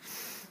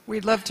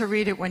 We'd love to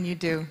read it when you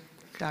do,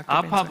 Dr.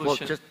 I'll Binswanger.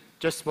 publish it.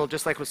 Just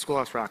like with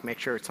Schoolhouse Rock, make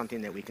sure it's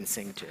something that we can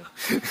sing to.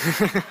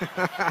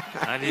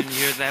 I didn't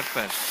hear that,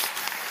 but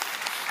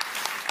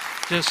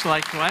just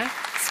like what?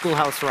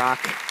 Schoolhouse Rock.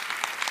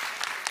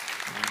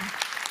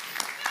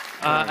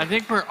 I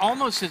think we're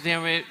almost at the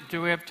end.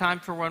 Do we have time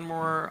for one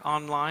more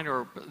online,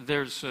 or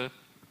there's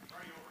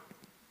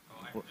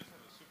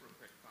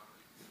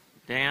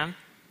Dan?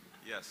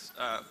 Yes.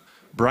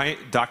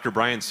 Dr.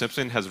 Brian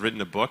Simpson has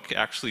written a book,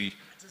 actually.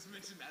 I just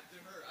mentioned that to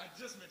her. I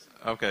just mentioned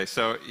that. Okay,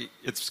 so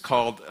it's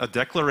called A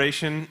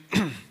Declaration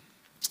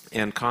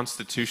and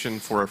Constitution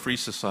for a Free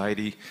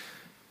Society,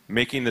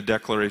 Making the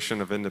Declaration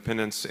of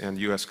Independence and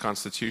U.S.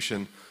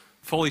 Constitution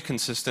Fully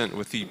Consistent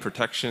with the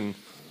Protection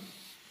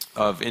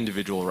of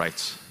Individual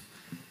Rights.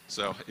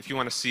 So if you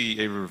want to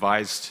see a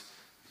revised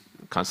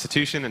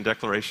Constitution and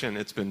Declaration,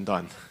 it's been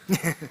done.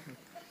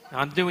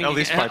 I'm doing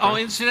it. Oh,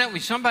 incidentally,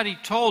 somebody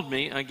told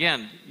me,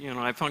 again,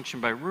 I function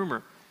by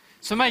rumor.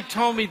 Somebody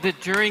told me that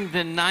during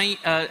the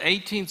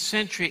 18th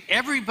century,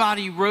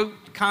 everybody wrote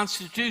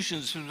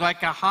constitutions. It was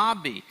like a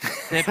hobby,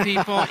 that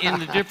people in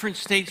the different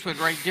states would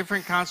write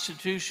different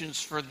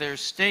constitutions for their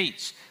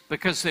states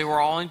because they were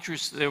all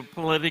interested, they were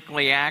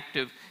politically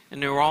active,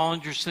 and they were all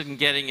interested in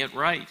getting it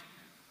right.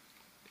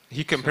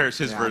 He compares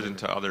his version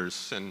to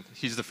others, and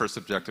he's the first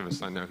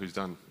objectivist I know who's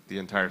done the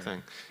entire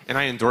thing. And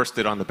I endorsed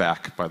it on the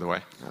back, by the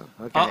way. Oh,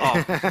 okay.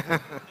 Uh-oh.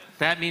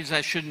 That means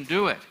I shouldn't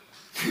do it.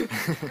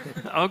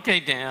 Okay,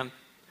 Dan.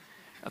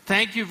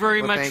 Thank you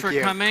very much for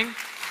coming.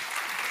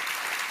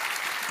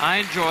 I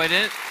enjoyed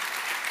it.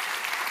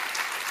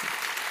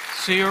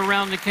 See you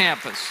around the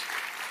campus.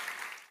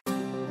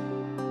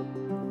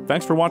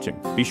 Thanks for watching.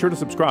 Be sure to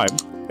subscribe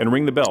and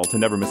ring the bell to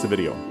never miss a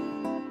video.